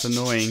far, it's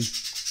annoying.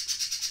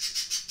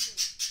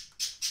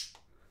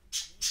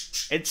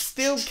 It's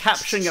still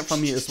capturing it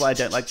from here, that's why I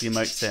don't like the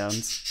emote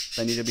sounds.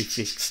 They need to be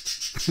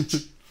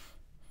fixed.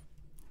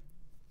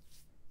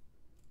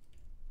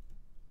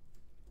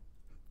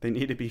 They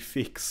need to be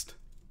fixed.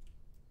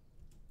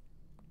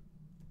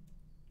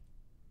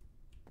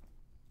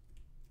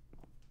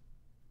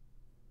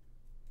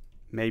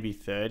 Maybe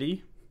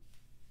 30?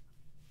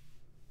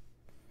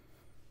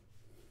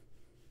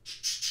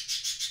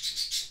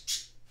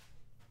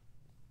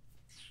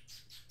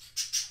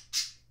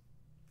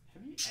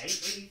 Have you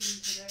ate anything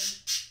today?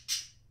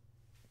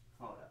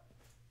 Hold up.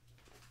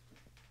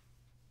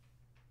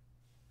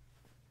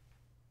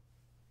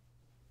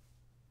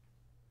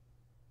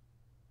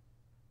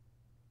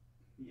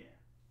 Yeah.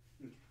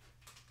 Okay.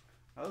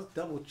 I was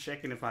double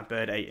checking if my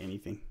bird ate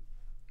anything.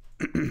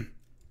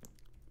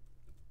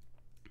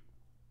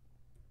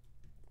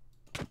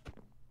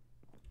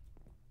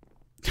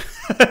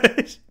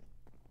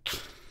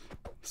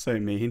 So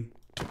mean.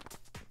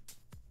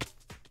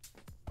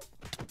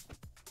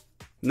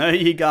 No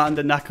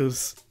Uganda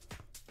knuckles.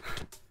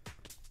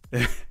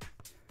 That's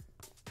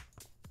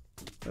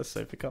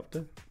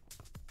Sophicopter.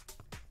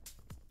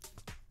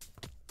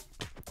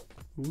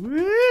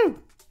 Woo!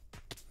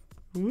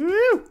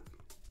 Woo!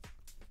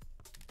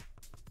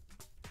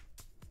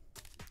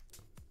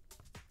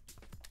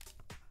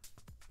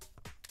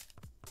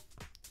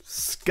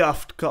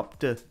 Scuffed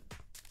copter.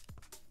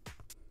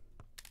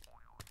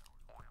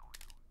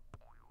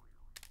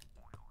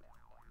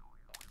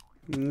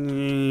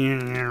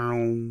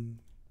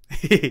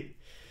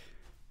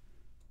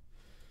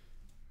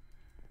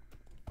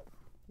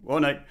 Oh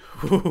no.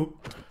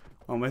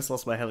 Almost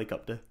lost my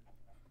helicopter.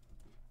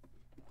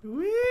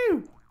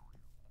 Woo!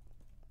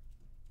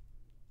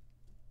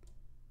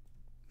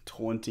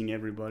 Taunting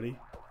everybody.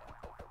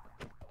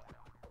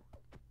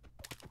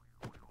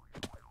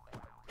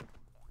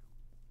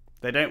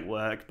 They don't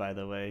work, by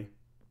the way.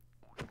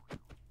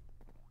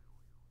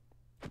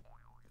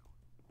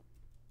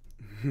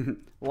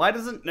 Why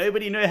doesn't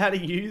nobody know how to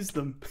use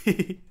them?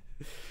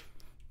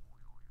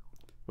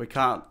 We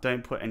can't,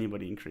 don't put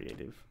anybody in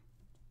creative.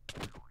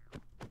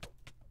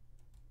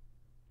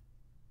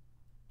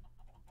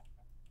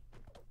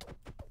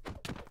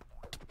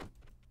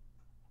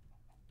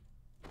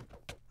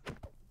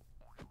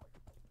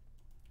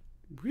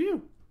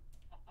 Whew.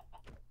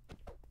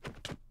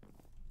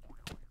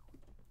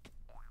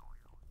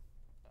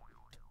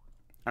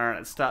 Alright,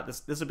 let's start this.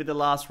 This will be the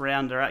last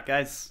round, alright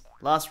guys?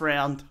 Last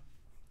round.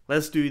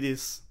 Let's do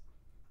this.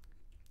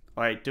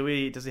 Alright,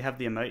 does he have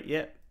the emote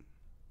yet?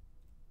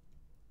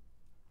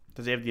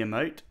 Does he have the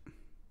emote?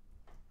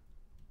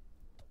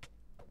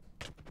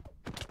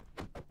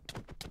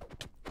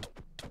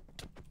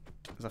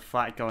 There's a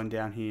fight going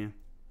down here.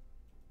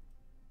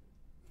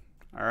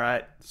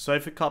 Alright,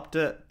 sofa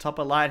copter, top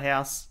of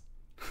lighthouse.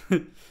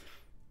 Who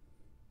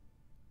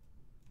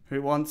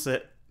wants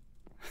it?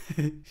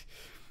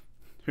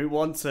 Who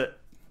wants it?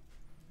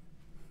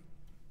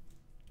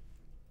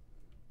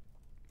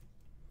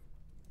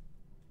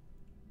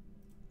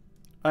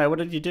 Oh, what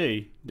did you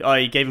do? Oh,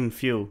 you gave him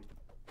fuel.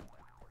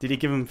 Did he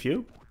give him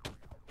fuel?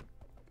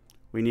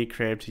 We need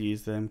creative to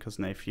use them because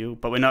no fuel.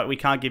 But we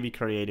can't give you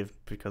creative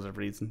because of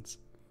reasons.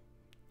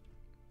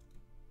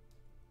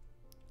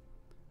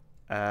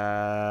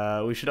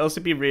 We should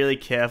also be really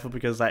careful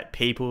because like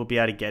people will be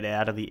able to get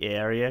out of the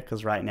area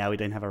because right now we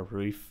don't have a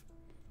roof.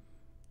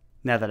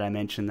 Now that I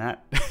mention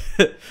that.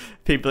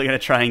 People are going to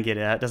try and get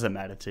out. Doesn't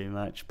matter too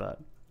much, but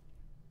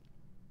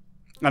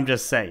I'm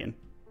just saying.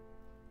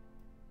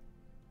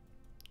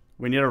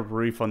 We need a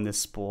roof on this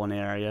spawn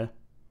area.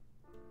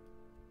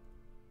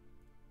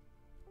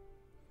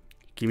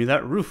 Give me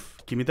that roof.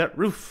 Give me that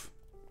roof.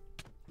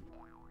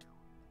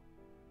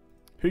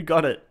 Who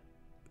got it?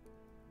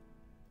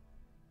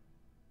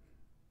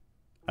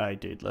 Oh,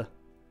 Doodler.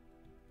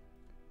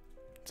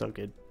 It's all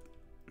good.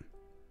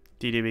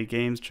 DDB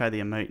Games, try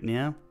the emote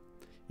now.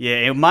 Yeah,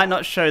 it might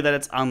not show that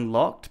it's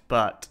unlocked,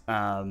 but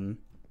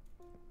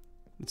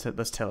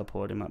let's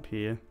teleport him up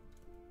here.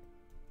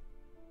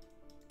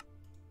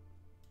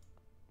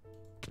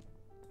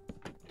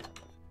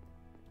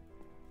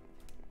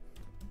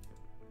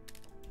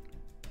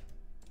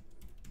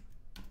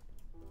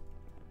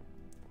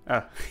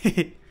 Oh,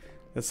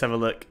 let's have a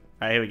look.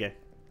 Alright, here we go.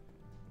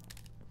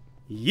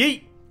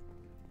 Yeet!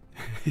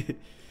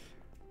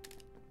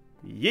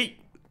 Yeet!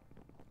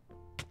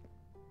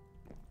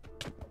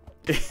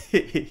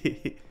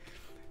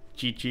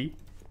 GG.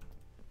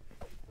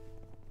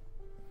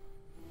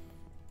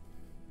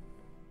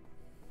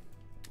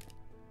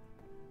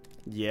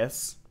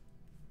 Yes.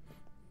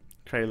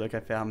 Cray, look, I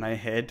found my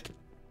head.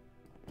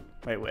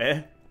 Wait,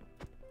 where?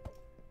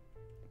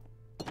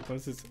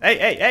 What's this? Hey,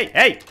 hey, hey,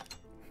 hey!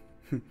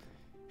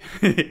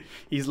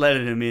 He's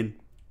letting him in.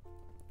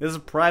 This is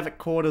private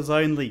quarters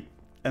only.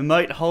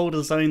 Emote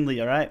holders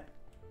only, alright?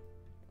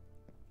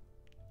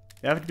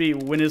 You have to be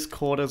winners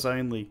quarters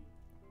only.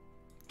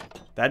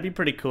 That'd be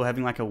pretty cool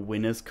having like a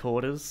winners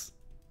quarters.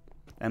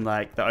 And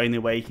like the only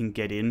way you can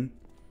get in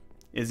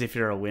is if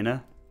you're a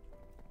winner.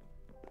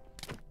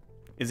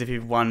 Is if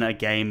you've won a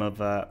game of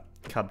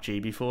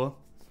PUBG before.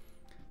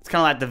 It's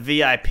kind of like the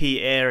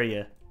VIP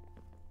area.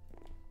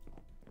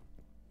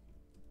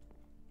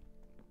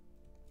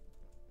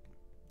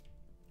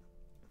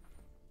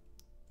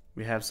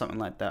 We have something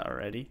like that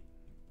already.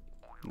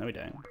 No, we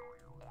don't.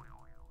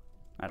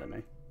 I don't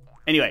know.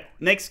 Anyway,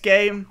 next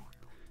game.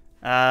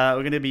 We're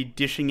going to be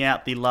dishing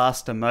out the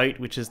last emote,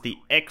 which is the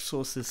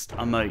Exorcist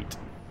emote.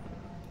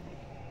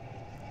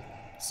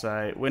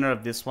 So, winner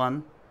of this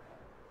one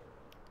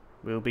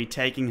will be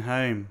taking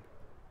home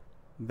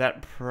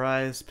that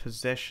prized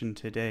possession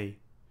today.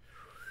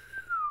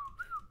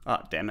 Oh,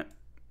 damn it.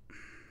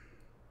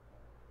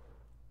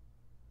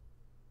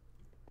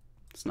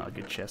 It's not a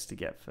good chest to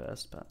get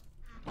first, but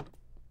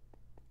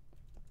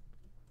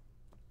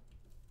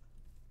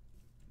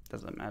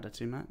doesn't matter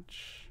too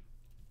much.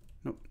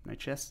 Nope, no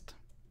chest.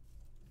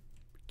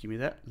 Give me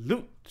that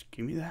loot.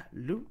 Give me that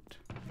loot.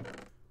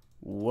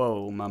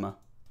 Whoa, mama.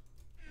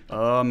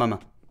 Oh, mama.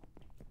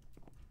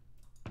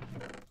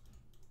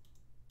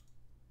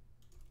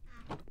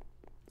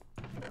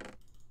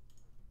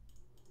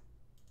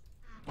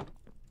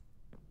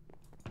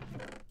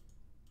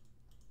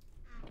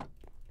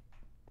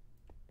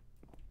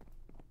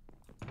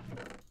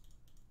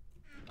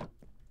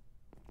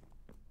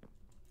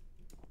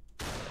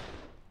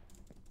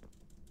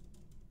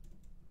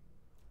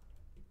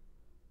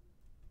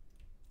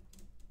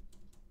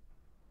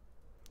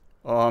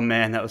 Oh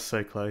man, that was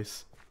so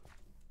close.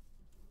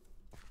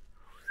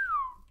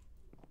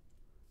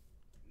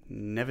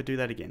 Never do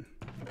that again.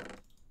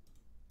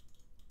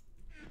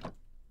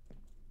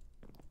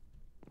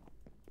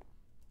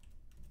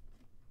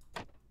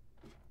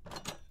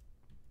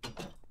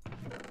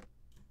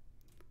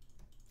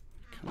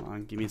 Come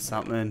on, give me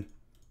something.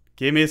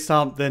 Give me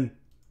something.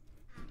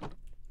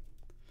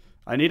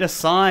 I need a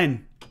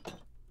sign.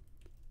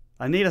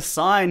 I need a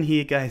sign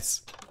here,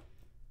 guys.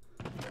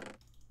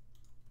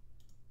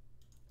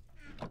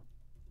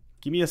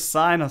 Give me a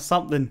sign or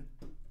something.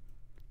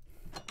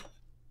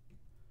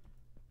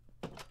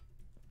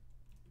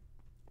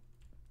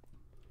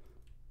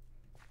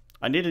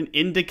 I need an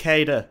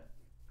indicator.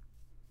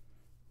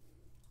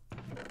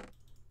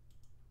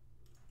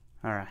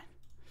 Alright.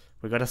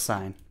 We got a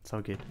sign. It's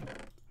all good.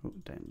 Oh,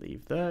 don't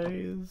leave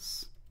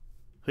those.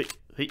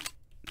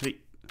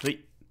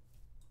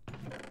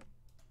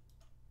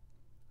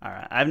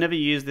 Alright. I've never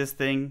used this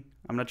thing.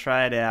 I'm gonna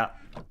try it out.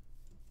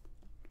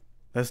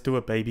 Let's do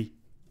it, baby.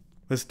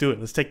 Let's do it.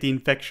 Let's take the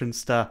infection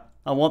star.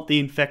 I want the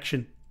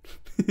infection.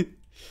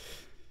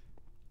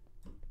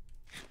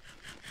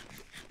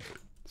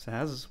 So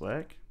how does this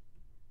work?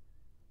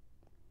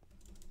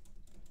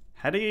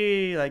 How do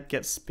you like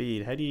get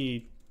speed? How do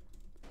you?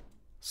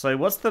 So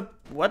what's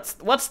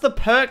the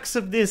perks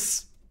of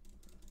this?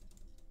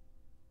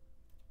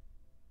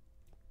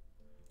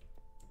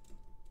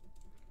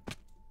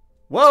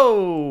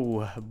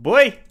 Whoa,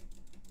 boy.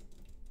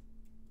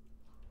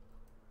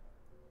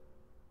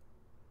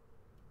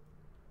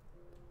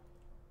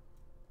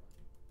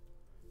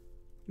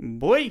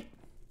 Boy.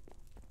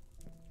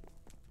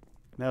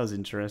 That was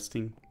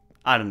interesting.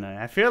 I don't know.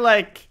 I feel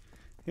like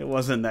it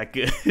wasn't that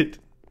good.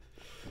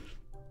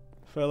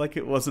 I feel like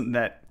it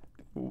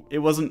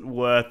wasn't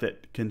worth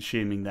it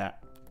consuming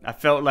that. I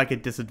felt like a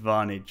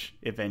disadvantage,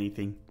 if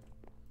anything.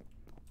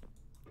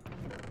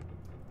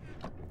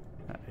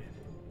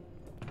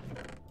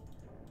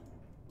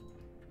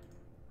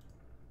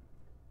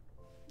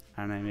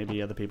 I don't know,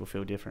 maybe other people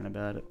feel different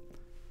about it.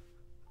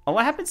 Oh,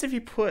 what happens if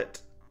you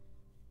put...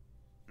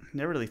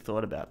 Never really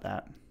thought about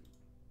that.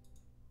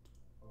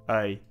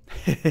 Oh.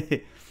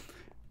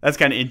 That's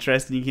kind of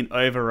interesting. You can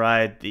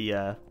override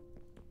the...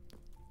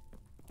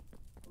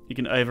 You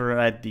can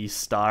override the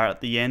star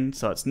at the end,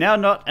 so it's now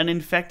not an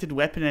infected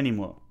weapon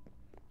anymore.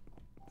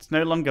 It's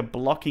no longer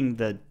blocking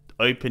the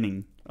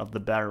opening of the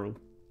barrel.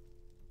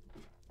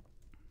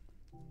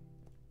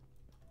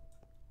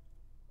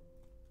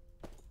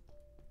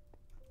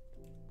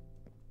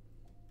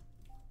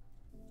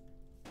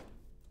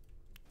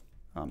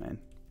 Oh man.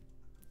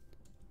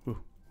 Ooh,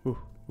 ooh,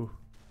 ooh.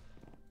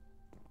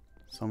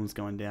 Someone's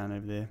going down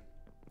over there.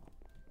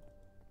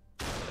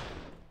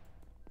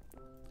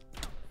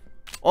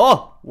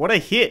 Oh, what a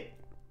hit.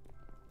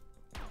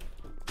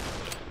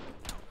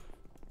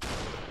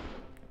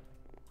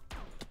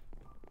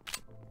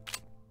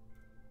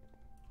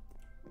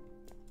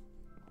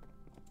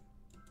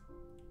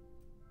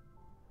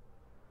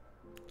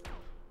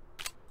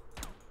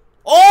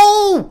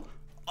 Oh!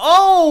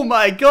 Oh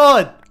my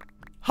god!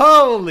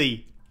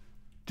 Holy!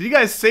 Did you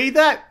guys see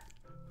that?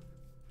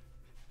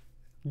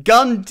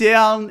 Gun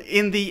down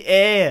in the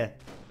air.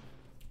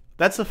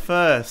 That's a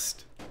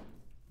first.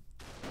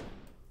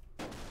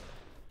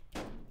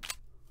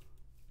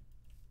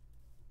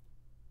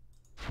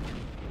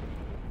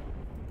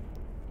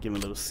 Give him a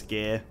little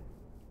scare.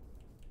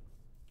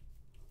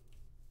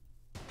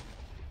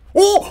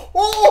 Oh!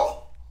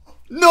 Oh!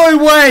 No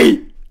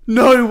way!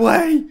 No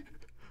way!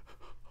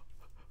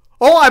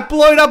 Oh, I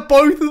blowed up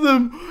both of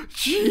them!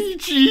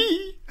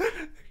 GG!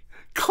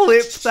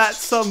 Clip that,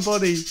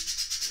 somebody!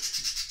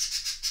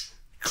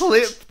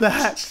 Clip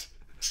that!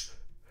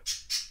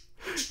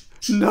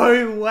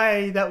 No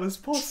way that was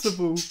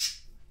possible!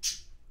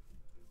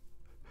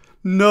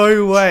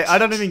 No way! I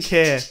don't even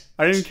care.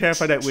 I don't even care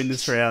if I don't win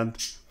this round.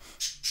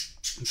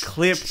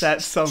 Clip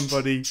that,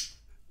 somebody.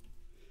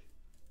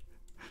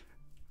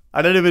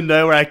 I don't even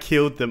know where I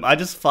killed them. I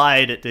just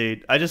fired it,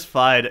 dude. I just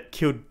fired it.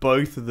 Killed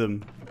both of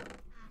them.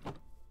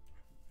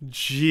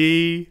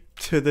 G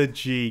to the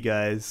G,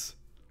 guys.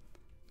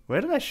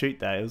 Where did I shoot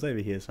that? It was over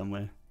here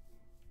somewhere.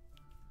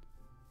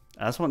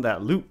 I just want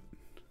that loot.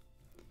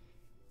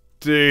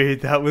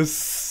 Dude, that was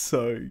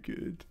so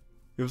good.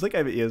 It was like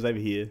over here. It was over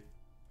here.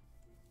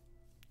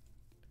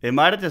 It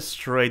might have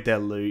destroyed their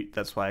loot.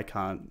 That's why I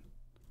can't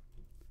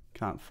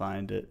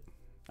find it.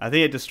 I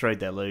think it destroyed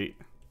their loot.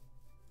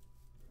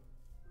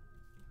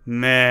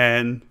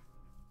 Man.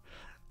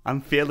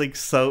 I'm feeling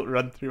salt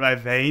run through my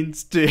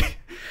veins, dude.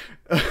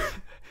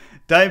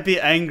 Don't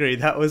be angry.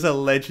 That was a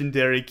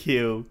legendary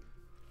kill.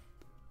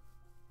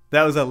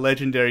 That was a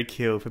legendary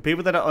kill. For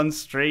people that are on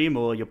stream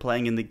or you're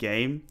playing in the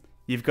game,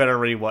 you've got to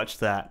rewatch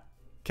that.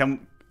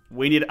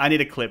 I need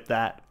to clip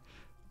that.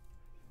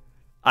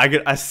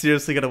 I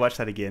seriously got to watch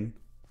that again.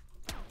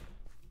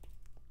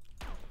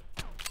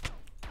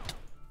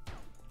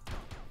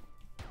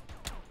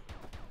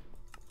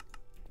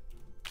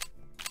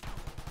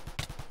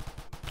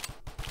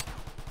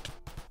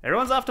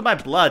 Everyone's after my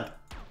blood.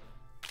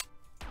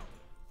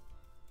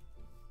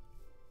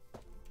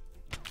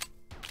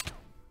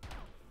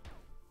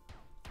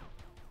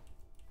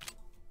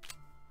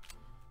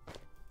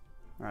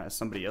 Alright, there's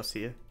somebody else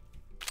here.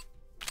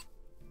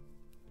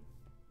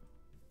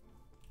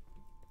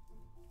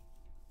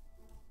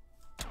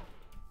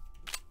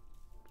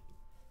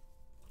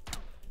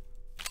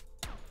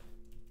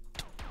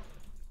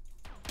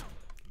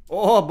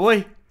 Oh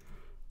boy!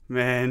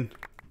 Man.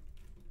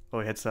 Oh,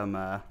 we had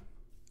some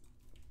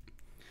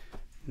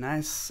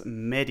nice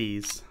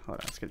medis. Hold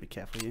on, let's gotta be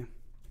careful here.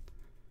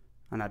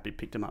 And I'd be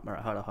picked him up.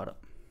 Alright, hold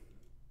up.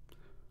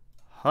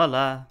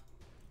 Hola.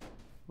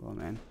 Oh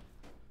man.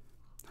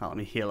 Oh, let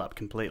me heal up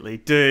completely.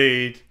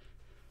 Dude!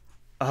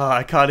 Oh,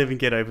 I can't even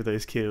get over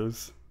those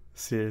kills.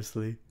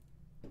 Seriously.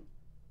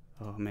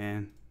 Oh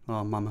man.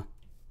 Oh mama.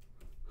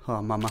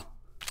 Oh mama.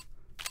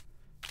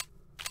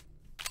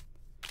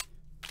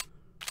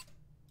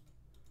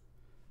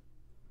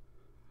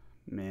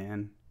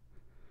 Man.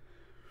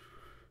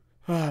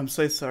 Oh, I'm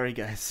so sorry,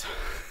 guys.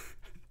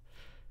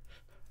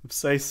 I'm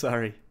so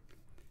sorry.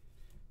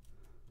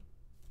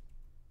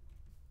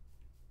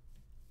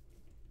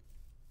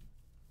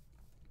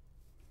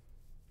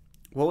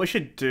 we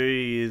should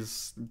do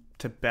is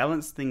to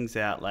balance things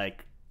out,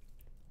 like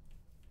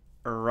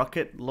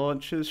rocket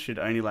launchers should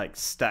only like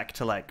stack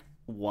to like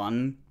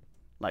one,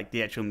 like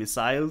the actual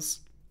missiles.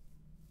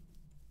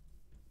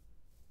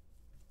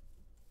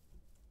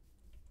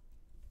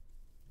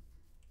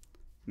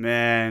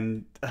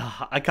 Man,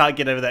 I can't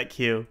get over that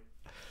kill.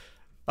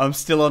 I'm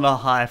still on a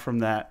high from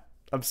that.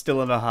 I'm still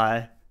on a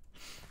high.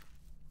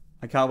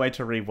 I can't wait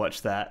to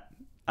rewatch that.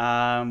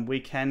 We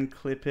can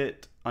clip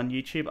it on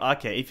YouTube.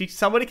 Okay, if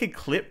somebody could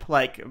clip,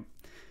 like,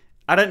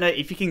 I don't know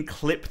if you can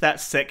clip that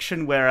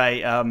section where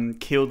I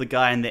kill the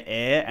guy in the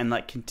air and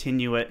like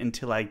continue it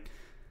until like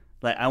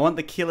I want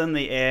the kill in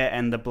the air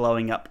and the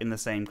blowing up in the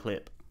same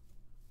clip.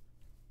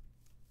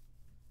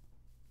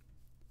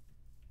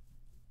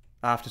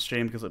 After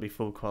stream, because it'll be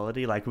full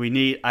quality. Like,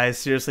 I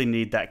seriously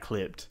need that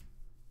clipped.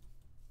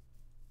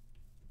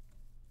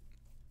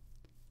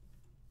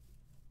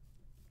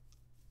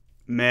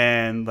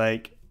 Man,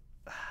 like,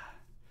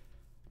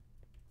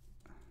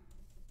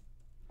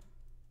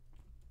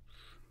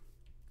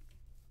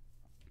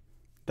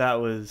 that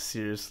was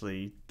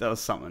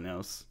something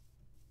else.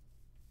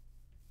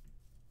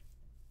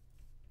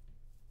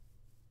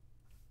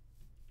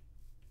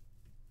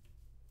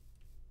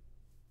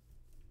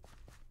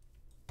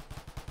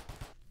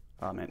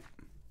 Oh man,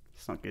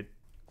 it's not good.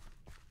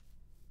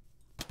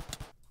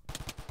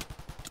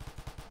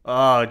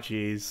 Oh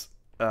jeez,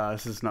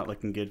 this is not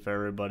looking good for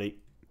everybody.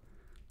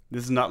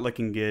 This is not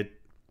looking good.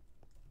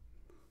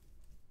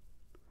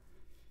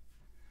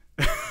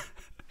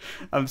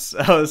 I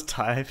was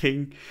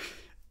typing.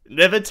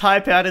 Never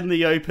type out in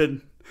the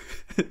open.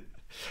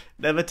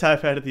 Never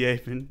type out in the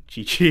open.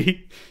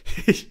 GG.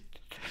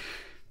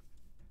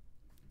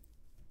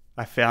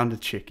 I found a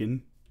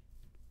chicken.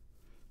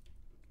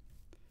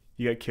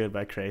 You got killed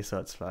by Cray, so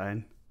it's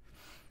fine.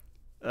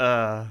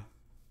 That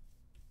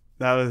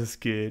was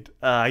good.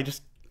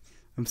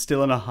 I'm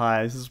still on a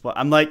high. This is what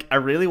I'm like. I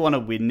really want to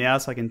win now,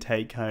 so I can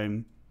take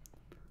home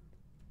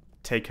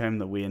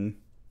the win.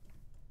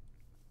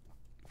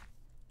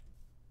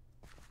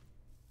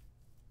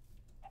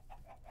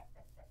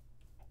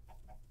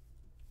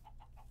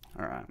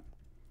 All right,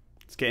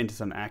 let's get into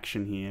some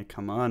action here.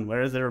 Come on,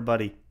 where is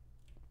everybody?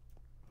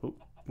 Oh,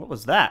 what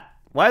was that?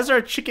 Why is there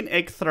a chicken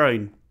egg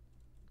thrown?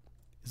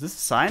 Is this a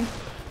sign?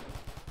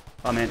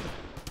 Oh man.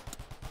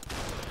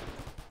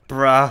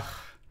 Bruh.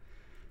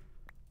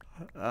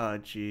 Oh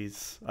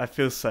jeez. I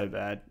feel so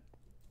bad.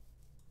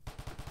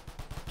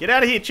 Get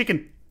out of here,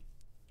 chicken!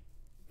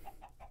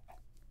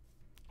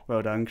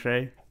 Well done,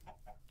 Cray.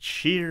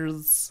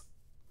 Cheers!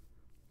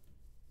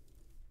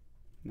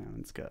 No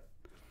one's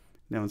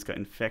got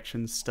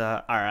infection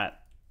star. Alright.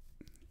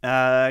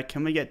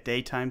 Can we get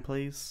daytime,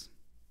 please?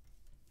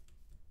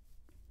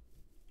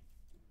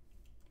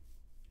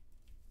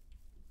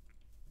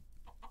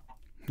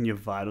 Your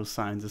vital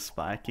signs are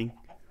spiking.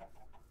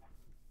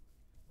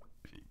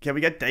 Can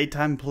we get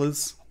daytime,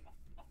 please?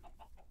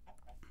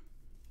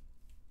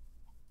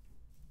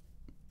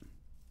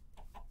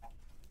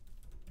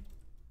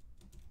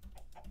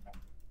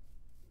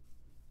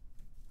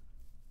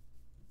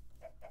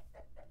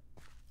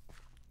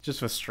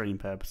 Just for stream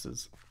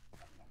purposes.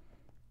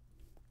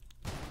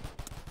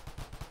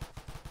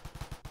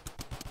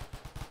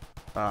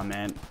 Oh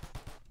man.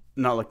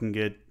 Not looking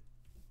good.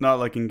 Not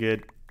looking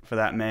good for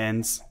that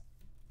man's.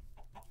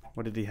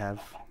 What did he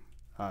have?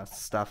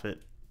 Stuff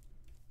it.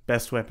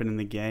 Best weapon in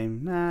the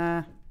game.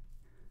 Nah.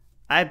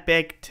 I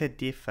beg to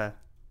differ.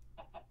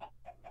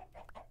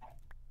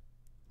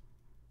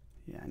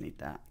 Yeah, I need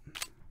that.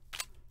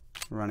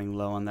 Running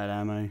low on that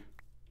ammo.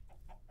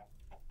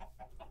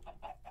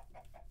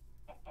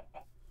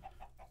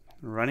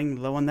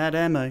 Running low on that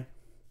ammo.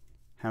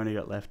 How many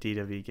got left?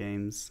 DW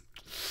games.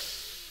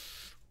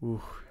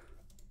 Ooh.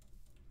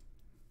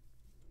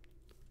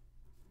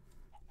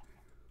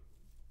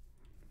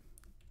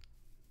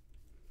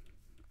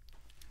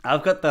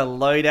 I've got the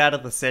loadout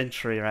of the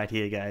century right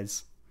here,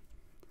 guys.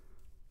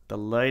 The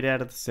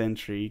loadout of the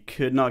century. You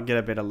could not get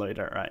a better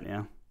loadout right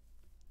now.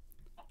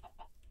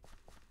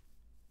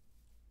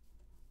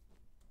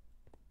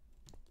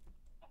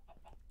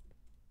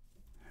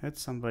 Heard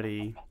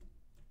somebody...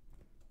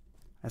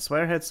 I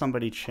swear I heard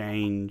somebody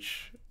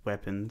change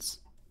weapons.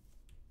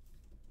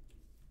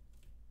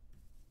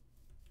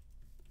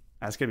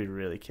 I was gonna be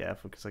really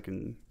careful because I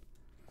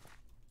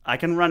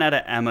can run out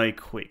of ammo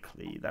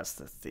quickly. That's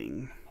the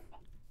thing.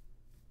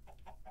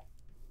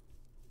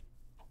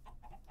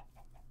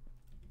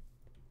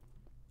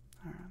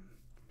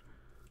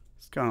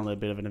 Let's go on a little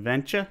bit of an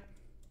adventure.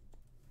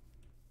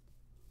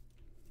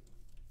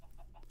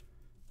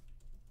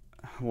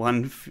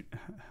 One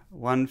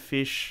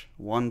fish,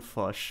 one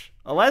fosh.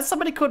 Oh, why is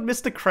somebody called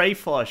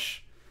MrCrayfish?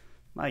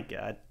 My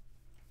God,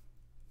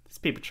 these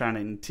people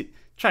trying to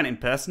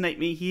impersonate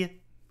me here.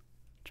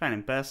 Trying to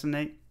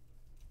impersonate,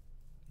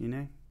 you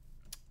know?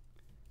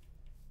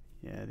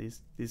 Yeah,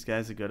 these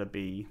guys are gonna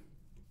be.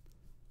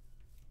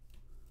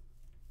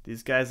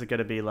 These guys are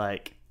gonna be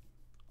like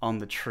on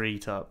the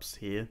treetops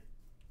here.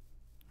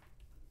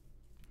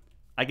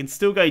 I can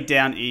still go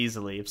down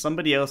easily. If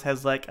somebody else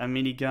has like a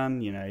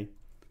minigun, you know,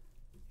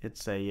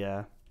 it's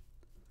a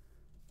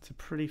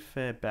pretty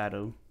fair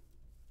battle,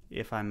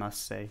 if I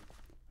must say.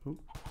 Ooh.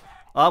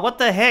 Oh, what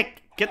the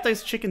heck? Get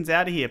those chickens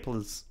out of here,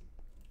 please.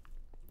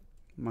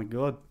 Oh my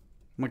god.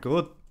 Oh my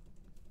god.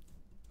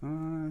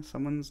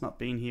 Someone's not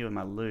been here with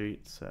my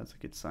loot, so that's a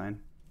good sign.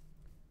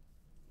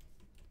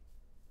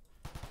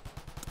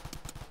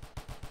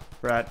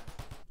 Right.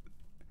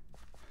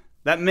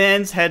 That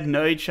man's had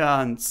no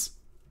chance.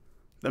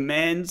 The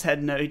man's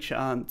had no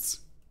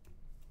chance.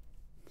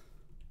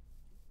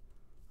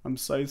 I'm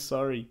so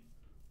sorry.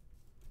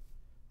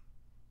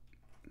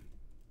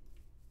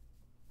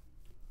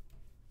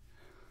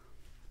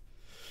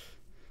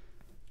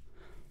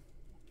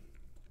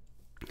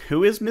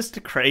 Who is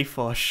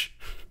MrCrayfish?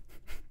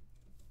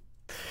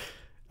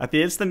 I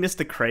think it's the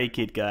Mr. Cray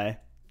Kid guy.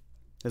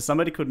 There's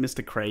somebody called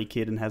Mr. Cray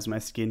Kid and has my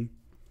skin.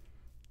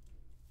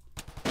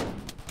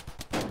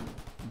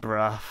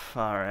 Bruh,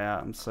 far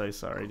out. I'm so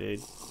sorry, dude.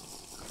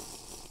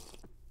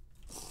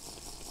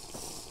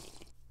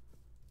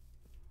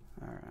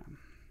 Alright.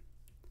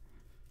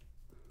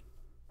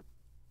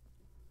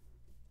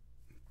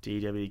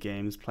 DW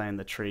Games playing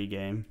the tree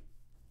game.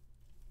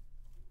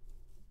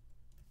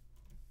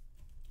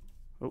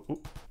 Oh,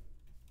 oh.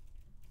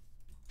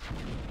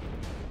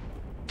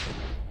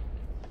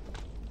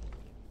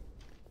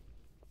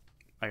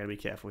 I gotta be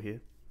careful here.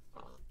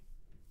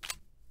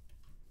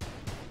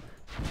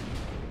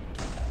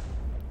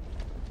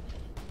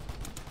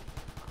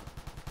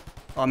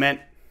 Oh man.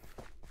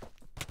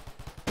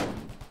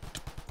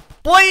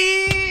 Boy!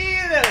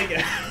 There we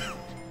go.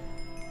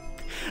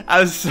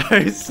 I'm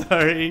so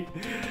sorry.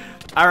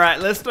 Alright,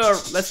 let's do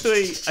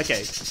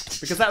okay.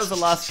 Because that was the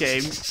last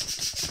game.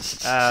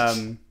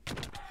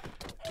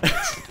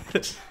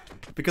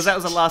 Because that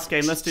was the last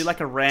game, let's do like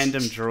a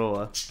random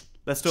draw.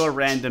 Let's do a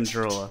random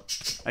draw.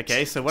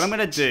 Okay, so what I'm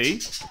gonna do...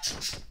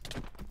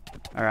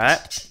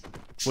 Alright.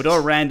 We'll do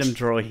a random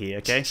draw here,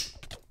 okay?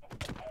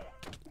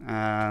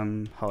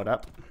 Hold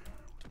up.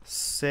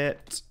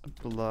 Set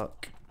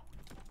block.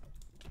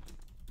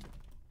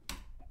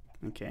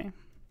 Okay.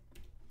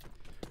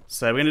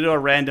 So we're gonna do a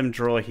random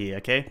draw here,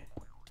 okay?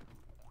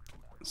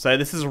 So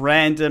this is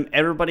random.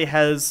 Everybody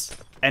has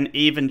an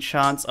even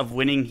chance of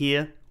winning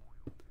here.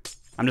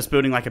 I'm just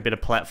building like a bit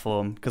of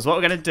platform. Because what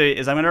we're going to do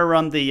is I'm going to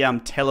run the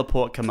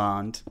teleport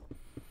command.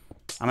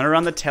 I'm going to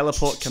run the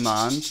teleport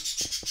command.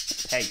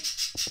 Hey.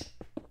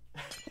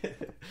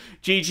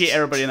 GG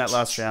everybody in that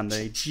last round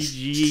though.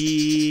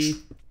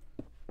 GG.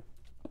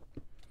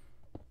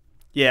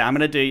 Yeah, I'm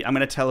going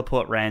to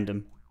teleport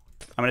random.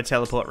 I'm going to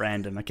teleport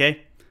random,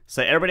 okay?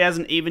 So everybody has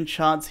an even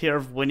chance here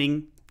of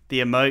winning the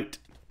emote.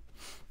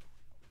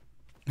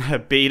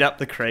 Beat up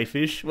the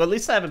crayfish. Well, at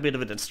least I have a bit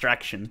of a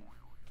distraction.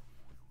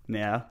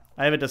 Now,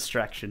 I have a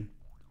distraction.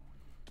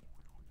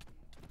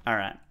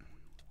 Alright.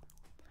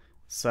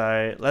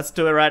 So, let's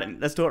do it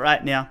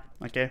right now.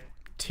 Okay.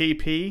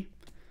 TP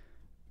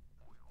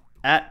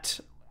at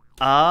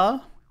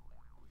R.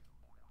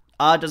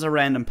 R does a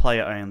random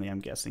player only, I'm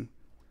guessing.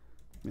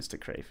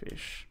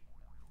 MrCrayfish.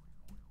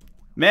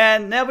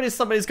 Man, now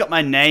somebody's got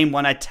my name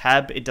when I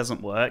tab, it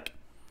doesn't work.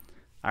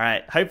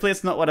 Alright, hopefully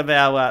it's not one of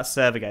our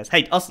server guys.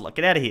 Hey, Ocelot,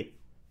 get out of here.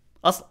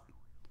 Ocelot.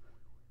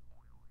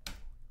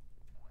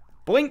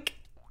 Boink.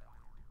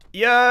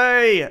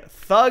 Yo,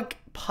 Thug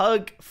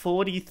Pug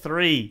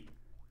 43.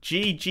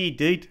 GG,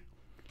 dude.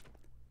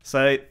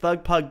 So,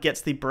 Thug Pug gets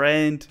the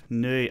brand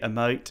new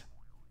emote.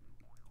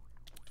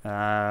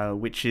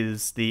 Which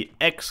is the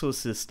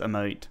Exorcist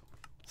emote.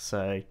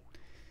 So,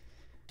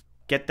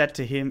 get that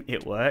to him.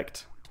 It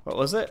worked. What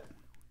was it?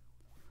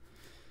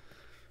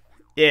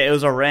 Yeah, it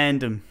was a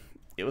random.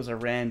 It was a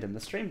random. The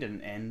stream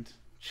didn't end.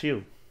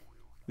 Chill.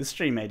 The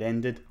stream had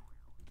ended.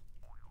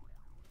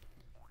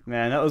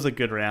 Man, that was a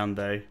good round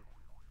though.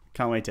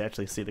 Can't wait to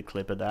actually see the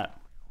clip of that.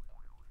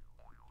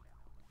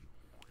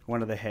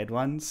 One of the head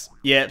ones.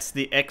 Yeah, it's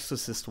the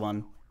Exorcist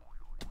one.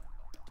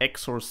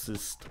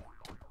 Exorcist.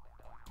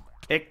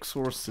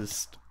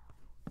 Exorcist.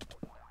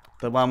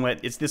 The one where...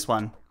 It's this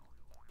one.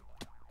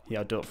 Yeah,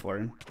 I'll do it for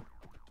him.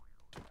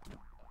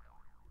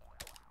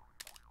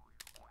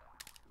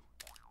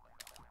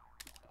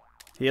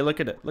 Here, look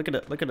at it. Look at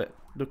it. Look at it.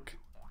 Look.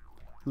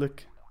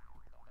 Look.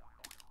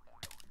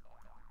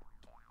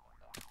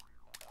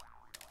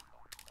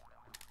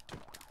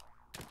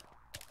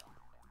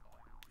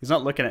 He's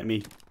not looking at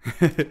me.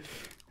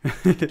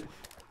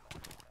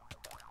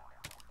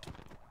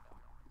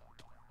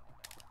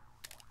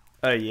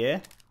 Oh, yeah?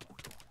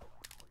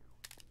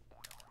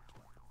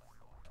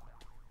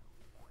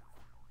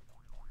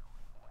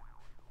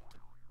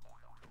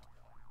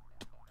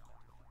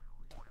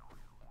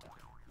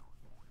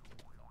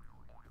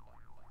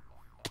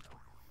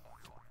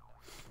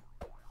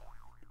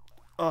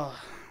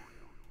 Oh.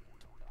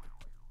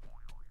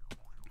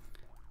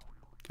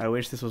 I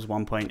wish this was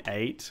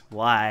 1.8.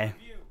 Why?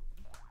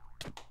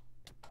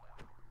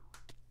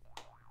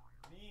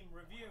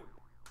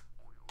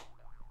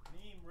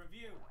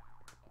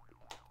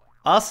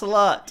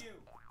 Ocelot!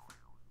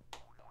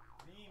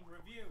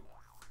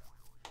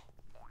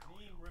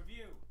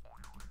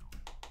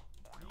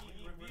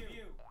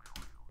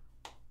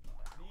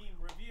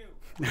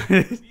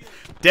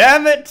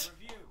 Damn it!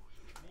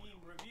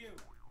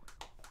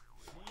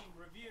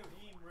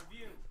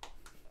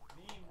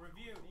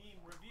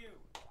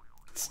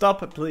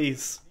 Stop it,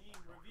 please.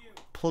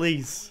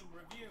 Please.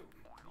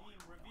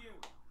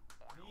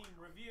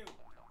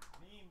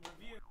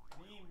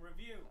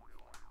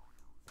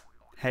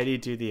 How do you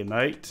do the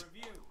emote?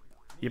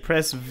 You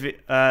press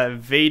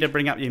V to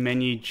bring up your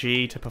menu,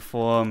 G to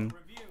perform.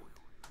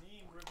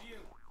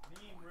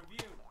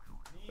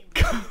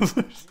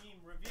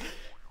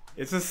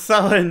 This is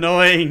so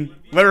annoying.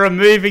 We're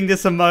removing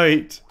this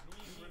emote.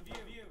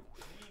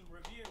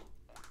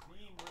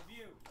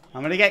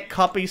 I'm gonna get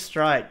copy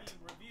striked.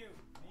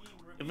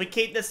 If we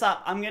keep this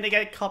up, I'm gonna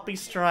get copy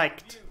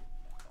striked.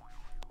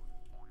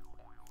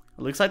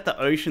 It looks like the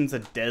ocean's a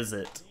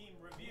desert.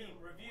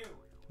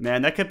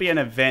 Man, that could be an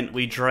event.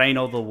 We drain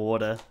all the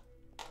water.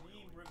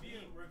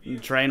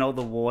 Drain all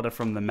the water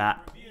from the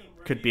map.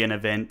 Could be an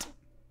event.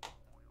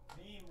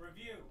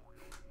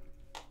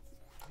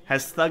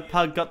 Has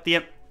Thugpug got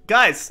the...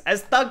 Guys,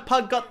 has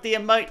Thugpug got the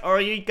emote, or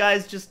are you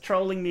guys just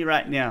trolling me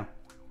right now?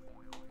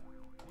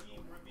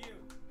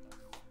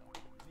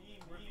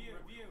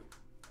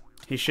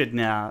 He should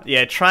now.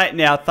 Yeah, try it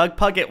now.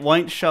 Thugpug, it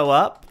won't show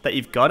up that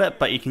you've got it,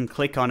 but you can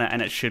click on it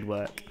and it should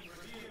work.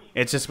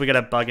 It's just we got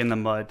a bug in the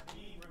mod.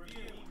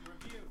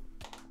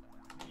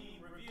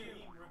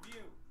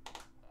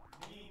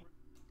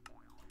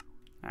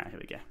 Alright, here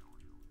we go.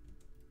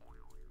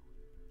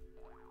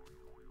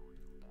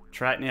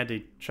 Try it now,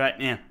 dude. Try it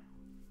now.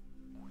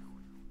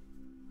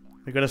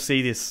 We gotta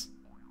see this.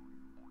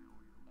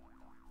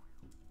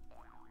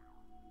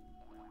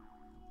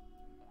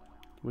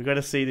 We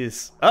gotta see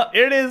this. Oh,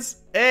 here it is!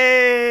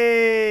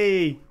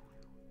 Hey!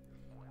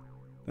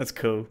 That's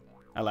cool.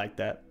 I like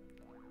that.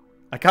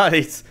 I can't,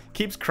 it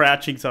keeps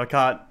crouching so I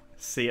can't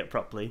see it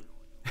properly.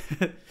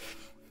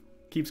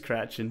 Keeps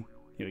crouching.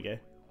 Here we go.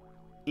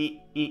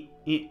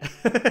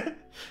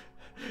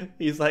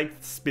 He's like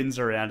spins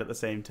around at the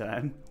same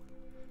time.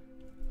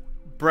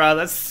 Bruh,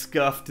 that's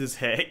scuffed as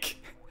heck.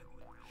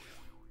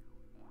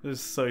 It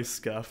is so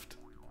scuffed.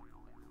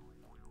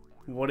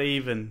 What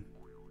even?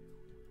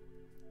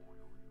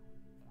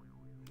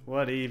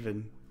 What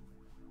even?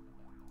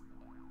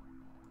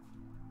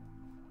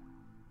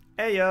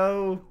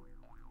 Heyo!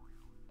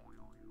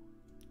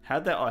 How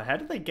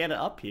did they get it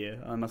up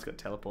here? Oh, I must got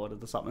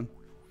teleported or something.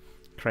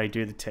 Cray,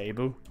 do the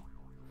table.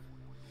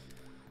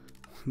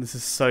 This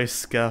is so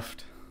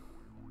scuffed.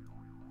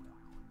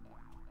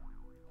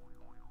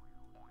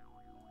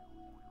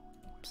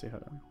 See,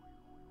 hold on.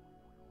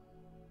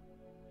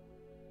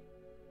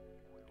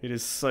 It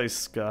is so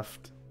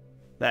scuffed.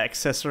 The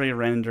accessory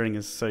rendering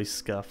is so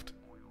scuffed.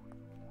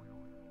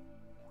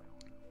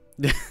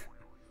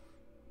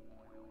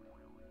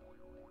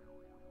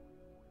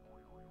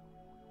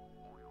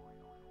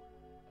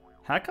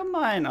 How come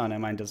mine? Oh no,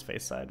 mine does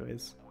face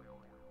sideways.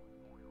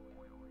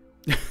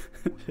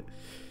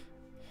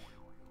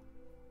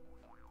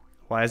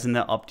 Why isn't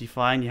there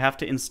Optifine? You have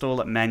to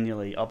install it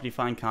manually.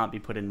 Optifine can't be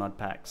put in mod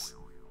packs.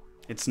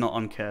 It's not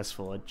on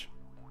CurseForge.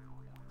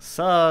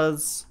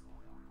 Sus.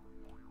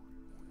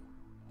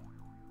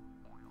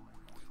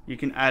 You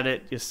can add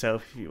it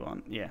yourself if you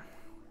want. Yeah.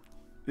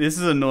 This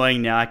is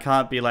annoying now. I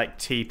can't be like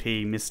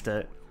TP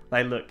Mr.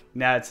 Like look,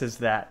 now it says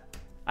that.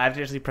 I have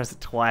to actually press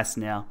it twice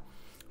now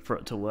for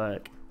it to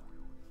work.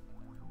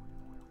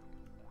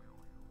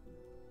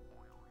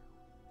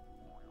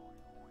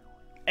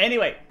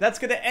 Anyway, that's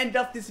going to end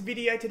off this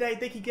video today.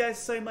 Thank you guys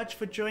so much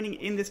for joining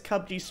in this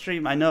PUBG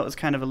stream. I know it was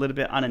kind of a little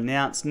bit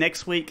unannounced.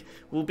 Next week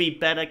will be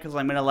better because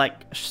I'm going to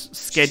like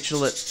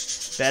schedule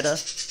it better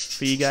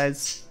for you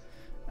guys.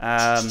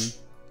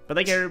 But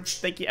thank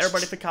you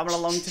everybody for coming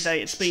along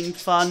today. It's been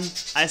fun.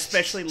 I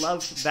especially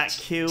loved that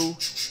kill.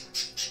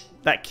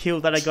 That kill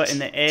that I got in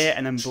the air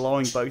and then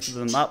blowing both of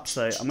them up.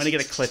 So I'm going to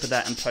get a clip of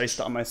that and post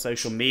it on my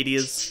social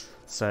medias.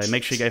 So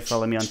make sure you go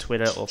follow me on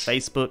Twitter or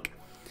Facebook.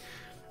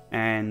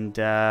 And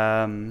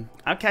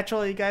I'll catch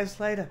all of you guys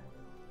later.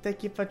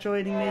 Thank you for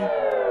joining me.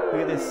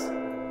 Look at this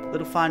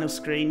little final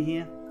screen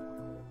here.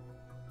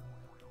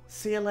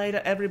 See you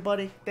later,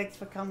 everybody. Thanks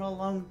for coming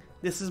along.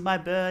 This is my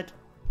bird.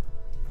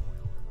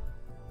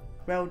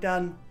 Well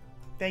done.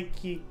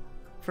 Thank you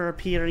for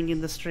appearing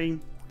in the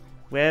stream.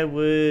 Where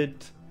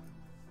would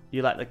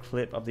you like the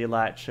clip of the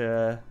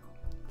Elytra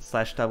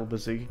 / double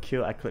bazooka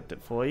kill? I clipped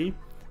it for you.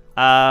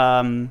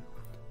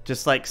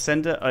 Just like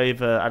send it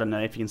over, I don't know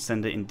if you can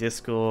send it in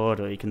Discord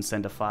or you can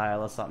send a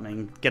file or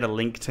something. Get a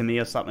link to me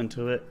or something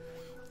to it.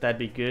 That'd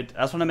be good.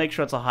 I just want to make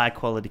sure it's a high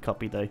quality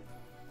copy though.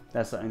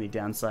 That's the only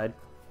downside.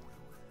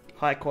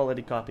 High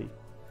quality copy.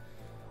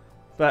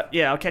 But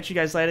yeah, I'll catch you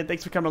guys later.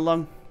 Thanks for coming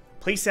along.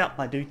 Peace out,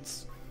 my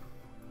dudes.